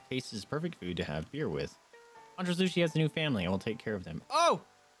sour taste is perfect food to have beer with. Androzushi has a new family and will take care of them. Oh!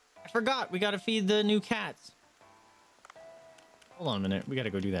 I forgot! We gotta feed the new cats. Hold on a minute. We gotta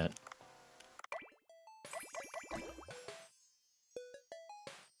go do that.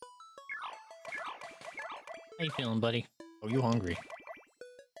 How you feeling, buddy? Oh, you hungry?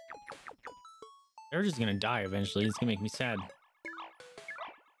 They're just gonna die eventually. It's gonna make me sad.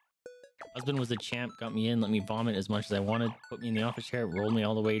 Husband was a champ, got me in, let me vomit as much as I wanted, put me in the office chair, rolled me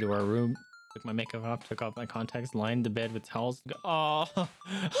all the way to our room, took my makeup off, took off my contacts, lined the bed with towels. Oh,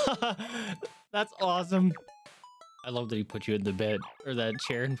 that's awesome. I love that he put you in the bed or that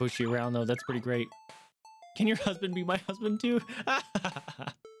chair and pushed you around though. That's pretty great. Can your husband be my husband too?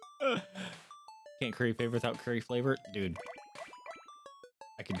 Can't curry flavor without curry flavor? Dude,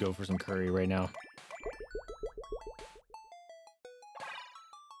 I could go for some curry right now.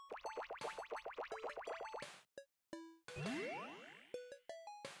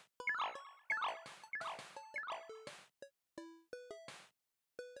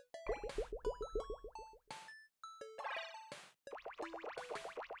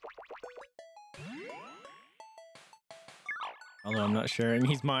 Although I'm not sharing,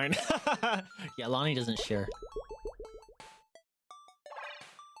 he's mine. Yeah, Lonnie doesn't share.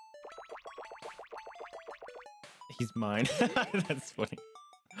 He's mine. That's funny.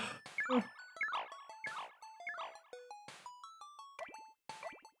 Alright,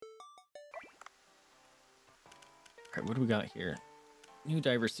 what do we got here? New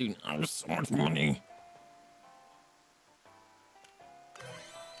diver suit. Oh, so much money.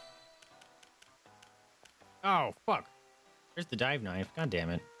 Oh, fuck. There's the dive knife. God damn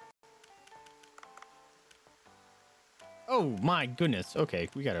it. Oh my goodness. Okay,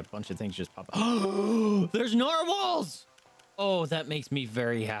 we got a bunch of things just pop up. Oh, there's narwhals! Oh, that makes me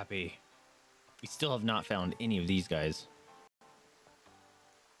very happy. We still have not found any of these guys.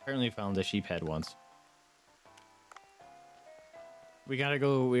 Apparently found a sheep head once. We gotta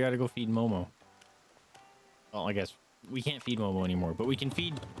go feed Momo. Well, I guess we can't feed Momo anymore, but we can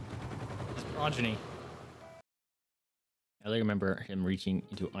feed his progeny. I remember him reaching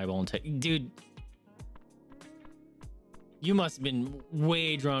into eyeball and take. Dude, you must have been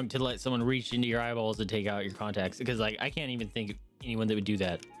way drunk to let someone reach into your eyeballs and take out your contacts. Because, like, I can't even think of anyone that would do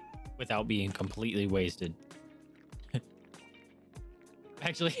that without being completely wasted. I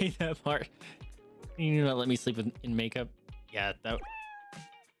actually hate that part. You not let me sleep in makeup. Yeah, that.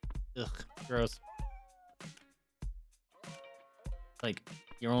 Ugh, gross. Like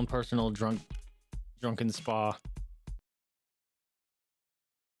your own personal drunken spa.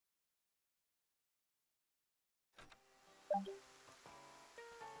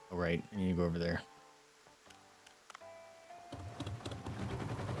 All right, I need to go over there.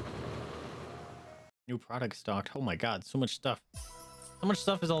 New product stocked. Oh my god, so much stuff. So much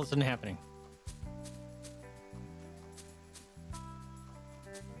stuff is all of a sudden happening.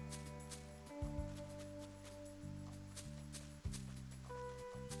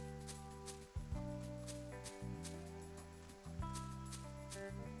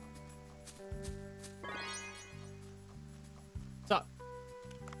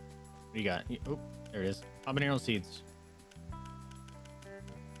 What do you got? Oh, there it is. Habanero seeds. I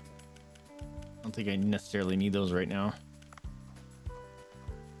don't think I necessarily need those right now.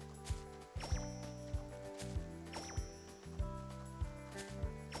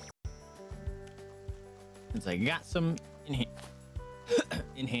 Since I got some in hand.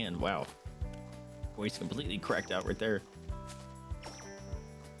 In hand, wow. Voice completely cracked out right there.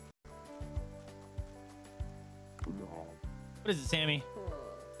 What is it, Sammy?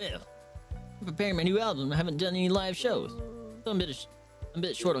 Well, I'm preparing my new album. I haven't done any live shows, so I'm a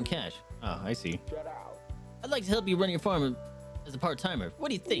bit short on cash. Oh, I see. I'd like to help you run your farm as a part-timer. What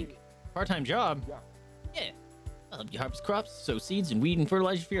do you think? Part-time job? Yeah. I'll help you harvest crops, sow seeds, and weed and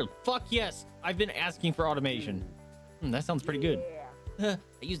fertilize your field. Fuck yes! I've been asking for automation. That sounds pretty good. I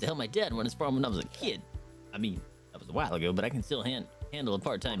used to help my dad run his farm when I was a kid. I mean, that was a while ago, but I can still handle a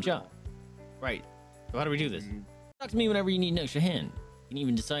part-time job. Right. So how do we do this? Talk to me whenever you need an extra hand. You can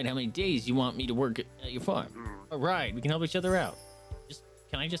even decide how many days you want me to work at your farm. All right, we can help each other out.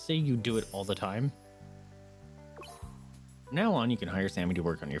 Can I just say you do it all the time? From now on, you can hire Sammy to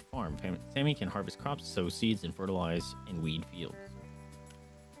work on your farm. Sammy can harvest crops, sow seeds, and fertilize and weed fields.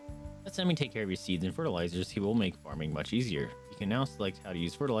 Let Sammy take care of your seeds and fertilizers. He will make farming much easier. You can now select how to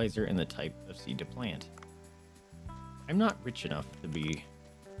use fertilizer and the type of seed to plant. I'm not rich enough to be...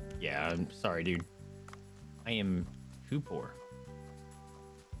 Yeah, I'm sorry, dude. I am too poor.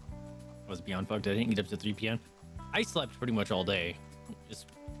 I was beyond fucked. I didn't get up to 3 p.m. I slept pretty much all day. Just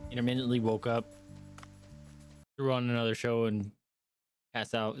intermittently woke up, threw on another show, and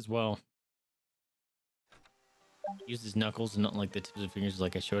passed out as well. Used his knuckles and not like the tips of fingers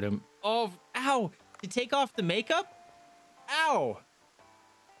like I showed him. Oh, ow! To take off the makeup? Ow!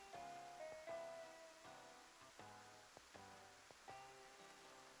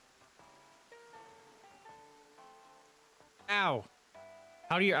 Ow!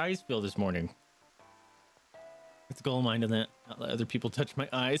 How do your eyes feel this morning? It's a goal of mine to not let other people touch my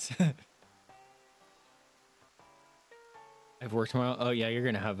eyes. I've worked tomorrow. Oh yeah, you're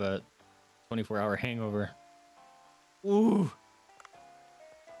gonna have a 24-hour hangover. Ooh.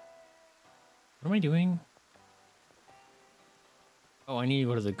 What am I doing? Oh, I need to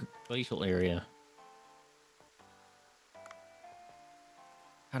go to the Glacial Area.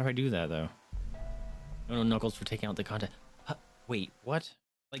 How do I do that though? No knuckles for taking out the content. Wait, what?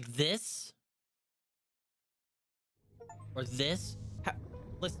 Like this? Or this?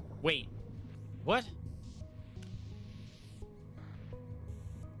 Let's wait. What?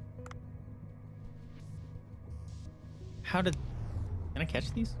 How did... Can I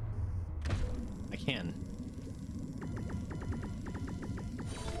catch these? I can.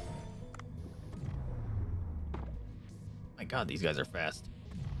 My god, these guys are fast.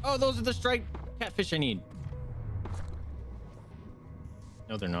 Oh, those are the striped catfish I need.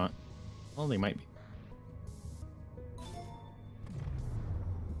 No, they're not. Well, they might be.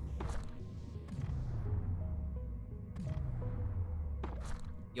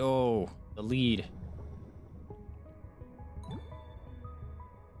 Yo, the lead.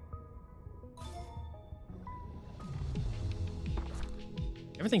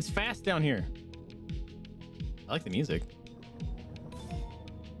 Everything's fast down here. I like the music.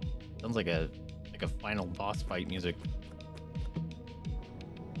 Sounds like a final boss fight music.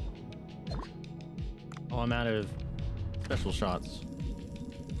 Oh, I'm out of special shots.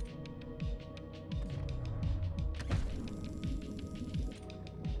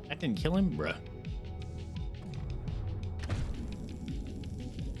 That didn't kill him, bruh.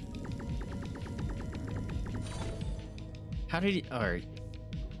 How did he... Alright.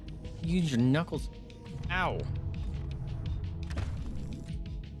 Use your knuckles. Ow.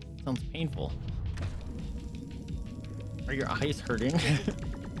 Sounds painful. Are your eyes hurting?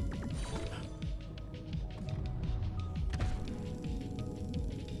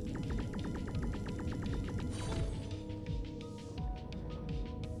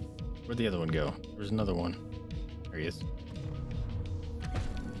 Where'd the other one go? There's another one. There he is.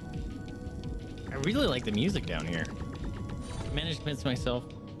 I really like the music down here. I managed to convince myself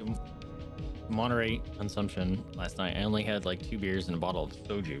to moderate consumption last night. I only had like 2 beers and a bottle of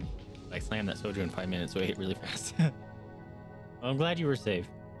soju. I slammed that soju in 5 minutes, so I ate really fast. Well, I'm glad you were safe.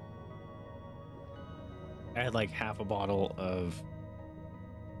 I had like half a bottle of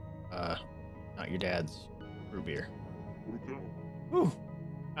not your dad's root beer. Whew.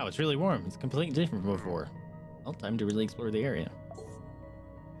 Wow, it's really warm. It's completely different from before. Well, time to really explore the area.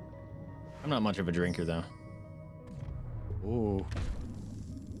 I'm not much of a drinker though. Ooh.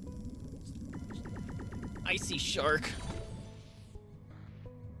 Icy shark.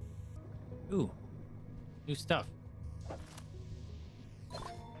 Ooh. New stuff.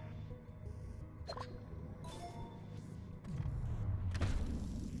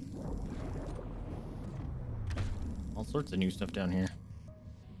 sorts of new stuff down here.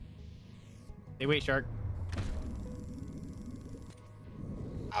 Hey, wait, shark.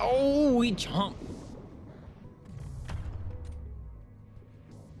 Oh, we jumped.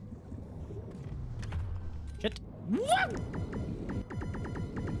 Shit. What?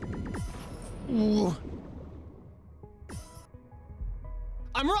 Ooh.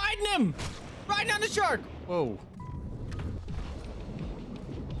 I'm riding him! Riding on the shark! Whoa.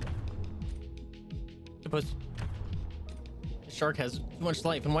 Octopus. The shark has too much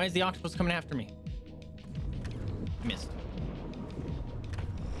life, and why is the octopus coming after me? Missed.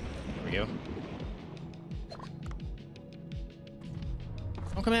 There we go.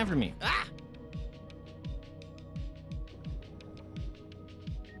 Don't come after me. Ah!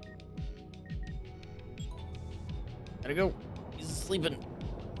 Gotta go. He's sleeping.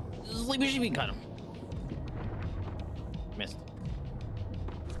 He's sleeping. She cut him. Missed.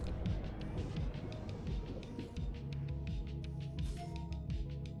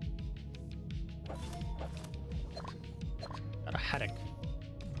 Got a haddock.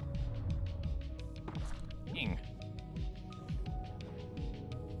 Dang.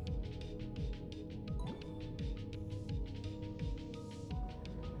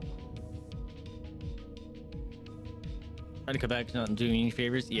 Try to come back, not doing any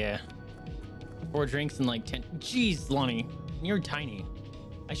favors. Yeah. 4 drinks and like 10. Jeez, Lonnie, you're tiny.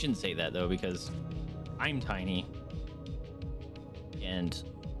 I shouldn't say that though, because I'm tiny. And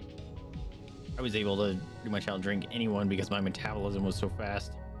I was able to pretty much outdrink anyone because my metabolism was so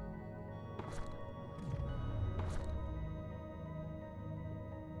fast.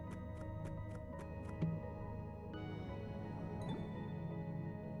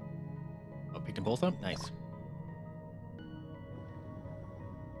 Oh, picked them both up? Nice.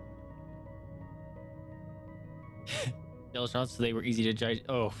 Yellow shots, so they were easy to judge.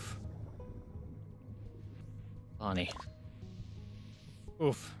 Oh. Bonnie.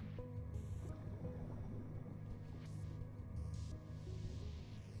 Oof.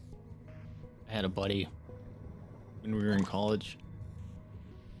 I had a buddy when we were in college.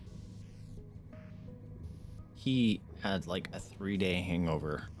 He had like a 3-day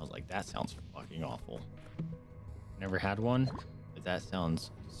hangover. I was like, that sounds fucking awful. Never had one, but that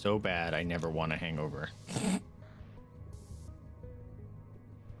sounds so bad. I never want a hangover.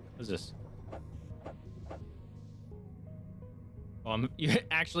 What's this? Oh, you're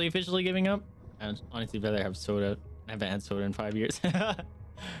actually officially giving up? I'd honestly rather have soda. I haven't had soda in 5 years.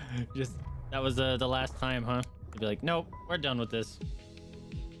 Just, that was the last time, huh? You'd be like, nope, we're done with this.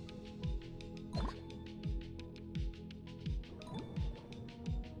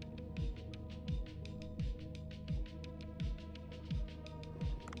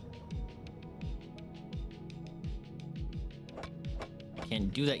 I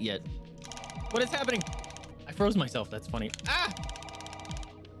can't do that yet. What is happening? I froze myself. That's funny. Ah!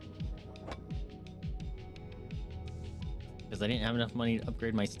 Because I didn't have enough money to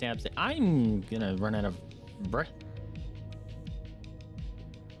upgrade my stabs. I'm gonna run out of breath.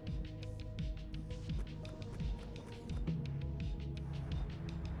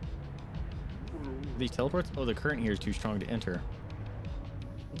 These teleports? Oh, the current here is too strong to enter.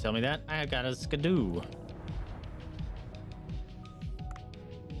 Don't tell me that. I got a skidoo.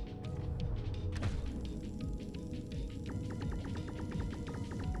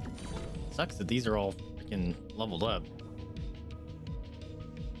 Sucks that these are all freaking leveled up.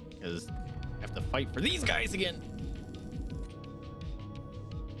 Because I have to fight for these guys again.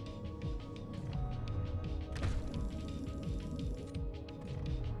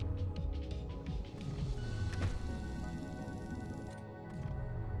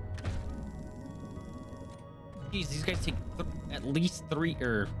 Jeez, these guys take at least 3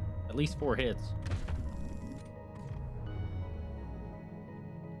 or at least 4 hits.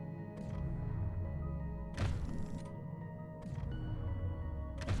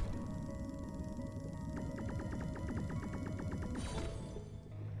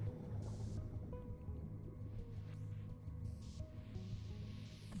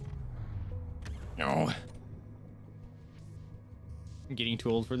 No. I'm getting too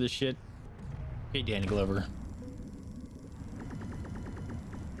old for this shit. Hey, Danny Glover.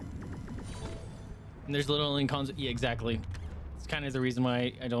 And there's little incons. Yeah, exactly. It's kind of the reason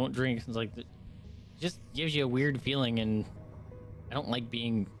why I don't drink. It's like, it just gives you a weird feeling, and I don't like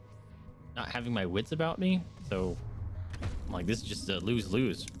not having my wits about me. So I'm like, this is just a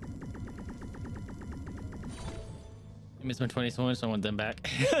lose-lose. I miss my 20s so much, so I want them back.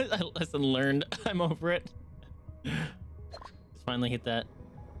 Lesson learned. I'm over it. Just finally hit that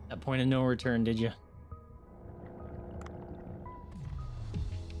point of no return, did you?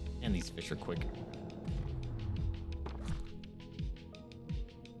 And these fish are quick.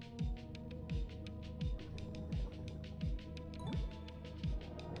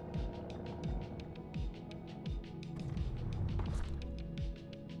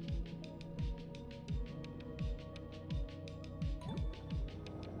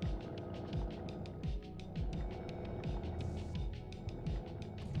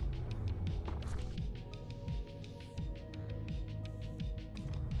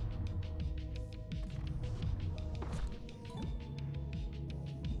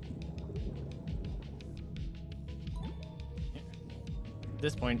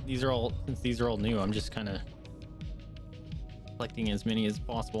 this point, these are all new, I'm just kind of collecting as many as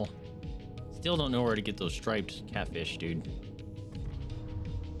possible. Still don't know where to get those striped catfish, dude.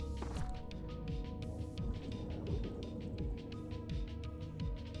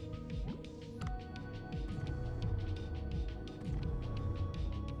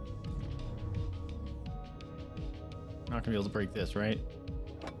 Not gonna be able to break this, right?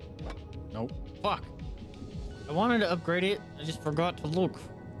 Nope. Fuck. I wanted to upgrade it. I just forgot to look.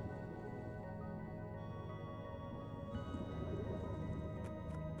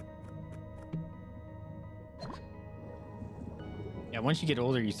 Yeah, once you get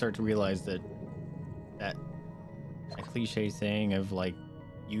older, you start to realize that cliche saying of like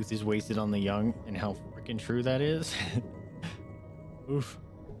youth is wasted on the young and how freaking true that is. Oof.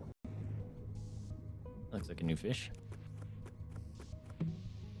 Looks like a new fish.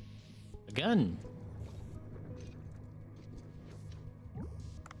 A gun.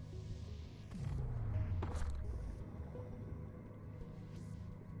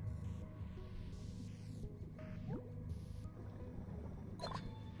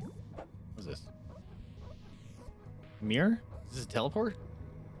 What's this? Mirror? Is this a teleport?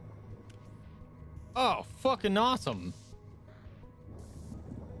 Oh, fucking awesome.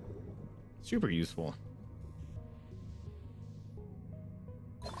 Super useful.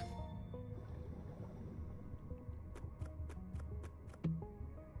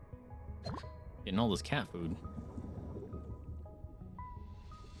 Getting all this cat food.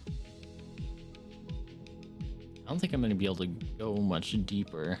 I don't think I'm gonna be able to go much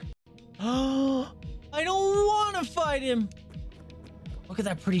deeper. Oh, I don't want to fight him. Look at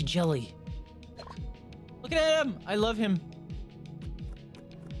that pretty jelly. Look at him. I love him.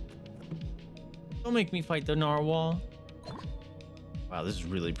 Don't make me fight the narwhal. Wow, this is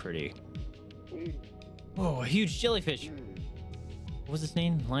really pretty. Whoa, a huge jellyfish. What was its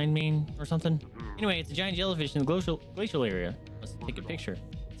name? Lion mane or something? Anyway, it's a giant jellyfish in the glacial area. Let's take a picture.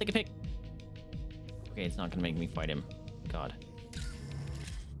 Let's take a pic. Okay, it's not gonna make me fight him. God.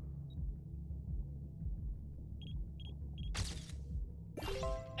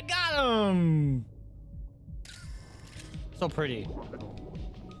 I got him! So pretty.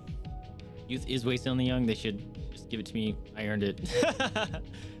 Youth is wasted on the young. They should just give it to me. I earned it. That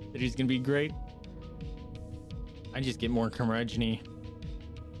he's gonna be great. I just get more camaraderie.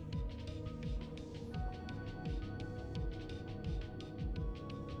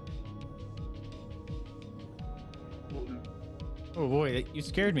 Oh boy, you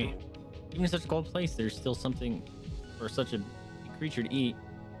scared me. Even in such a cold place, there's still something for such a creature to eat.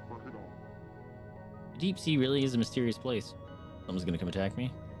 The deep sea really is a mysterious place. Someone's gonna come attack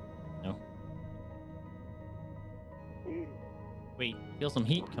me? No. Wait, I feel some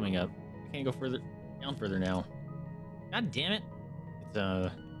heat coming up. I can't go down further now. God damn it.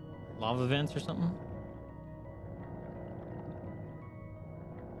 It's lava vents or something?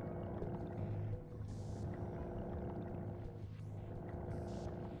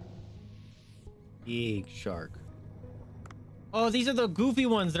 Big shark. Oh, these are the goofy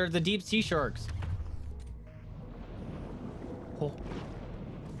ones that are the deep sea sharks. Oh.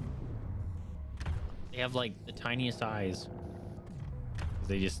 They have like the tiniest eyes.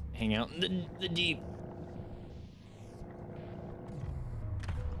 They just hang out in the deep.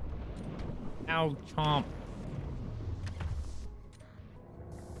 Ow, chomp.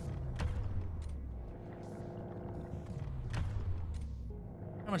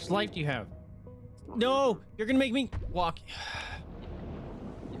 How much life do you have? No, you're gonna make me walk.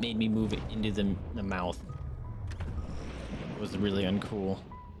 It made me move it into the mouth. It was really uncool.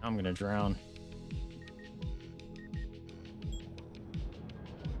 I'm gonna drown.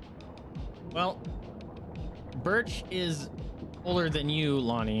 Well, Birch is older than you,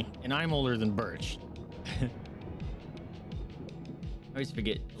 Lonnie, and I'm older than Birch. I always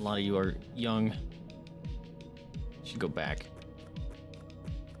forget a lot of you are young. Should go back.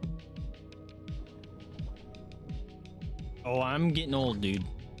 Oh, I'm getting old, dude.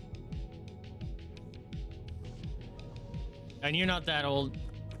 And you're not that old.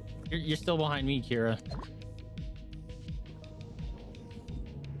 You're still behind me, Kira.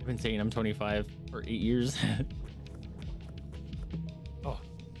 I've been saying I'm 25 for 8 years. Oh,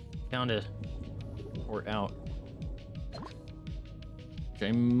 found a port out, which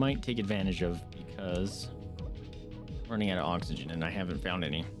I might take advantage of because I'm running out of oxygen and I haven't found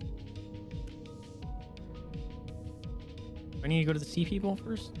any. I need to go to the sea people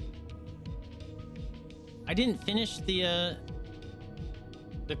first. I didn't finish the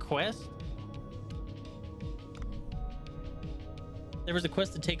quest. There was a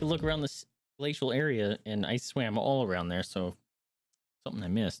quest to take a look around this glacial area, and I swam all around there, so something I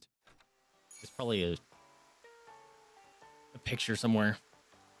missed. There's probably a picture somewhere.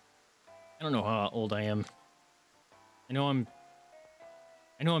 I don't know how old I am. I know I'm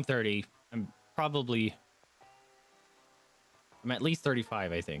 30. I'm at least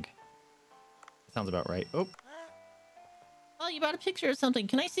 35, I think. That sounds about right. Oh, Oh, you brought a picture of something.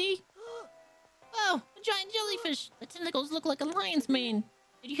 Can I see? Oh, a giant jellyfish. The tentacles look like a lion's mane.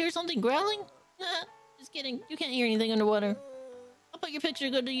 Did you hear something growling? Just kidding. You can't hear anything underwater. I'll put your picture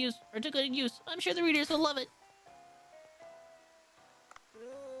to good use. I'm sure the readers will love it.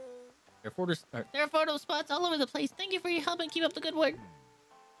 there are There are photo spots all over the place. Thank you for your help and keep up the good work.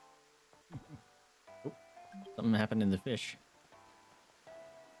 something happened in the fish.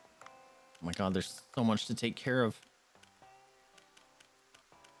 Oh my god, there's so much to take care of.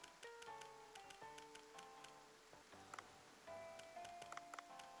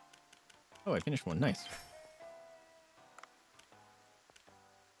 Oh, I finished one. Nice.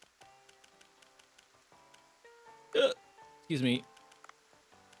 Excuse me.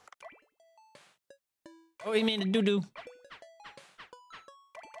 Oh, he made a doo-doo.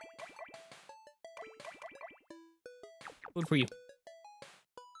 Food for you.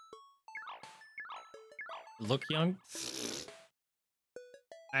 Look young.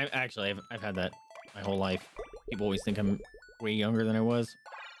 I've had that my whole life. People always think I'm way younger than I was.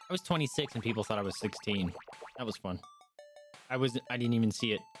 I was 26 and people thought I was 16. That was fun. I didn't even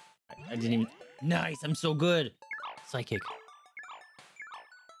see it. I didn't even. Nice. I'm so good. Psychic.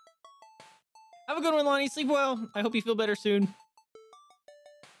 Have a good one, Lonnie. Sleep well. I hope you feel better soon.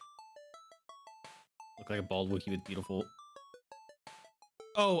 Look like a bald Wookiee with beautiful.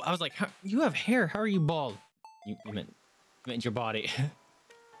 Oh, I was like, you have hair. How are you bald? You meant your body.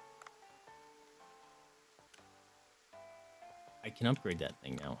 I can upgrade that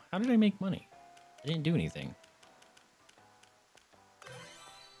thing now. How did I make money? I didn't do anything.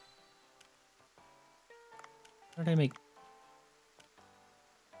 How did I make...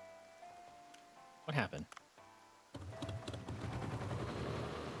 What happened?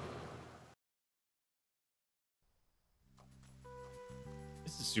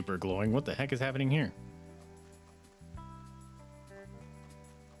 This is super glowing. What the heck is happening here?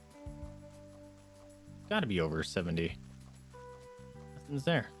 Gotta be over 70. Nothing's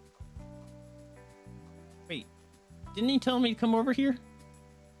there. Wait, didn't he tell me to come over here?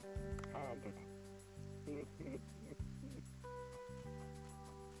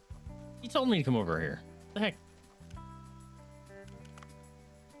 He told me to come over here. What the heck?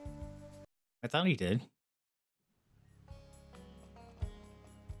 I thought he did.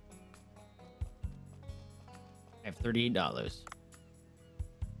 I have $38.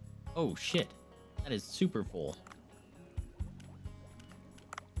 Oh shit. That is super full.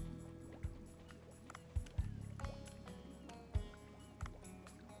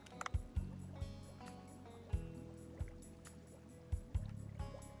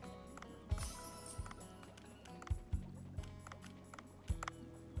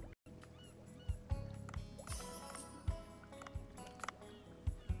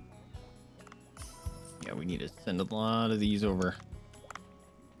 Yeah, we need to send a lot of these over.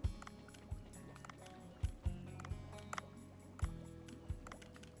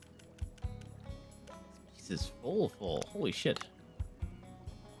 This is full. Holy shit.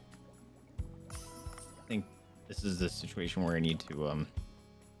 I think this is the situation where I need to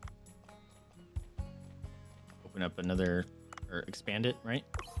open up another, or expand it, right?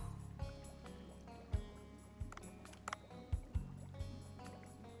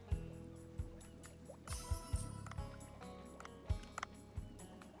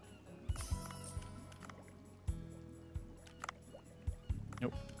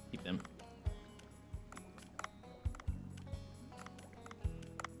 Nope, keep them.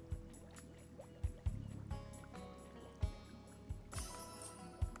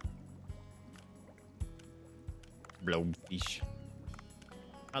 Blowfish.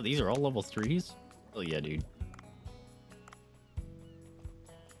 Oh, these are all level 3s? Oh yeah, dude.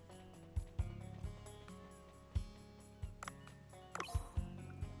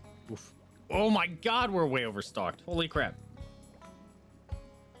 Oof. Oh my god, we're way overstocked. Holy crap.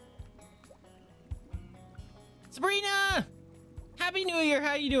 Sabrina! Happy New Year,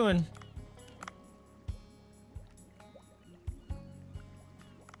 how you doing?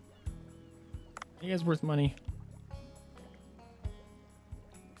 You guys worth money?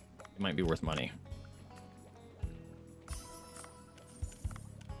 It might be worth money.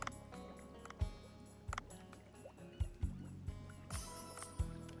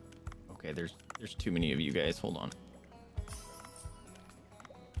 Okay, there's too many of you guys. Hold on.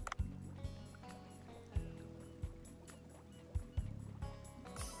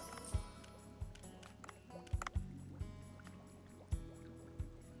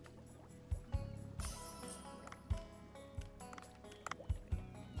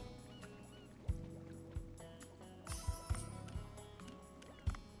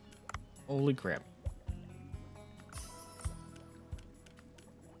 Holy crap.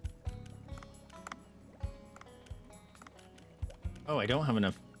 Oh, I don't have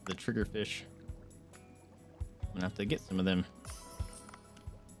enough of the triggerfish. I'm gonna have to get some of them.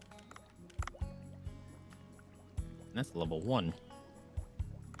 And that's level 1.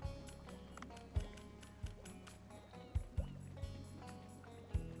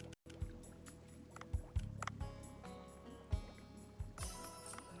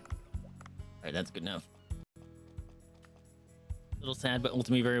 Alright, that's good enough. A little sad, but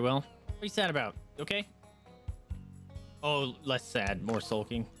ultimately very well. What are you sad about? You okay? Oh, less sad, more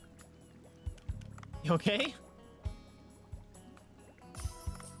sulking. You okay?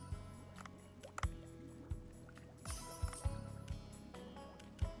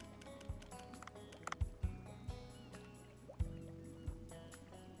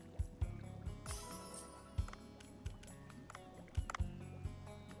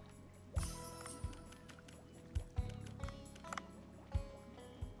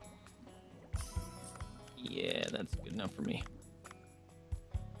 Yeah, that's good enough for me.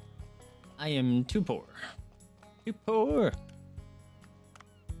 I am too poor. Too poor.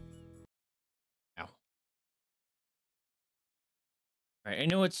 Ow. Alright, I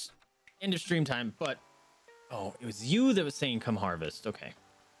know it's end of stream time, but... Oh, it was you that was saying come harvest. Okay.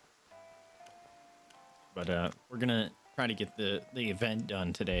 But we're gonna try to get the event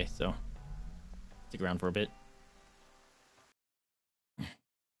done today, so... Stick around for a bit.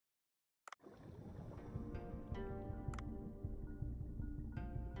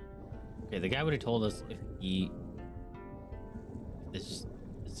 Okay, the guy would have told us if the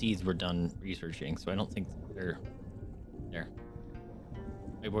seeds were done researching, so I don't think they're there.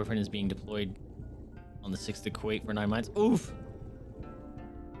 My boyfriend is being deployed on the 6th to Kuwait for 9 months. Oof!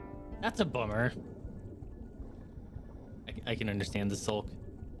 That's a bummer. I can understand the sulk.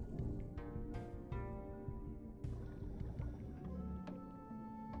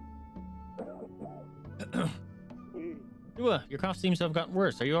 Dua, your cough seems to have gotten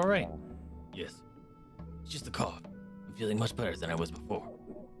worse. Are you alright? Yes. It's just a cough. I'm feeling much better than I was before.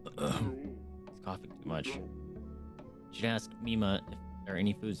 He's coughing too much. You should ask Mima if there are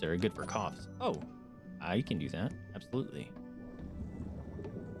any foods that are good for coughs. Oh, I can do that. Absolutely.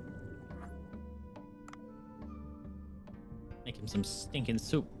 Make him some stinking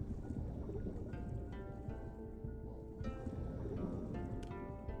soup.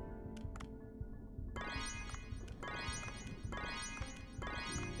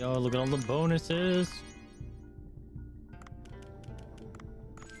 Yo, look at all the bonuses.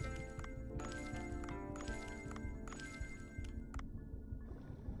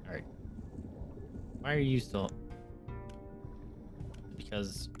 Alright. Why are you still...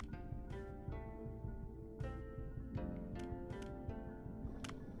 Because...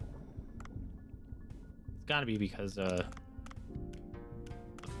 It's gotta be because, the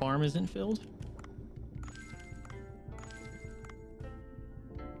farm isn't filled?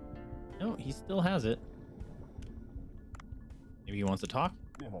 No, he still has it. Maybe he wants to talk?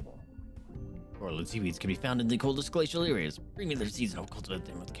 Coral seaweeds can be found in the coldest glacial areas. Bring me their seeds and I'll cultivate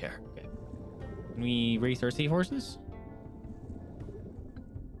them with care. Okay. Can we race our seahorses?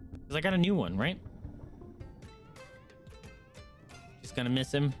 Because I got a new one, right? Just gonna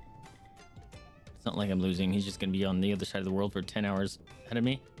miss him. It's not like I'm losing. He's just gonna be on the other side of the world for 10 hours ahead of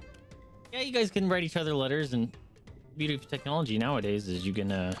me. Yeah, you guys can write each other letters, and the beauty of technology nowadays is you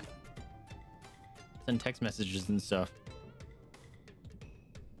can, send text messages and stuff.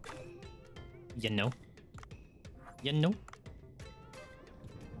 You know? You know?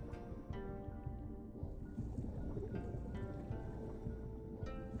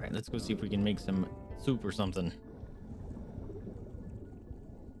 Alright, let's go see if we can make some soup or something.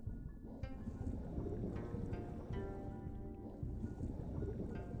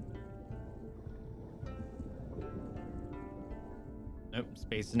 Nope,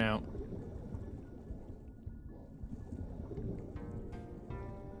 spacing out.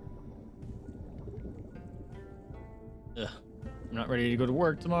 Ugh, I'm not ready to go to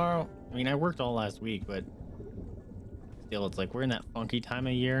work tomorrow. I mean, I worked all last week, but still, it's like we're in that funky time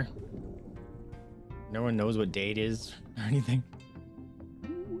of year. No one knows what day it is or anything.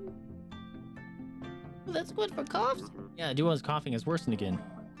 Well, that's good for coughs. Yeah, Dua's coughing has worsened again.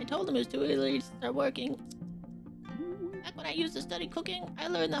 I told him it was too early to start working. Back when I used to study cooking, I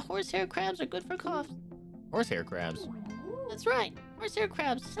learned that horsehair crabs are good for coughs. Horsehair crabs. That's right, horsehair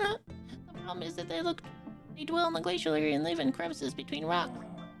crabs. The problem is that they dwell in the glacial area and live in crevices between rocks.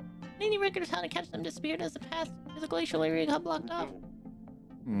 Any record of how to catch them disappeared as the glacial area got blocked off.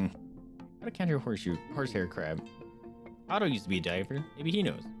 How to catch a horsehair crab? Otto used to be a diver. Maybe he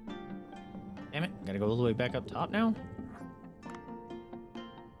knows. Gotta go all the way back up top now?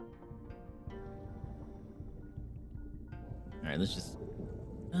 Alright, let's just...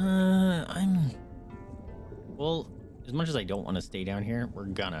 Well, as much as I don't want to stay down here, we're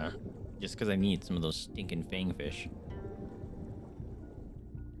gonna. Just because I need some of those stinking fangfish.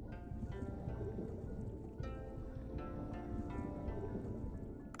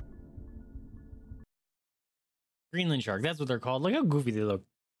 Greenland shark, that's what they're called. Look how goofy they look.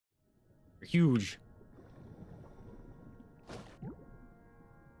 They're huge.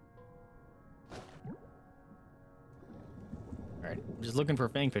 Alright, I'm just looking for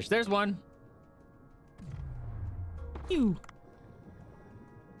fangfish. There's one! Ew.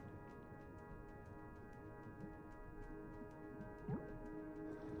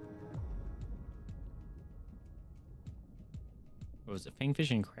 What was it?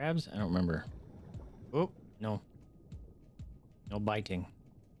 Fangfish and crabs? I don't remember. Oh, no. No biting.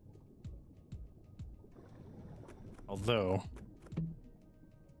 Although...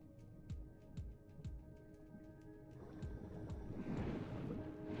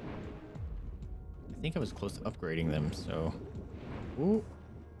 I think I was close to upgrading them, so... Ooh.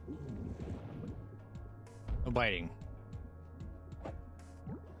 No biting.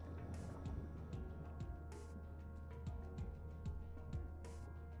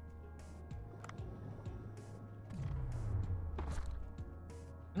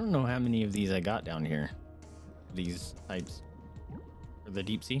 I don't know how many of these I got down here. These types. For the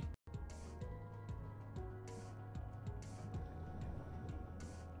deep sea.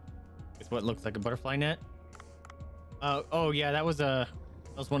 With what looks like a butterfly net. Oh yeah, that was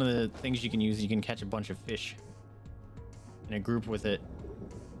one of the things you can use. You can catch a bunch of fish in a group with it.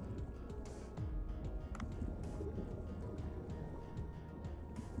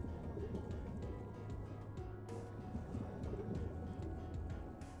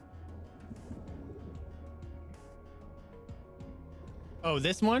 Oh,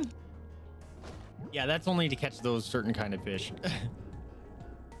 this one? Yeah, that's only to catch those certain kind of fish.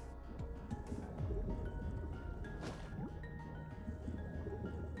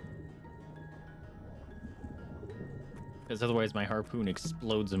 Because otherwise my harpoon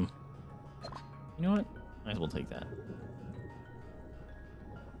explodes them. You know what? Might as well take that.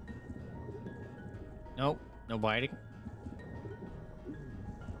 Nope, no biting.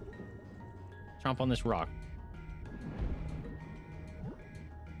 Chomp on this rock.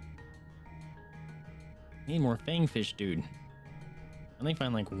 Need more fangfish, dude. I only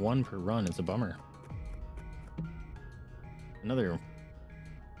find like one per run. It's a bummer. Another.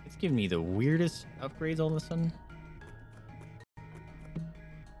 It's giving me the weirdest upgrades all of a sudden.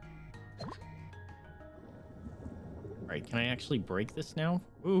 Alright, can I actually break this now?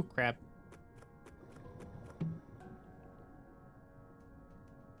 Ooh, crap.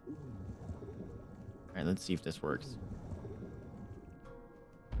 Alright, let's see if this works.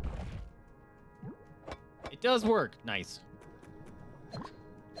 It does work. Nice.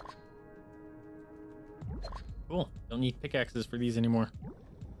 Cool. Don't need pickaxes for these anymore.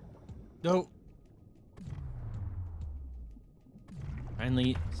 No.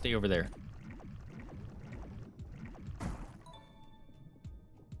 Finally, stay over there.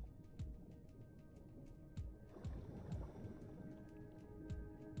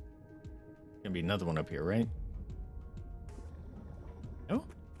 Gonna be another one up here, right? No?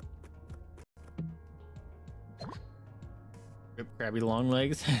 Rip crabby long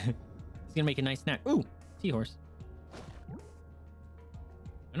legs. He's gonna make a nice snack. Ooh, seahorse.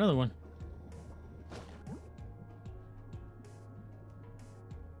 Another one.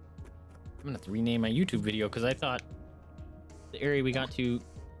 I'm gonna have to rename my YouTube video because I thought the area we got to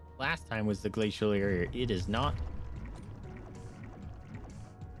last time was the Glacial Area. It is not.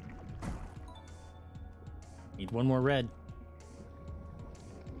 Need one more red.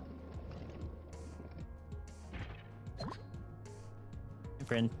 Hey,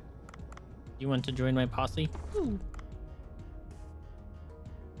 friend. You want to join my posse? Ooh.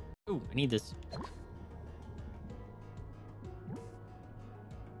 Ooh, I need this.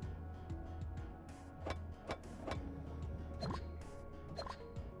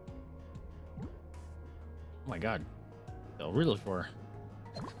 Oh my god. Fell really far.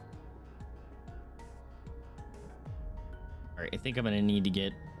 Alright, I think I'm gonna need to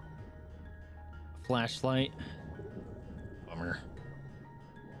get a flashlight. Bummer.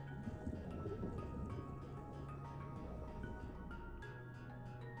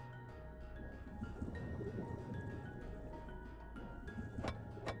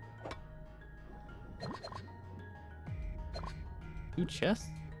 Two chests?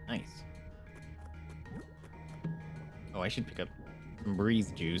 Nice. Oh, I should pick up some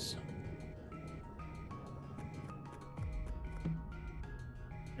breathe juice.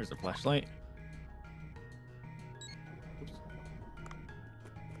 There's a flashlight. Oops.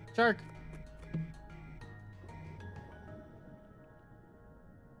 Shark.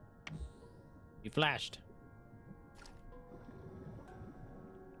 He flashed.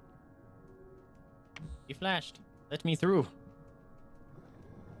 He flashed. Let me through.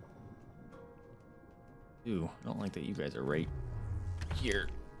 Ooh, I don't like that you guys are right here.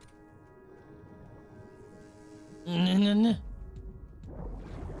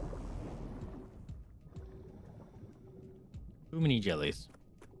 Too many jellies.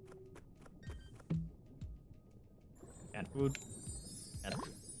 Cat food. Cat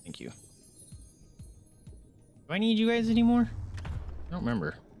food. Thank you. Do I need you guys anymore? I don't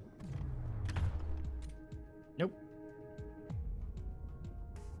remember. Nope.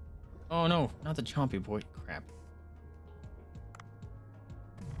 Oh no, not the chompy boy. Crap.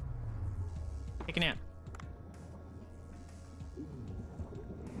 Take a nap.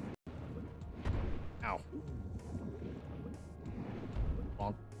 Ow.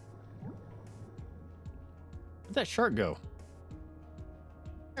 Bonk. Where'd that shark go?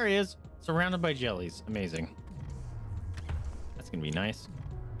 There he is, surrounded by jellies. Amazing. That's gonna be nice.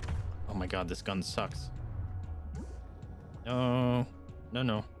 Oh my god, this gun sucks. No. No,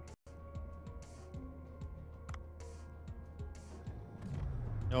 no.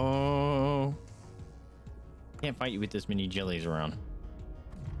 No. Can't fight you with this many jellies around.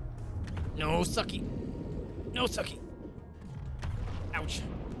 No, sucky. No, sucky. Ouch.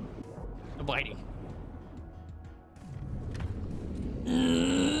 No biting.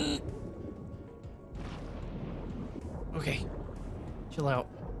 Okay. Chill out.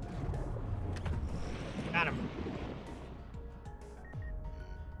 Got him.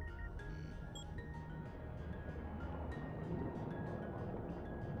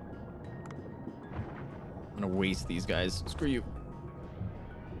 I'm gonna waste these guys. Screw you.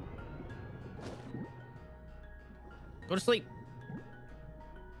 Go to sleep.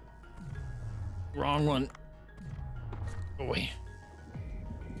 Wrong one. Go away.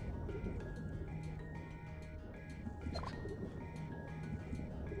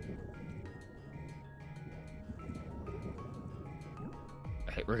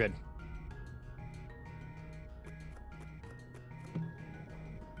 Okay, we're good.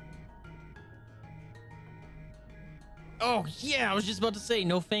 Oh, yeah, I was just about to say,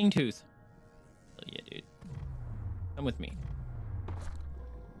 no fang tooth. Oh, yeah, dude. Come with me.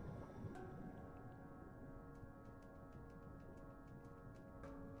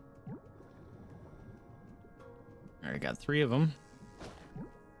 All right, got 3 of them.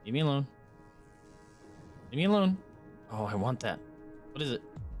 Leave me alone. Leave me alone. Oh, I want that. What is it?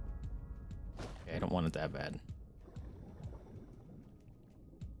 Okay, I don't want it that bad.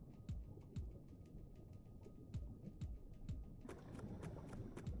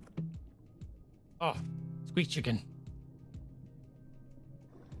 Oh, squeak chicken.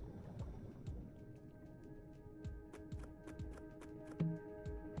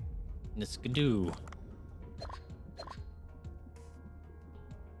 Niskadoo.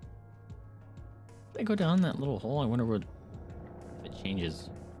 If I go down that little hole, I wonder what if it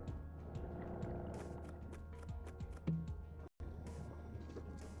changes.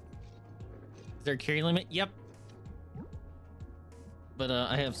 Is there a carry limit? Yep. But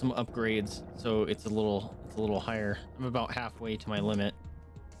I have some upgrades, so it's a little higher. I'm about halfway to my limit.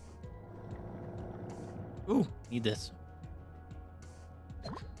 Ooh, need this.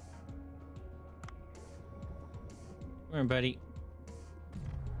 Come on, buddy.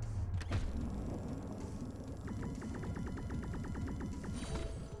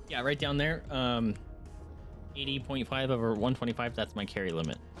 Yeah, right down there. 80.5 over 125. That's my carry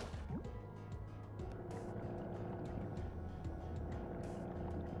limit.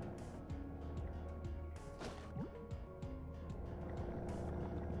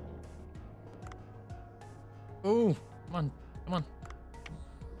 Oh, come on, come on.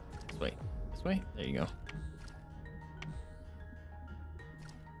 This way, this way. There you go.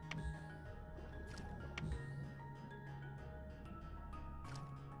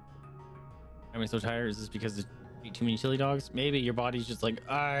 Am I so tired? Is this because I ate too many chili dogs? Maybe your body's just like,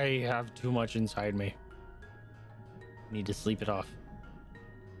 I have too much inside me. I need to sleep it off.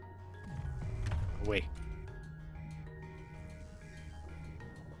 Go away.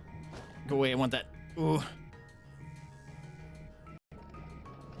 Go away, I want that. Ooh.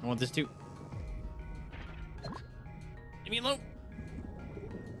 I want this too. Leave me alone.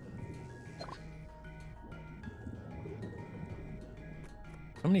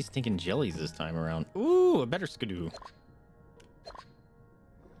 So many stinking jellies this time around. Ooh, a better skidoo.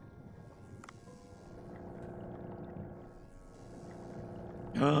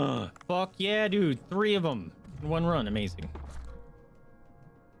 Fuck yeah, dude. 3 of them in one run. Amazing.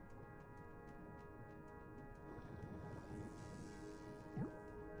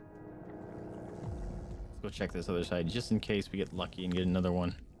 Let's go check this other side just in case we get lucky and get another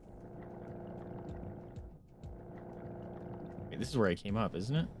one. Wait, this is where I came up,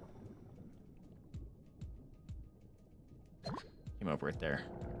 isn't it? Came up right there.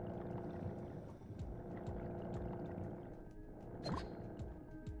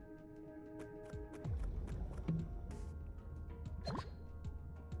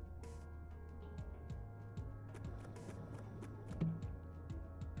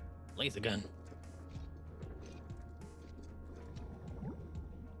 Laser gun.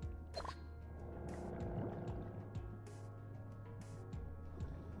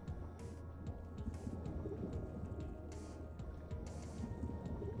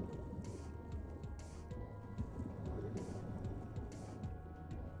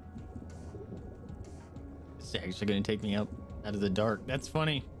 It's actually gonna take me out of the dark. That's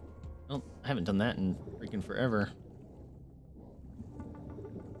funny. Well, I haven't done that in freaking forever.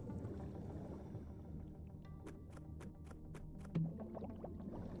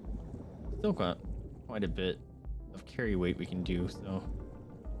 Still got quite a bit of carry weight we can do, so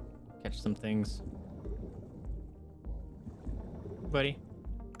catch some things. Buddy.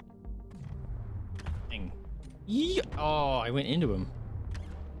 Dang. Yeah. Oh, I went into him.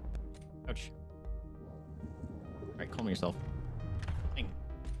 Ouch. Alright, calm yourself. Dang.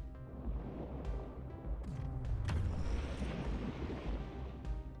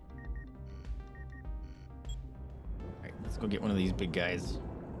 Alright, let's go get one of these big guys.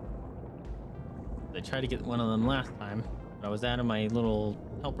 I tried to get one of them last time, but I was out of my little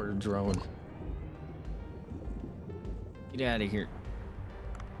helper drone. Get out of here,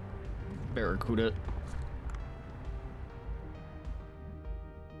 Barracuda.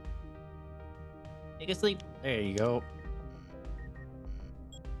 Take a sleep. There you go.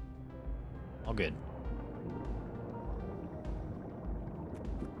 All good.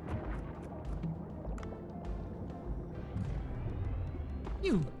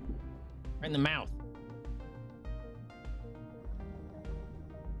 You. Right in the mouth.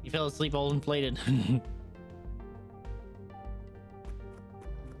 He fell asleep all inflated.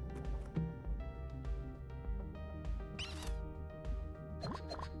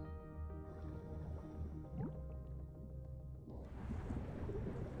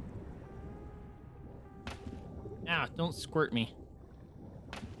 Ah, don't squirt me.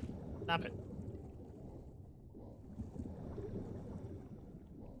 Stop it.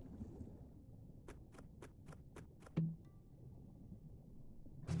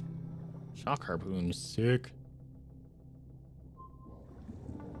 Shock harpoon, sick.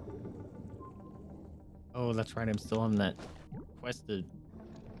 Oh, that's right. I'm still on that quest to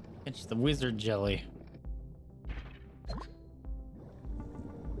catch the wizard jelly.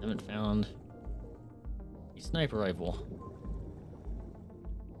 Haven't found a sniper rifle.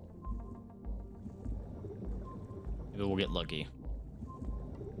 Maybe we'll get lucky.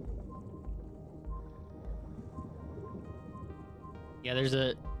 Yeah, there's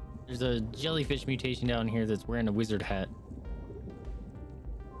a jellyfish mutation down here that's wearing a wizard hat.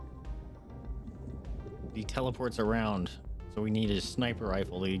 He teleports around, so we need a sniper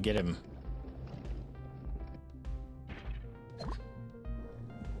rifle to get him.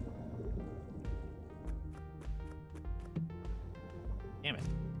 Damn it.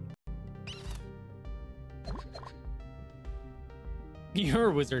 You're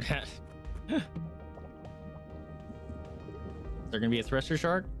a wizard hat. Is there gonna be a thresher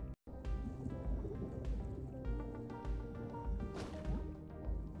shark?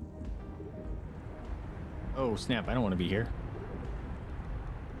 Oh snap, I don't want to be here.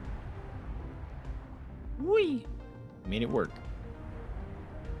 Whee! Made it work.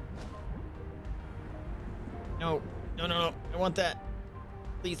 No, no, no, no. I want that.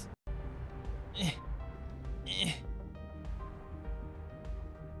 Please.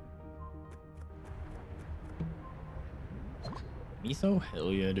 Miso?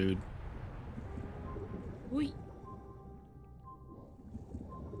 Hell yeah, dude. Whee!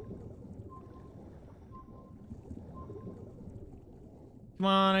 Come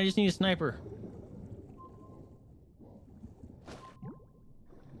on, I just need a sniper.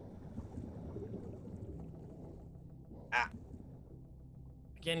 Ah. I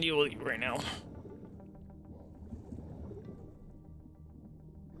can't deal with you right now.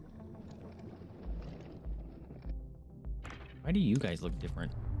 Why do you guys look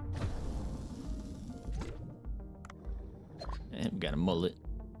different? And we got a mullet.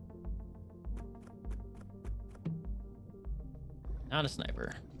 Not a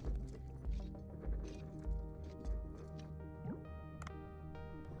sniper.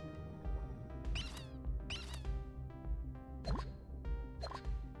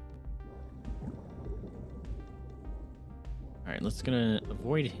 All right, let's gonna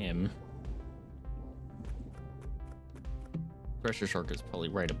avoid him. Pressure shark is probably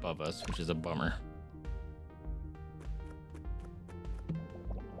right above us, which is a bummer.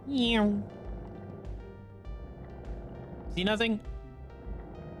 Meow. See nothing?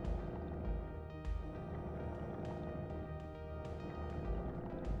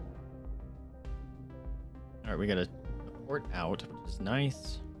 All right, we got a port out, which is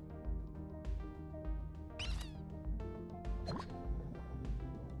nice.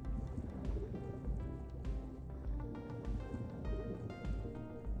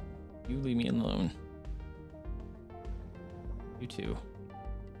 You leave me alone. You too.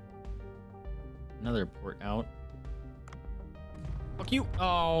 Another port out. Fuck you.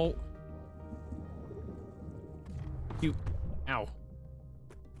 Oh. You. Ow.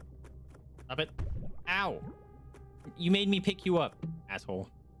 Stop it. Ow. You made me pick you up, asshole.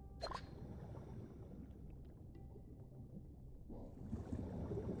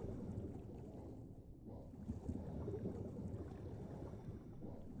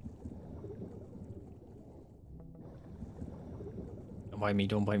 Don't bite me,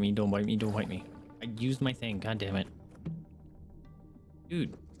 don't bite me, don't bite me, don't bite me. I used my thing, god damn it.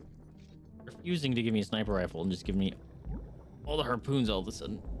 Dude. Refusing to give me a sniper rifle and just give me all the harpoons all of a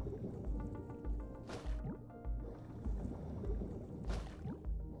sudden.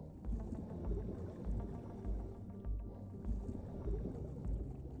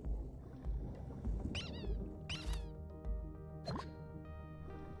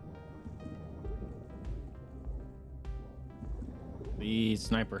 Please,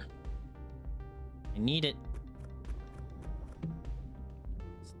 sniper. I need it.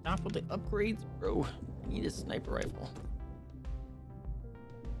 Stop with the upgrades, bro. I need a sniper rifle.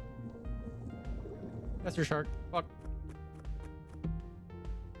 That's your shark. Fuck.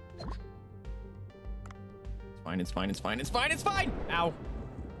 It's fine, it's fine, it's fine, it's fine, it's fine! Ow.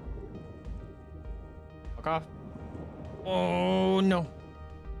 Fuck off. Oh, no.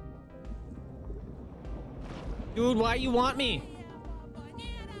 Dude, why you want me?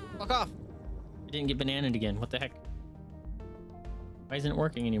 Fuck off. I didn't get bananaed again. What the heck? Why isn't it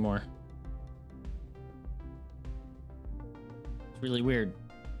working anymore? It's really weird.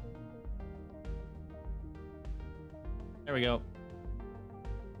 There we go.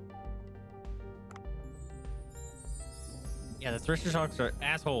 Yeah, the thresher sharks are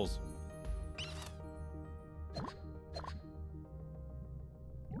assholes.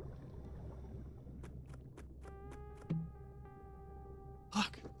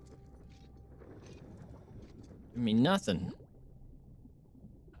 Fuck. I mean, nothing.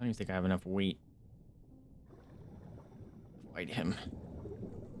 I don't even think I have enough weight to fight him.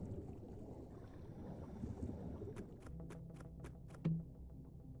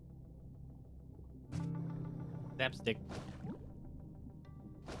 Zapstick.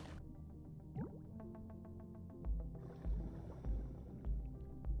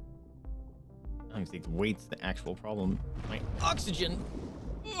 I don't even think the weight's the actual problem. My oxygen.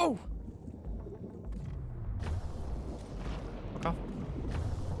 Oh. Fuck off.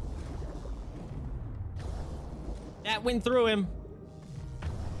 That went through him.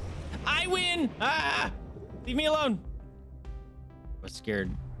 I win! Ah! Leave me alone. I was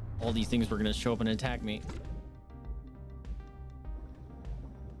scared all these things were gonna show up and attack me.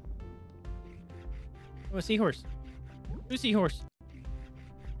 Oh, a seahorse. Who's seahorse?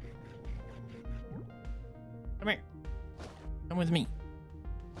 Come here. Come with me.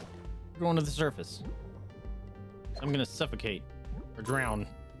 We're going to the surface. I'm gonna suffocate or drown.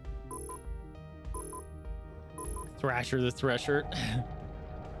 Thrasher the Thresher.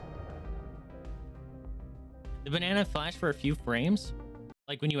 The banana flashed for a few frames?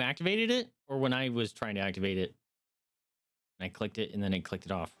 Like when you activated it? Or when I was trying to activate it? And I clicked it and then it clicked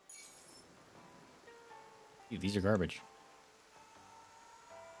it off. Dude, these are garbage.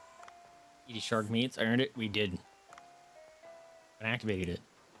 Eating shark meats. I earned it. We did. I activated it.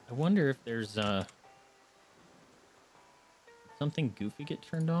 I wonder if there's something goofy get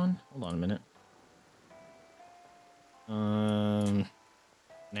turned on? Hold on a minute.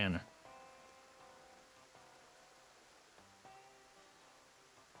 Banana.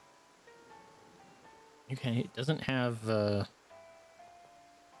 Okay, it doesn't have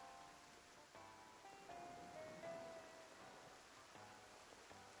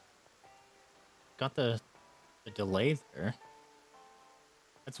got the delay there.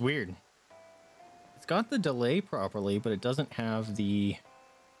 That's weird. It's got the delay properly, but it doesn't have the...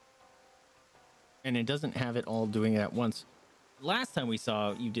 And it doesn't have it all doing it at once. Last time we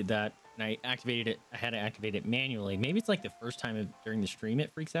saw you did that, and I activated it, I had to activate it manually. Maybe it's like the first time during the stream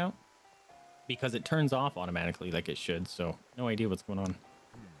it freaks out. Because it turns off automatically like it should, so no idea what's going on.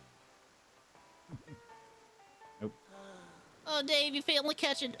 Nope. Oh, Dave, you failed to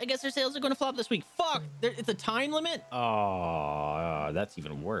catch it. I guess their sales are going to flop this week. Fuck! It's a time limit? Oh, that's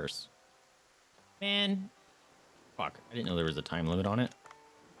even worse. Man. Fuck, I didn't know there was a time limit on it.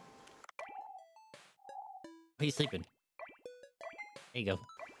 Oh, he's sleeping. There you go.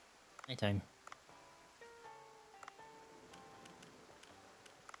 Nighttime.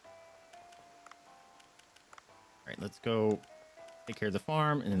 All right, let's go take care of the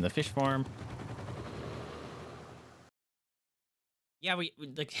farm and then the fish farm. Yeah,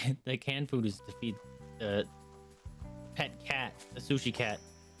 the canned food is to feed the pet cat, the sushi cat.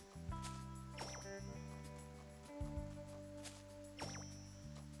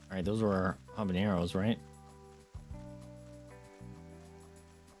 All right, those were our habaneros, right?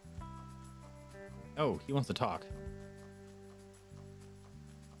 Oh, he wants to talk.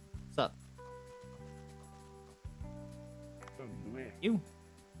 What's up? You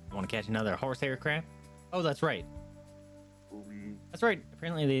want to catch another horsehair crab? Oh, that's right. That's right.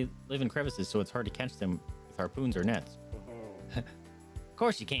 Apparently they live in crevices, so it's hard to catch them with harpoons or nets. Of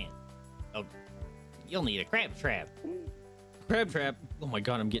course you can. Oh, you'll need a crab trap. Crab trap? Oh my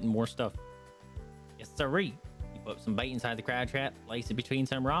god, I'm getting more stuff. Yes, sirree. You put some bait inside the crab trap, place it between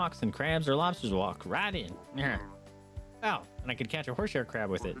some rocks, and crabs or lobsters walk right in. Oh, and I could catch a horsehair crab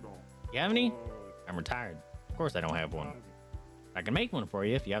with it. You have any? I'm retired. Of course I don't have one. I can make one for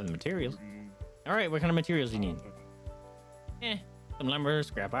you if you have the materials. All right, what kind of materials do you need? Some lumber,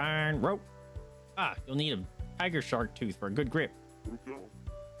 scrap iron, rope. Ah, you'll need a tiger shark tooth for a good grip. Do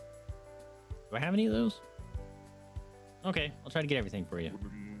I have any of those? Okay, I'll try to get everything for you.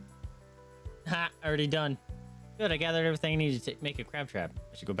 Ha, already done. Good, I gathered everything I needed to make a crab trap.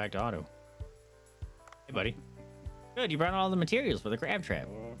 I should go back to Otto. Hey, buddy. Good, you brought all the materials for the crab trap.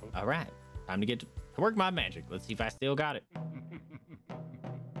 All right, time to get to work my magic. Let's see if I still got it.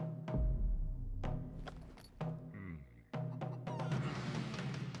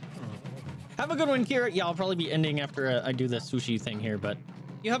 Have a good one, Kira. Yeah, I'll probably be ending after I do the sushi thing here, but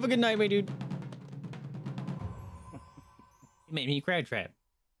you have a good night, my dude. You made me a crab trap.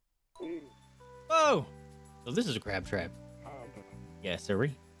 Whoa! So this is a crab trap. Yes,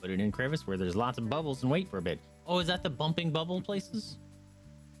 sirree. Put it in a crevice where there's lots of bubbles and wait for a bit. Oh, is that the bumping bubble places?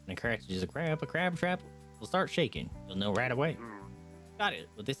 When it catches a crab trap will start shaking. You'll know right away. Got it.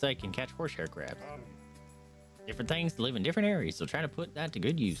 With this I can catch horsehair crabs. Different things live in different areas, so try to put that to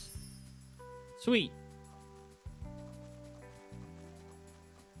good use. Sweet.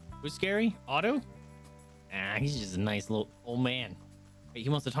 Who's scary? Otto? Ah, he's just a nice little old man. Wait, he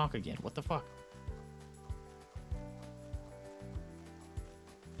wants to talk again. What the fuck?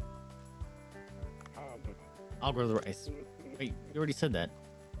 I'll grow the rice. Wait, you already said that.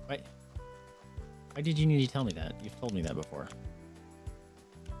 Why did you need to tell me that? You've told me that before.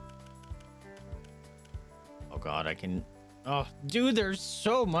 Oh god, I can... Oh, dude, there's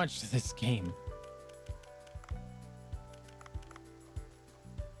so much to this game.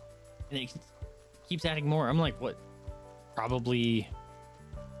 And it keeps adding more. I'm like, what? Probably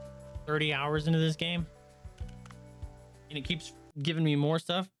 30 hours into this game? And it keeps giving me more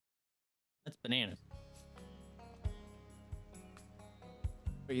stuff? That's bananas.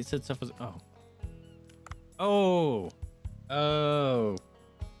 Wait, you said stuff was... Oh. Oh. Oh.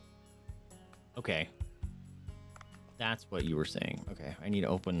 Okay. That's what you were saying. Okay, I need to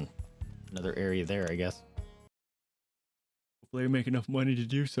open another area there, I guess. Hopefully I make enough money to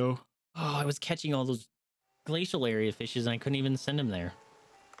do so. Oh, I was catching all those glacial area fishes and I couldn't even send them there.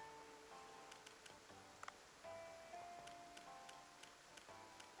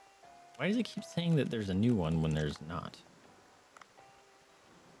 Why does it keep saying that there's a new one when there's not?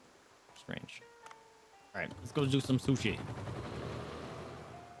 Strange. All right, let's go do some sushi.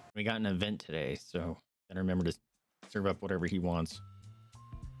 We got an event today, so gotta remember to serve up whatever he wants.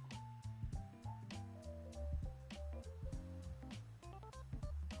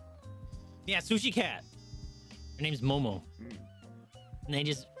 Yeah, Sushi Cat. Her name's Momo. And they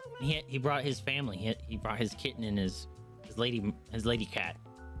just he brought his family. He brought his kitten and his lady cat.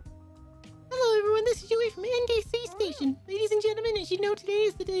 Hello, everyone. This is Joey from NKC Station. Ladies and gentlemen, as you know, today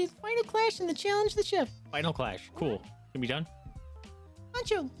is the day's final clash in the Challenge the Chef. Final clash. Cool. Can be done?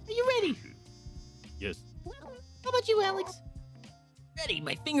 Pancho, are you ready? Yes. How about you, Alex? Ready.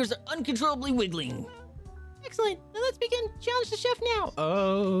 My fingers are uncontrollably wiggling. Excellent. Now let's begin Challenge the Chef now.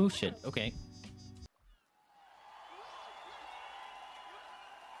 Oh, shit. Okay.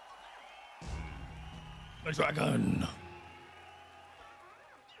 The dragon.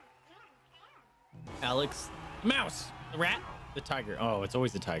 Alex. The mouse. The rat. The tiger. Oh, it's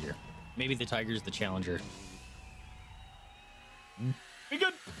always the tiger. Maybe the tiger's the challenger. Be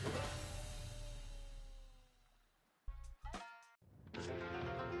good.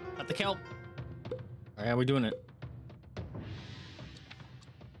 Got the kelp. All right, we're doing it.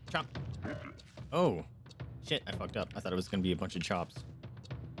 Chop. Oh, shit! I fucked up. I thought it was gonna be a bunch of chops.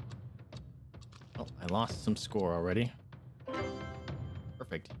 Oh, I lost some score already.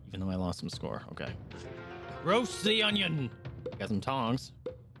 Perfect. Even though I lost some score. Okay. Roast the onion. Got some tongs.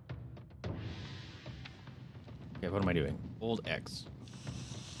 Okay, what am I doing? Hold X.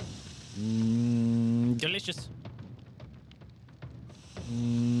 Delicious.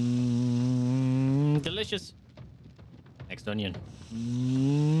 Delicious. Next onion.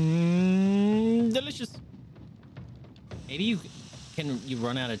 Delicious. Maybe you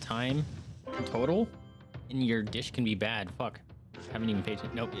run out of time in total, and your dish can be bad. Fuck. Haven't even paid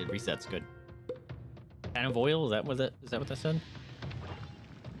attention. Nope, it resets. Good. Pan of oil. Is that what that said?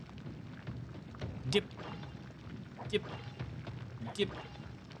 Dip. Dip. Dip.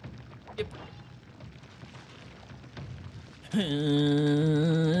 Dip.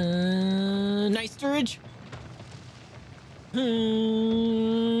 Nice stirrage. Dip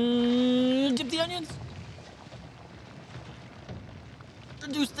the onions.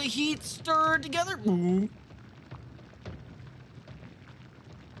 Reduce the heat. Stir together.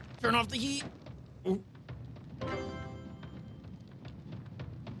 Turn off the heat.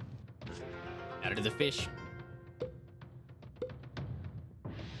 Add it to the fish.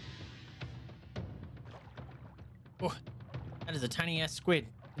 Oh, that is a tiny ass squid.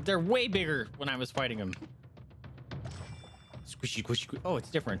 They're way bigger when I was fighting them. Squishy, squishy, squishy. Oh, it's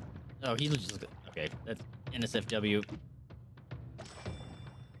different. Oh, he's just okay. That's NSFW.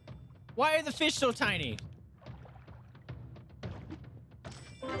 Why are the fish so tiny?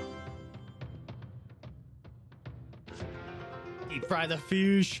 Deep fry the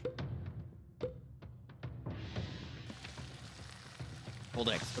fish. Hold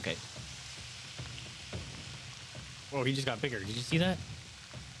X. Okay. Whoa, he just got bigger. Did you see that?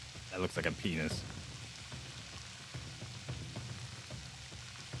 That looks like a penis.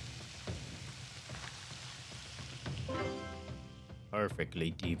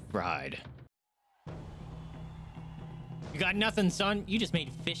 Perfectly deep fried. You got nothing, son. You just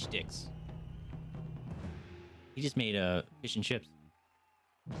made fish sticks. He just made fish and chips.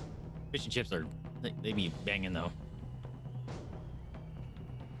 Fish and chips are they be banging though.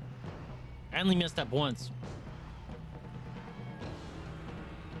 I only messed up once.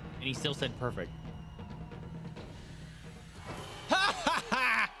 And he still said perfect. Ha ha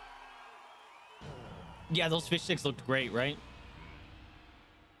ha! Yeah, those fish sticks looked great, right?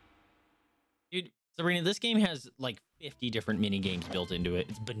 Dude, Sabrina, this game has like 50 different mini games built into it.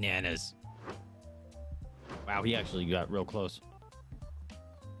 It's bananas. Wow, he actually got real close.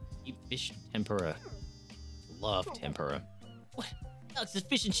 Eat fish tempura. Love tempura. What? Alex's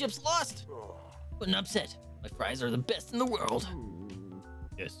fish and chips lost. What an upset. My fries are the best in the world.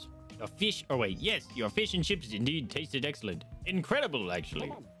 Yes. Your fish... Oh, wait. Yes, your fish and chips indeed tasted excellent. Incredible,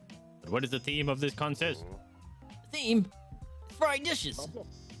 actually. But what is the theme of this contest? The theme? Fried dishes.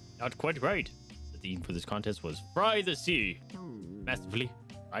 Not quite right. The theme for this contest was Fry the Sea. Massively.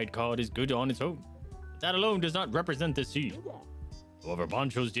 Fried cod is good on its own. But that alone does not represent the sea. However,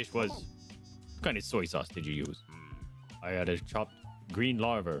 Boncho's dish was... What kind of soy sauce did you use? I added chopped green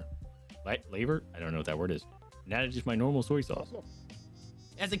laver. Laver? I don't know what that word is. And added just my normal soy sauce.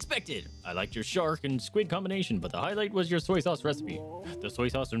 As expected, I liked your shark and squid combination, but the highlight was your soy sauce recipe. The soy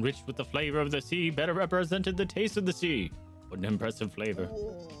sauce enriched with the flavor of the sea better represented the taste of the sea. What an impressive flavor.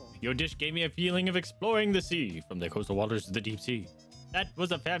 Your dish gave me a feeling of exploring the sea, from the coastal waters to the deep sea. That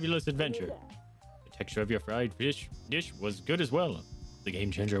was a fabulous adventure. The texture of your fried fish dish was good as well. The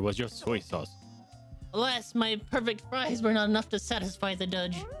game changer was your soy sauce. Alas, my perfect fries were not enough to satisfy the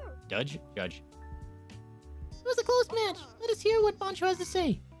judge. Judge? Judge. It was a close match. Let us hear what Boncho has to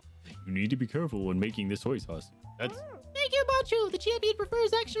say. You need to be careful when making this soy sauce. That's... Thank you, Boncho. The champion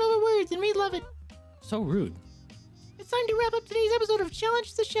prefers action over words, and we love it. so rude. It's time to wrap up today's episode of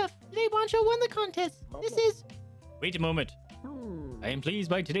Challenge the Chef. Today, Boncho won the contest. This is... Wait a moment. I am pleased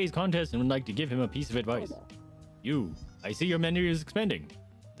by today's contest and would like to give him a piece of advice. You, I see your menu is expanding.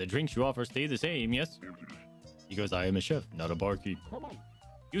 The drinks you offer stay the same, yes? Because I am a chef, not a barkeep.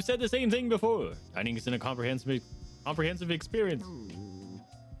 You said the same thing before. Dining is a comprehensive experience.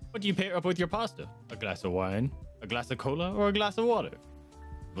 What do you pair up with your pasta? A glass of wine, a glass of cola, or a glass of water?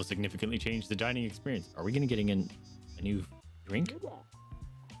 It will significantly change the dining experience. Are we going to getting in a new drink?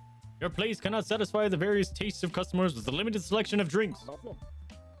 Your place cannot satisfy the various tastes of customers with a limited selection of drinks.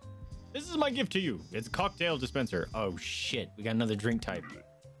 This is my gift to you. It's a cocktail dispenser. Oh shit, we got another drink type.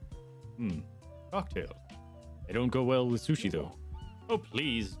 Cocktails. They don't go well with sushi though. Oh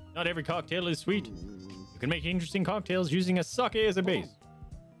please, not every cocktail is sweet. You can make interesting cocktails using a sake as a base.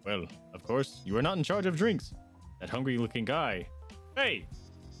 Well, of course, you are not in charge of drinks. That hungry looking guy. Hey,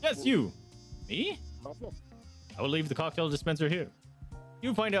 yes you. Me? I will leave the cocktail dispenser here.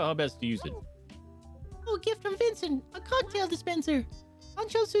 You find out how best to use it. Oh, gift from Vincent, a cocktail dispenser.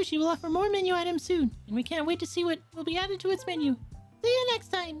 Ancho Sushi will offer more menu items soon, and we can't wait to see what will be added to its menu. See you next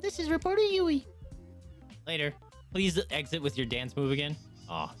time. This is reporter Yui. Later. Please exit with your dance move again.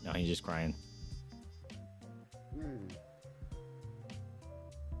 Oh, no, he's just crying.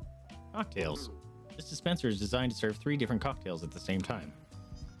 Cocktails. This dispenser is designed to serve 3 different cocktails at the same time.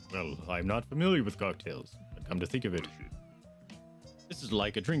 Well, I'm not familiar with cocktails, but come to think of it, this is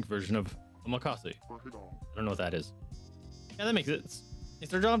like a drink version of omakase. I don't know what that is. Yeah, that makes sense.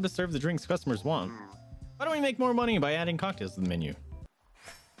 It's their job to serve the drinks customers want. Why don't we make more money by adding cocktails to the menu?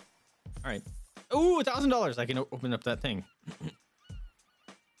 All right. Ooh, $1,000. I can open up that thing.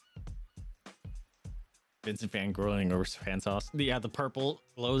 Vincent fan grilling over fan sauce. Yeah, the purple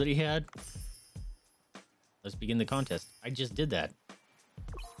glow that he had. Let's begin the contest. I just did that.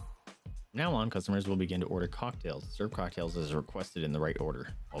 From now on, customers will begin to order cocktails. Serve cocktails as requested in the right order.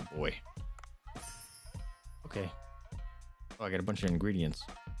 Oh boy. Okay. Oh, I got a bunch of ingredients.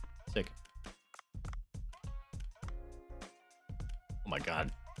 Sick. Oh my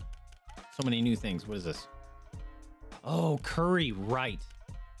god. So many new things. What is this? Oh, curry, right.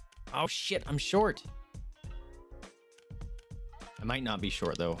 Oh shit, I'm short. I might not be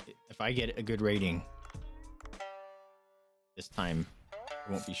short though. If I get a good rating this time,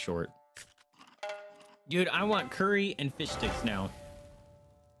 I won't be short. Dude, I want curry and fish sticks now.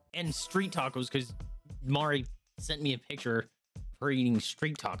 And street tacos, because Mari sent me a picture of her eating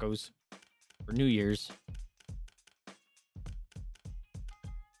street tacos for New Year's.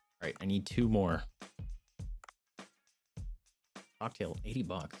 All right, I need 2 more. Cocktail,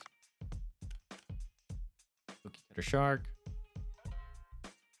 $80. Cookie cutter shark.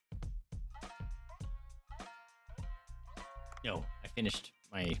 No, I finished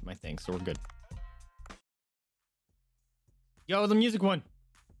my thing, so we're good. Yo, the music one.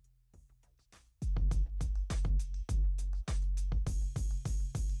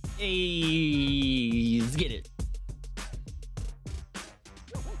 Hey, let's get it.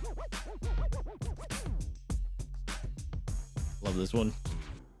 Love this one.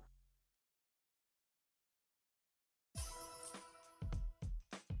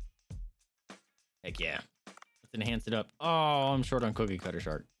 Heck yeah. Let's enhance it up. Oh, I'm short on cookie cutter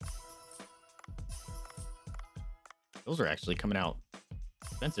shark. Those are actually coming out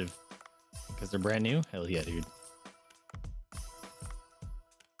expensive because they're brand new. Hell yeah, dude.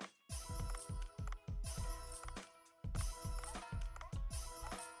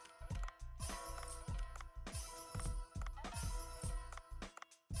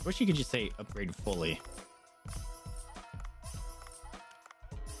 I wish you could just say upgrade fully.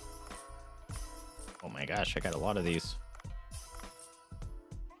 Oh my gosh, I got a lot of these.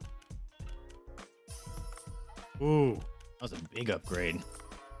 Ooh, that was a big upgrade.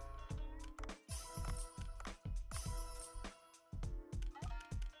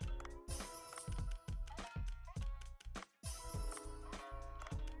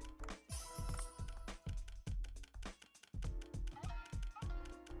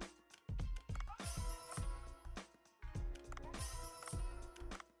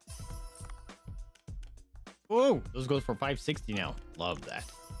 Whoa, those goes for 560 now. Love that.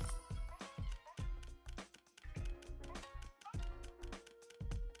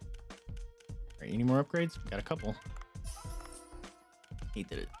 All right, any more upgrades? Got a couple. Hate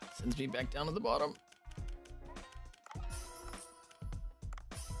that it sends me back down to the bottom.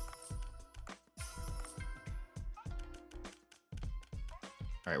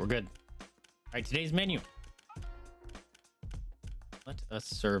 All right, we're good. All right, today's menu. Let us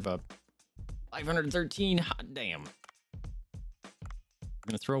serve up 513. Hot damn. We're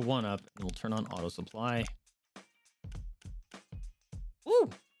gonna throw 1 up and we'll turn on auto supply. Woo!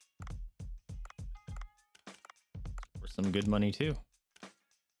 For some good money too.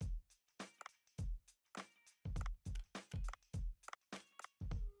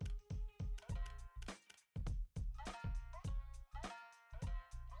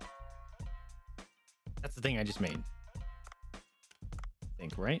 That's the thing I just made. I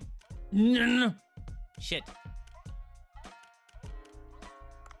think, right? No. Shit.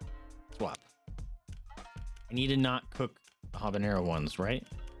 Swap. I need to not cook the habanero ones, right?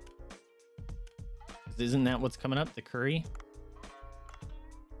 isn't that what's coming up? The curry?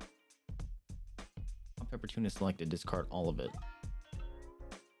 Pepper tuna selected. Discard all of it.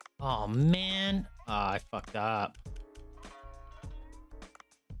 Oh, man. I fucked up.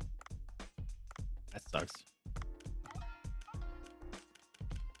 That sucks.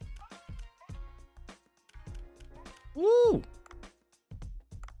 Woo! The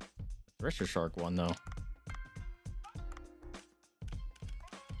Thresher Shark one, though.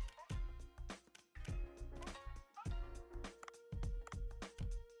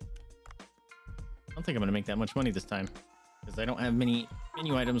 I don't think I'm gonna make that much money this time because I don't have many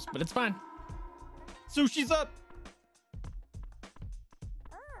menu items, but it's fine. Sushi's up.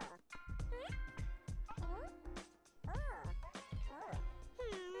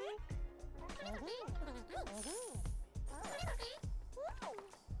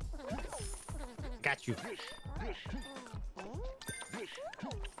 Got you.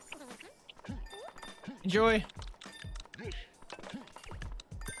 Enjoy.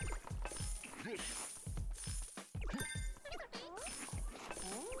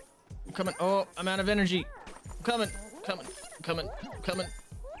 I'm coming. Oh, I'm out of energy. I'm coming.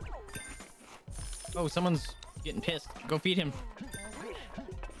 Oh, someone's getting pissed. Go feed him.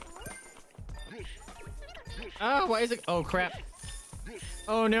 Oh, why is it? Oh, crap.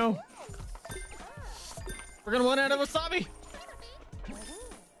 Oh, no. We're gonna run out of wasabi.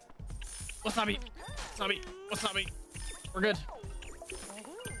 Wasabi. We're good.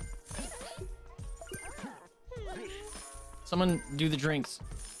 Someone do the drinks.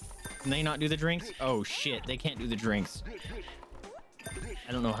 Can they not do the drinks? Oh shit, they can't do the drinks.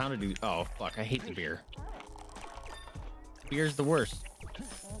 I don't know how to do. Oh fuck, I hate the beer. Beer's the worst.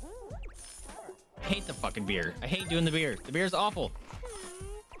 I hate the fucking beer. I hate doing the beer. The beer's awful.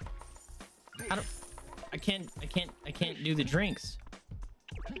 I can't do the drinks.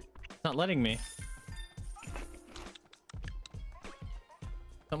 It's not letting me.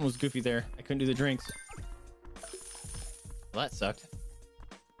 Something was goofy there. I couldn't do the drinks. Well, that sucked.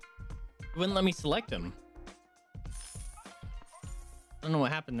 It wouldn't let me select them. I don't know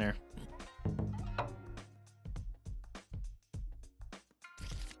what happened there.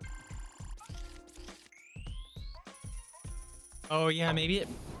 Oh yeah, maybe.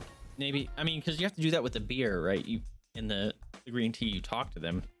 I mean, because you have to do that with the beer, right? You in the green tea, you talk to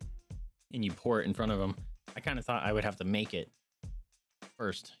them, and you pour it in front of them. I kind of thought I would have to make it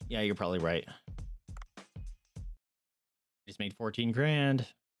first. Yeah, you're probably right. Just made 14 grand.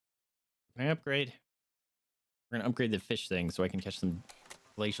 Can I upgrade? We're gonna upgrade the fish thing so I can catch some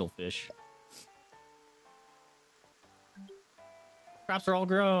glacial fish. Crops are all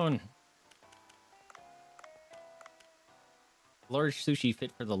grown. Large sushi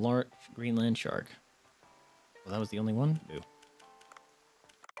fit for the large Greenland shark. Well, that was the only one? Boo.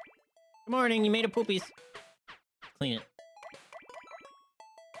 Good morning, you made a poopies. Clean it.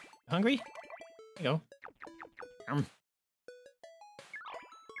 Hungry? There you go.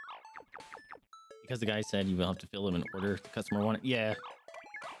 Because the guy said you will have to fill them in order the customer wanted. Yeah.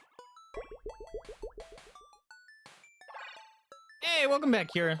 Hey, welcome back,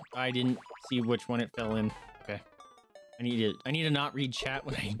 Kira. I didn't see which one it fell in. Okay. I need to not read chat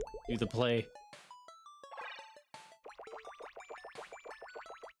when I do the play.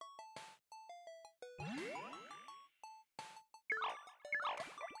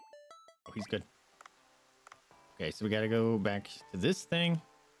 Oh, he's good. Okay, so we gotta go back to this thing.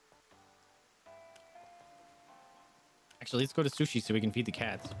 Actually, let's go to sushi so we can feed the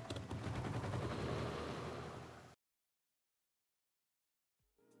cats.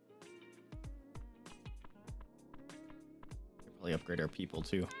 We'll probably upgrade our people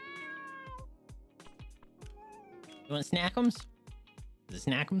too. You want snackums? Is it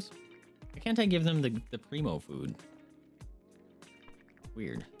snackums? Why can't I give them the primo food?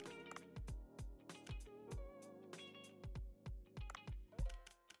 Weird.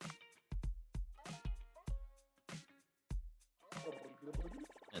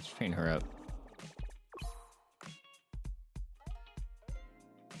 Let's train her up.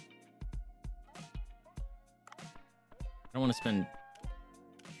 I don't want to spend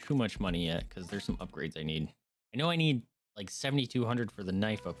too much money yet because there's some upgrades I need. I know I need like 7,200 for the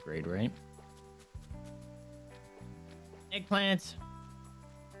knife upgrade, right? Eggplants.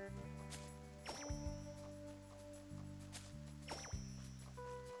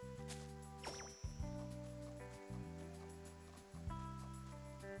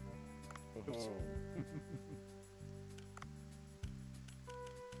 Oops.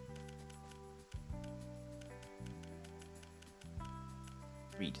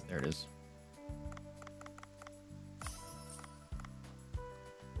 Sweet, there it is.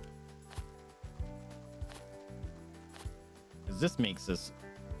 This makes us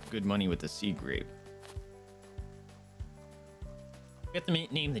good money with the sea grape. We have to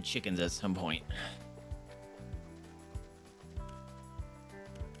name the chickens at some point.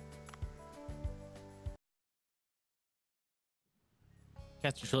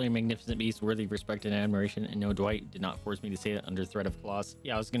 Cats are truly a magnificent beast, worthy of respect and admiration. And no, Dwight did not force me to say that under threat of claws.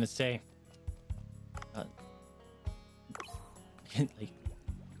 Yeah, I was gonna say, like,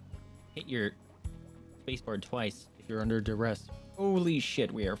 hit your spacebar twice if you're under duress. Holy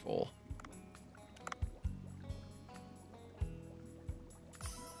shit, we are full.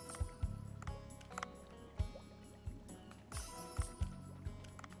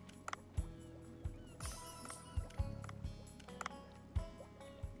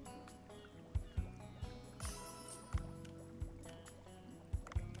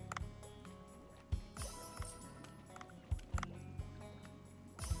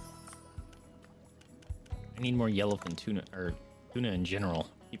 I need more yellowfin tuna, or tuna in general.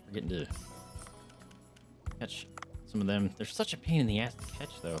 Keep forgetting to catch some of them. They're such a pain in the ass to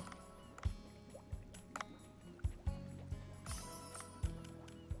catch, though.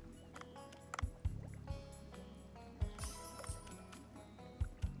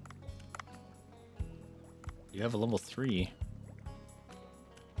 You have a level 3.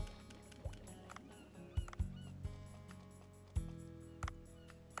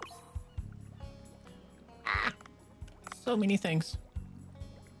 So many things.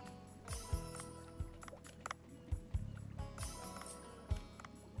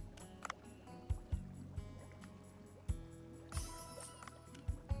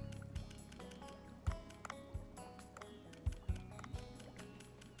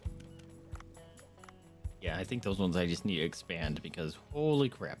 Yeah, I think those ones I just need to expand because holy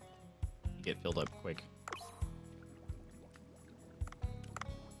crap, you get filled up quick.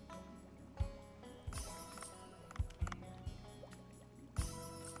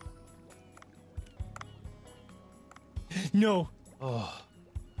 No. Oh,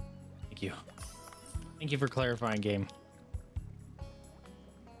 thank you. Thank you for clarifying, game.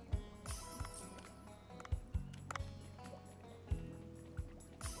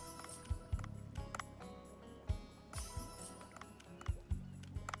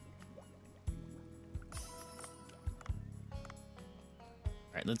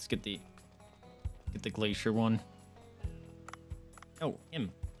 All right, let's get the glacier one. Oh,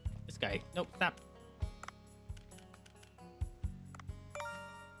 him. This guy. Nope, stop.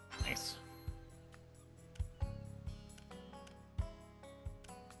 Nice.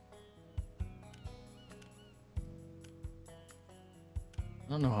 I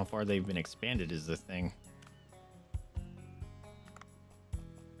don't know how far they've been expanded is the thing. All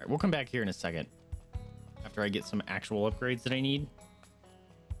right, we'll come back here in a second after I get some actual upgrades that I need.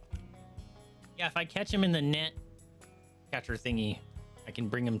 Yeah, if I catch him in the net catcher thingy, I can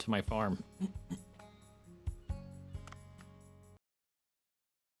bring him to my farm. Is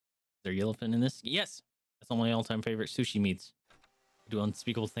there yellowfin in this? Yes. That's one of my all-time favorite sushi meats. I do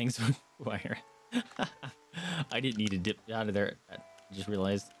unspeakable things with wire. I didn't need to dip out of there. I just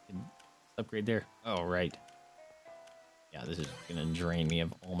realized I could upgrade there. Oh, right. Yeah, this is gonna drain me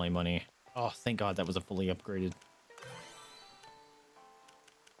of all my money. Oh, thank God that was a fully upgraded.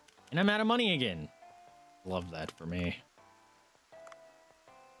 And I'm out of money again. Love that for me.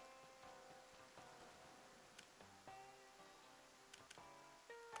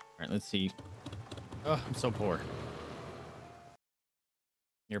 All right, let's see. Oh, I'm so poor.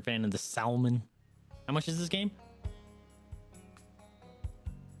 You're a fan of the salmon. How much is this game?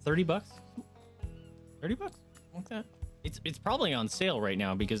 30 bucks? 30 bucks? Like that. It's probably on sale right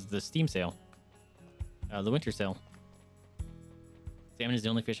now because of the Steam sale. The winter sale. Salmon is the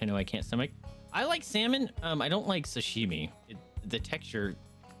only fish I know I can't stomach. I like salmon. I don't like sashimi. The texture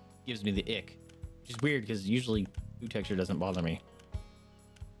gives me the ick, which is weird because usually food texture doesn't bother me.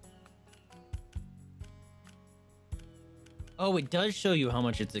 Oh, it does show you how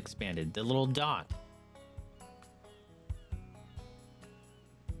much it's expanded. The little dot.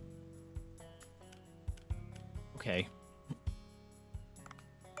 Okay.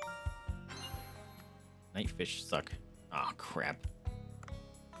 Nightfish suck. Oh, crap.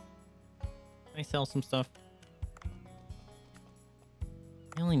 Can I sell some stuff?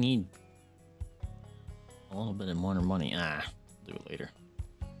 I only need a little bit of more money. Ah, I'll do it later.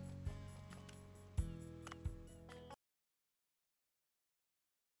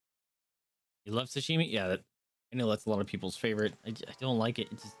 You love sashimi? Yeah, I know that's a lot of people's favorite. I don't like it.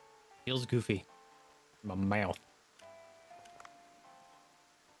 It just feels goofy in my mouth.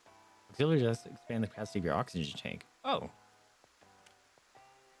 Auxiliary does expand the capacity of your oxygen tank. Oh.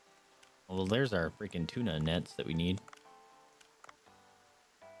 Well, there's our freaking tuna nets that we need.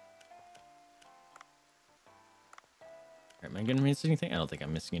 Am I gonna miss anything? I don't think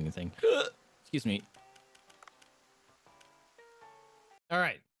I'm missing anything. Excuse me. All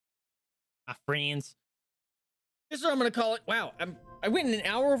right, my friends. This is what I'm gonna call it. Wow, I went in an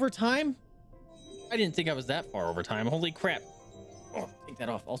hour over time. I didn't think I was that far over time. Holy crap. Oh, take that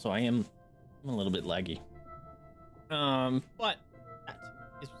off. Also, I'm a little bit laggy. But that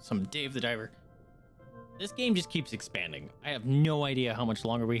is some Dave the Diver. This game just keeps expanding. I have no idea how much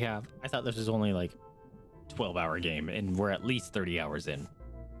longer we have. I thought this was only like 12-hour game, and we're at least 30 hours in.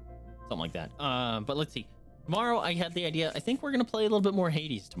 Something like that. But let's see. Tomorrow, I had the idea. I think we're gonna play a little bit more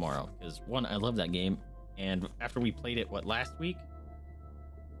Hades tomorrow, because one, I love that game, and after we played it, last week?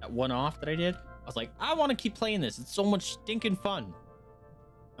 That one off that I did, I was like, I want to keep playing this. It's so much stinking fun.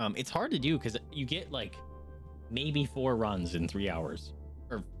 It's hard to do because you get like maybe 4 runs in 3 hours,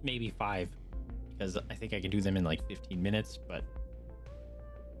 or maybe 5, because I think I can do them in like 15 minutes, but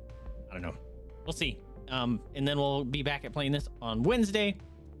I don't know. We'll see. And then we'll be back at playing this on Wednesday,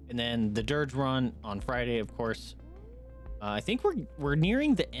 and then the Dirge run on Friday, of course. I think we're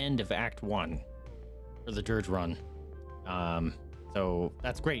nearing the end of Act 1 for the Dirge run. So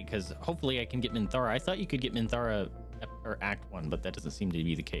that's great, because hopefully I can get Minthara. I thought you could get Minthara or Act 1, but that doesn't seem to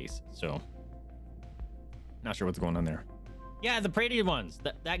be the case. So not sure what's going on there. Yeah, the Prated ones.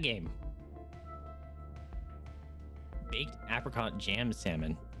 That game. Baked apricot jam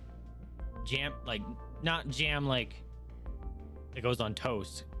salmon. Jam, like, not jam like it goes on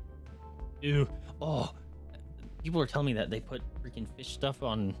toast. Ew. Oh, people are telling me that they put freaking fish stuff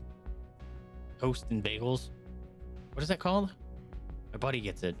on toast and bagels. What is that called? My buddy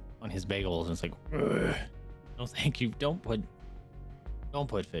gets it on his bagels, and it's like, ugh. No, thank you. Don't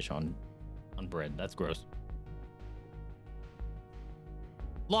put fish on bread. That's gross.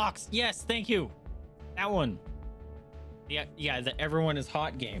 Locks. Yes, thank you. That one. Yeah, the Everyone is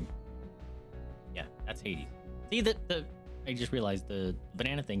Hot game. Yeah, that's Hades. See, I just realized the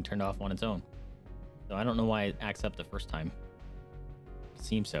banana thing turned off on its own. So I don't know why it acts up the first time. It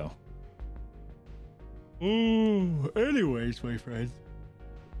seems so. Oh, anyways, my friends.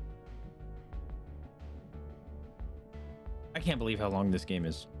 I can't believe how long this game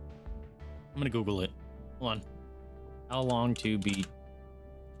is. I'm gonna Google it. Hold on. How long to beat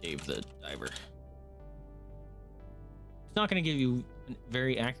Dave the Diver? It's not gonna give you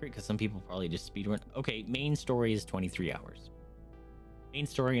very accurate, because some people probably just speedrun. Okay, main story is 23 hours. Main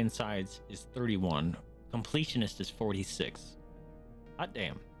story and sides is 31. Completionist is 46. Hot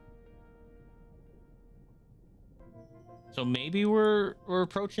damn. So maybe we're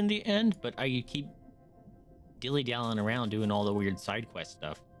approaching the end, but I keep dilly-dallying around doing all the weird side quest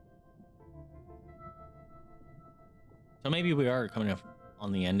stuff. So maybe we are coming up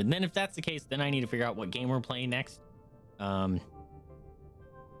on the end. And then if that's the case, then I need to figure out what game we're playing next.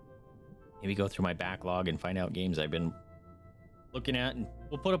 Maybe go through my backlog and find out games I've been looking at, and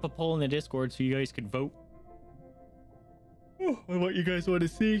we'll put up a poll in the Discord so you guys can vote on what you guys want to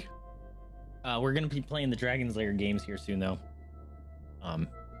see. We're gonna be playing the Dragon's Lair games here soon, though.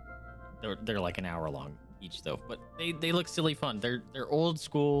 They're like an hour long each, though, but they look silly fun. They're old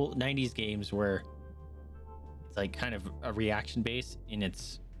school 90s games where it's like kind of a reaction base, and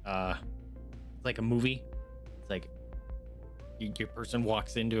it's like a movie. It's like your person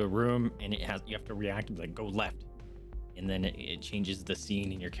walks into a room and you have to react and like go left, and then it changes the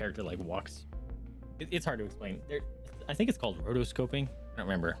scene and your character like walks. It's hard to explain. I think it's called rotoscoping. I don't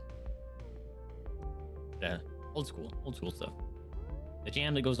remember. Yeah, old school stuff. The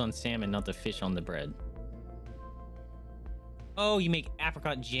jam that goes on salmon, not the fish on the bread. Oh, you make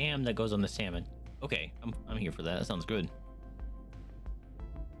apricot jam that goes on the salmon. Okay, I'm here for that. That sounds good.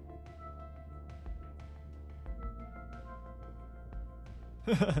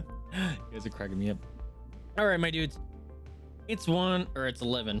 You guys are cracking me up. All right, my dudes. It's 11. It's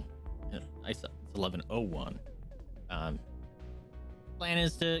 11:01. Plan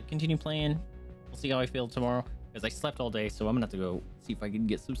is to continue playing. We'll see how I feel tomorrow, because I slept all day, so I'm gonna have to go see if I can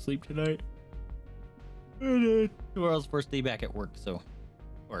get some sleep tonight. And tomorrow's first day back at work, so,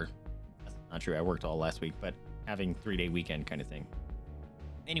 or that's not true. I worked all last week, but having 3-day weekend kind of thing.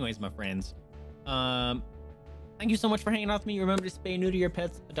 Anyways, my friends, thank you so much for hanging out with me. Remember to spay new to your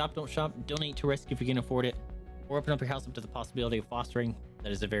pets, adopt, don't shop, donate to rescue if you can afford it, or open up your house up to the possibility of fostering.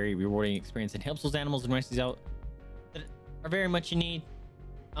 That is a very rewarding experience and helps those animals and rescues out that are very much in need.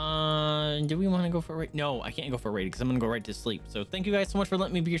 Do we want to go for a raid? No, I can't go for a raid because I'm gonna go right to sleep. So thank you guys so much for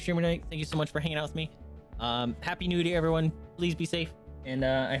letting me be your streamer tonight. Thank you so much for hanging out with me. Happy New Year, everyone. Please be safe, and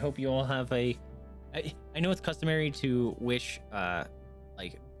I hope you all have I know it's customary to wish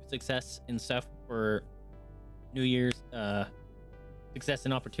like success and stuff for New Year's, success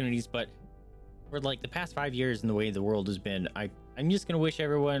and opportunities, but for like the past 5 years and the way the world has been, I'm just gonna wish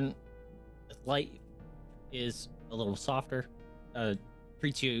everyone life is a little softer,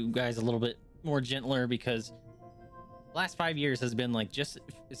 treat you guys a little bit more gentler, because the last 5 years has been like, just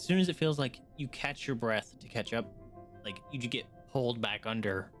as soon as it feels like you catch your breath to catch up, like you just get pulled back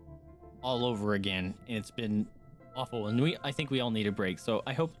under all over again, and it's been awful. And I think we all need a break. So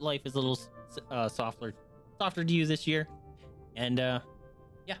I hope life is a little softer to you this year. And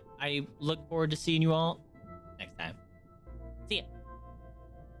yeah, I look forward to seeing you all next time. See ya.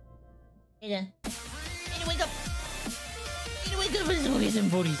 Hey there. Hey, wake up. Hey, wake up. Let's go get some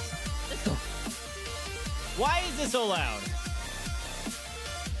booties. Let's go. Why is this so loud?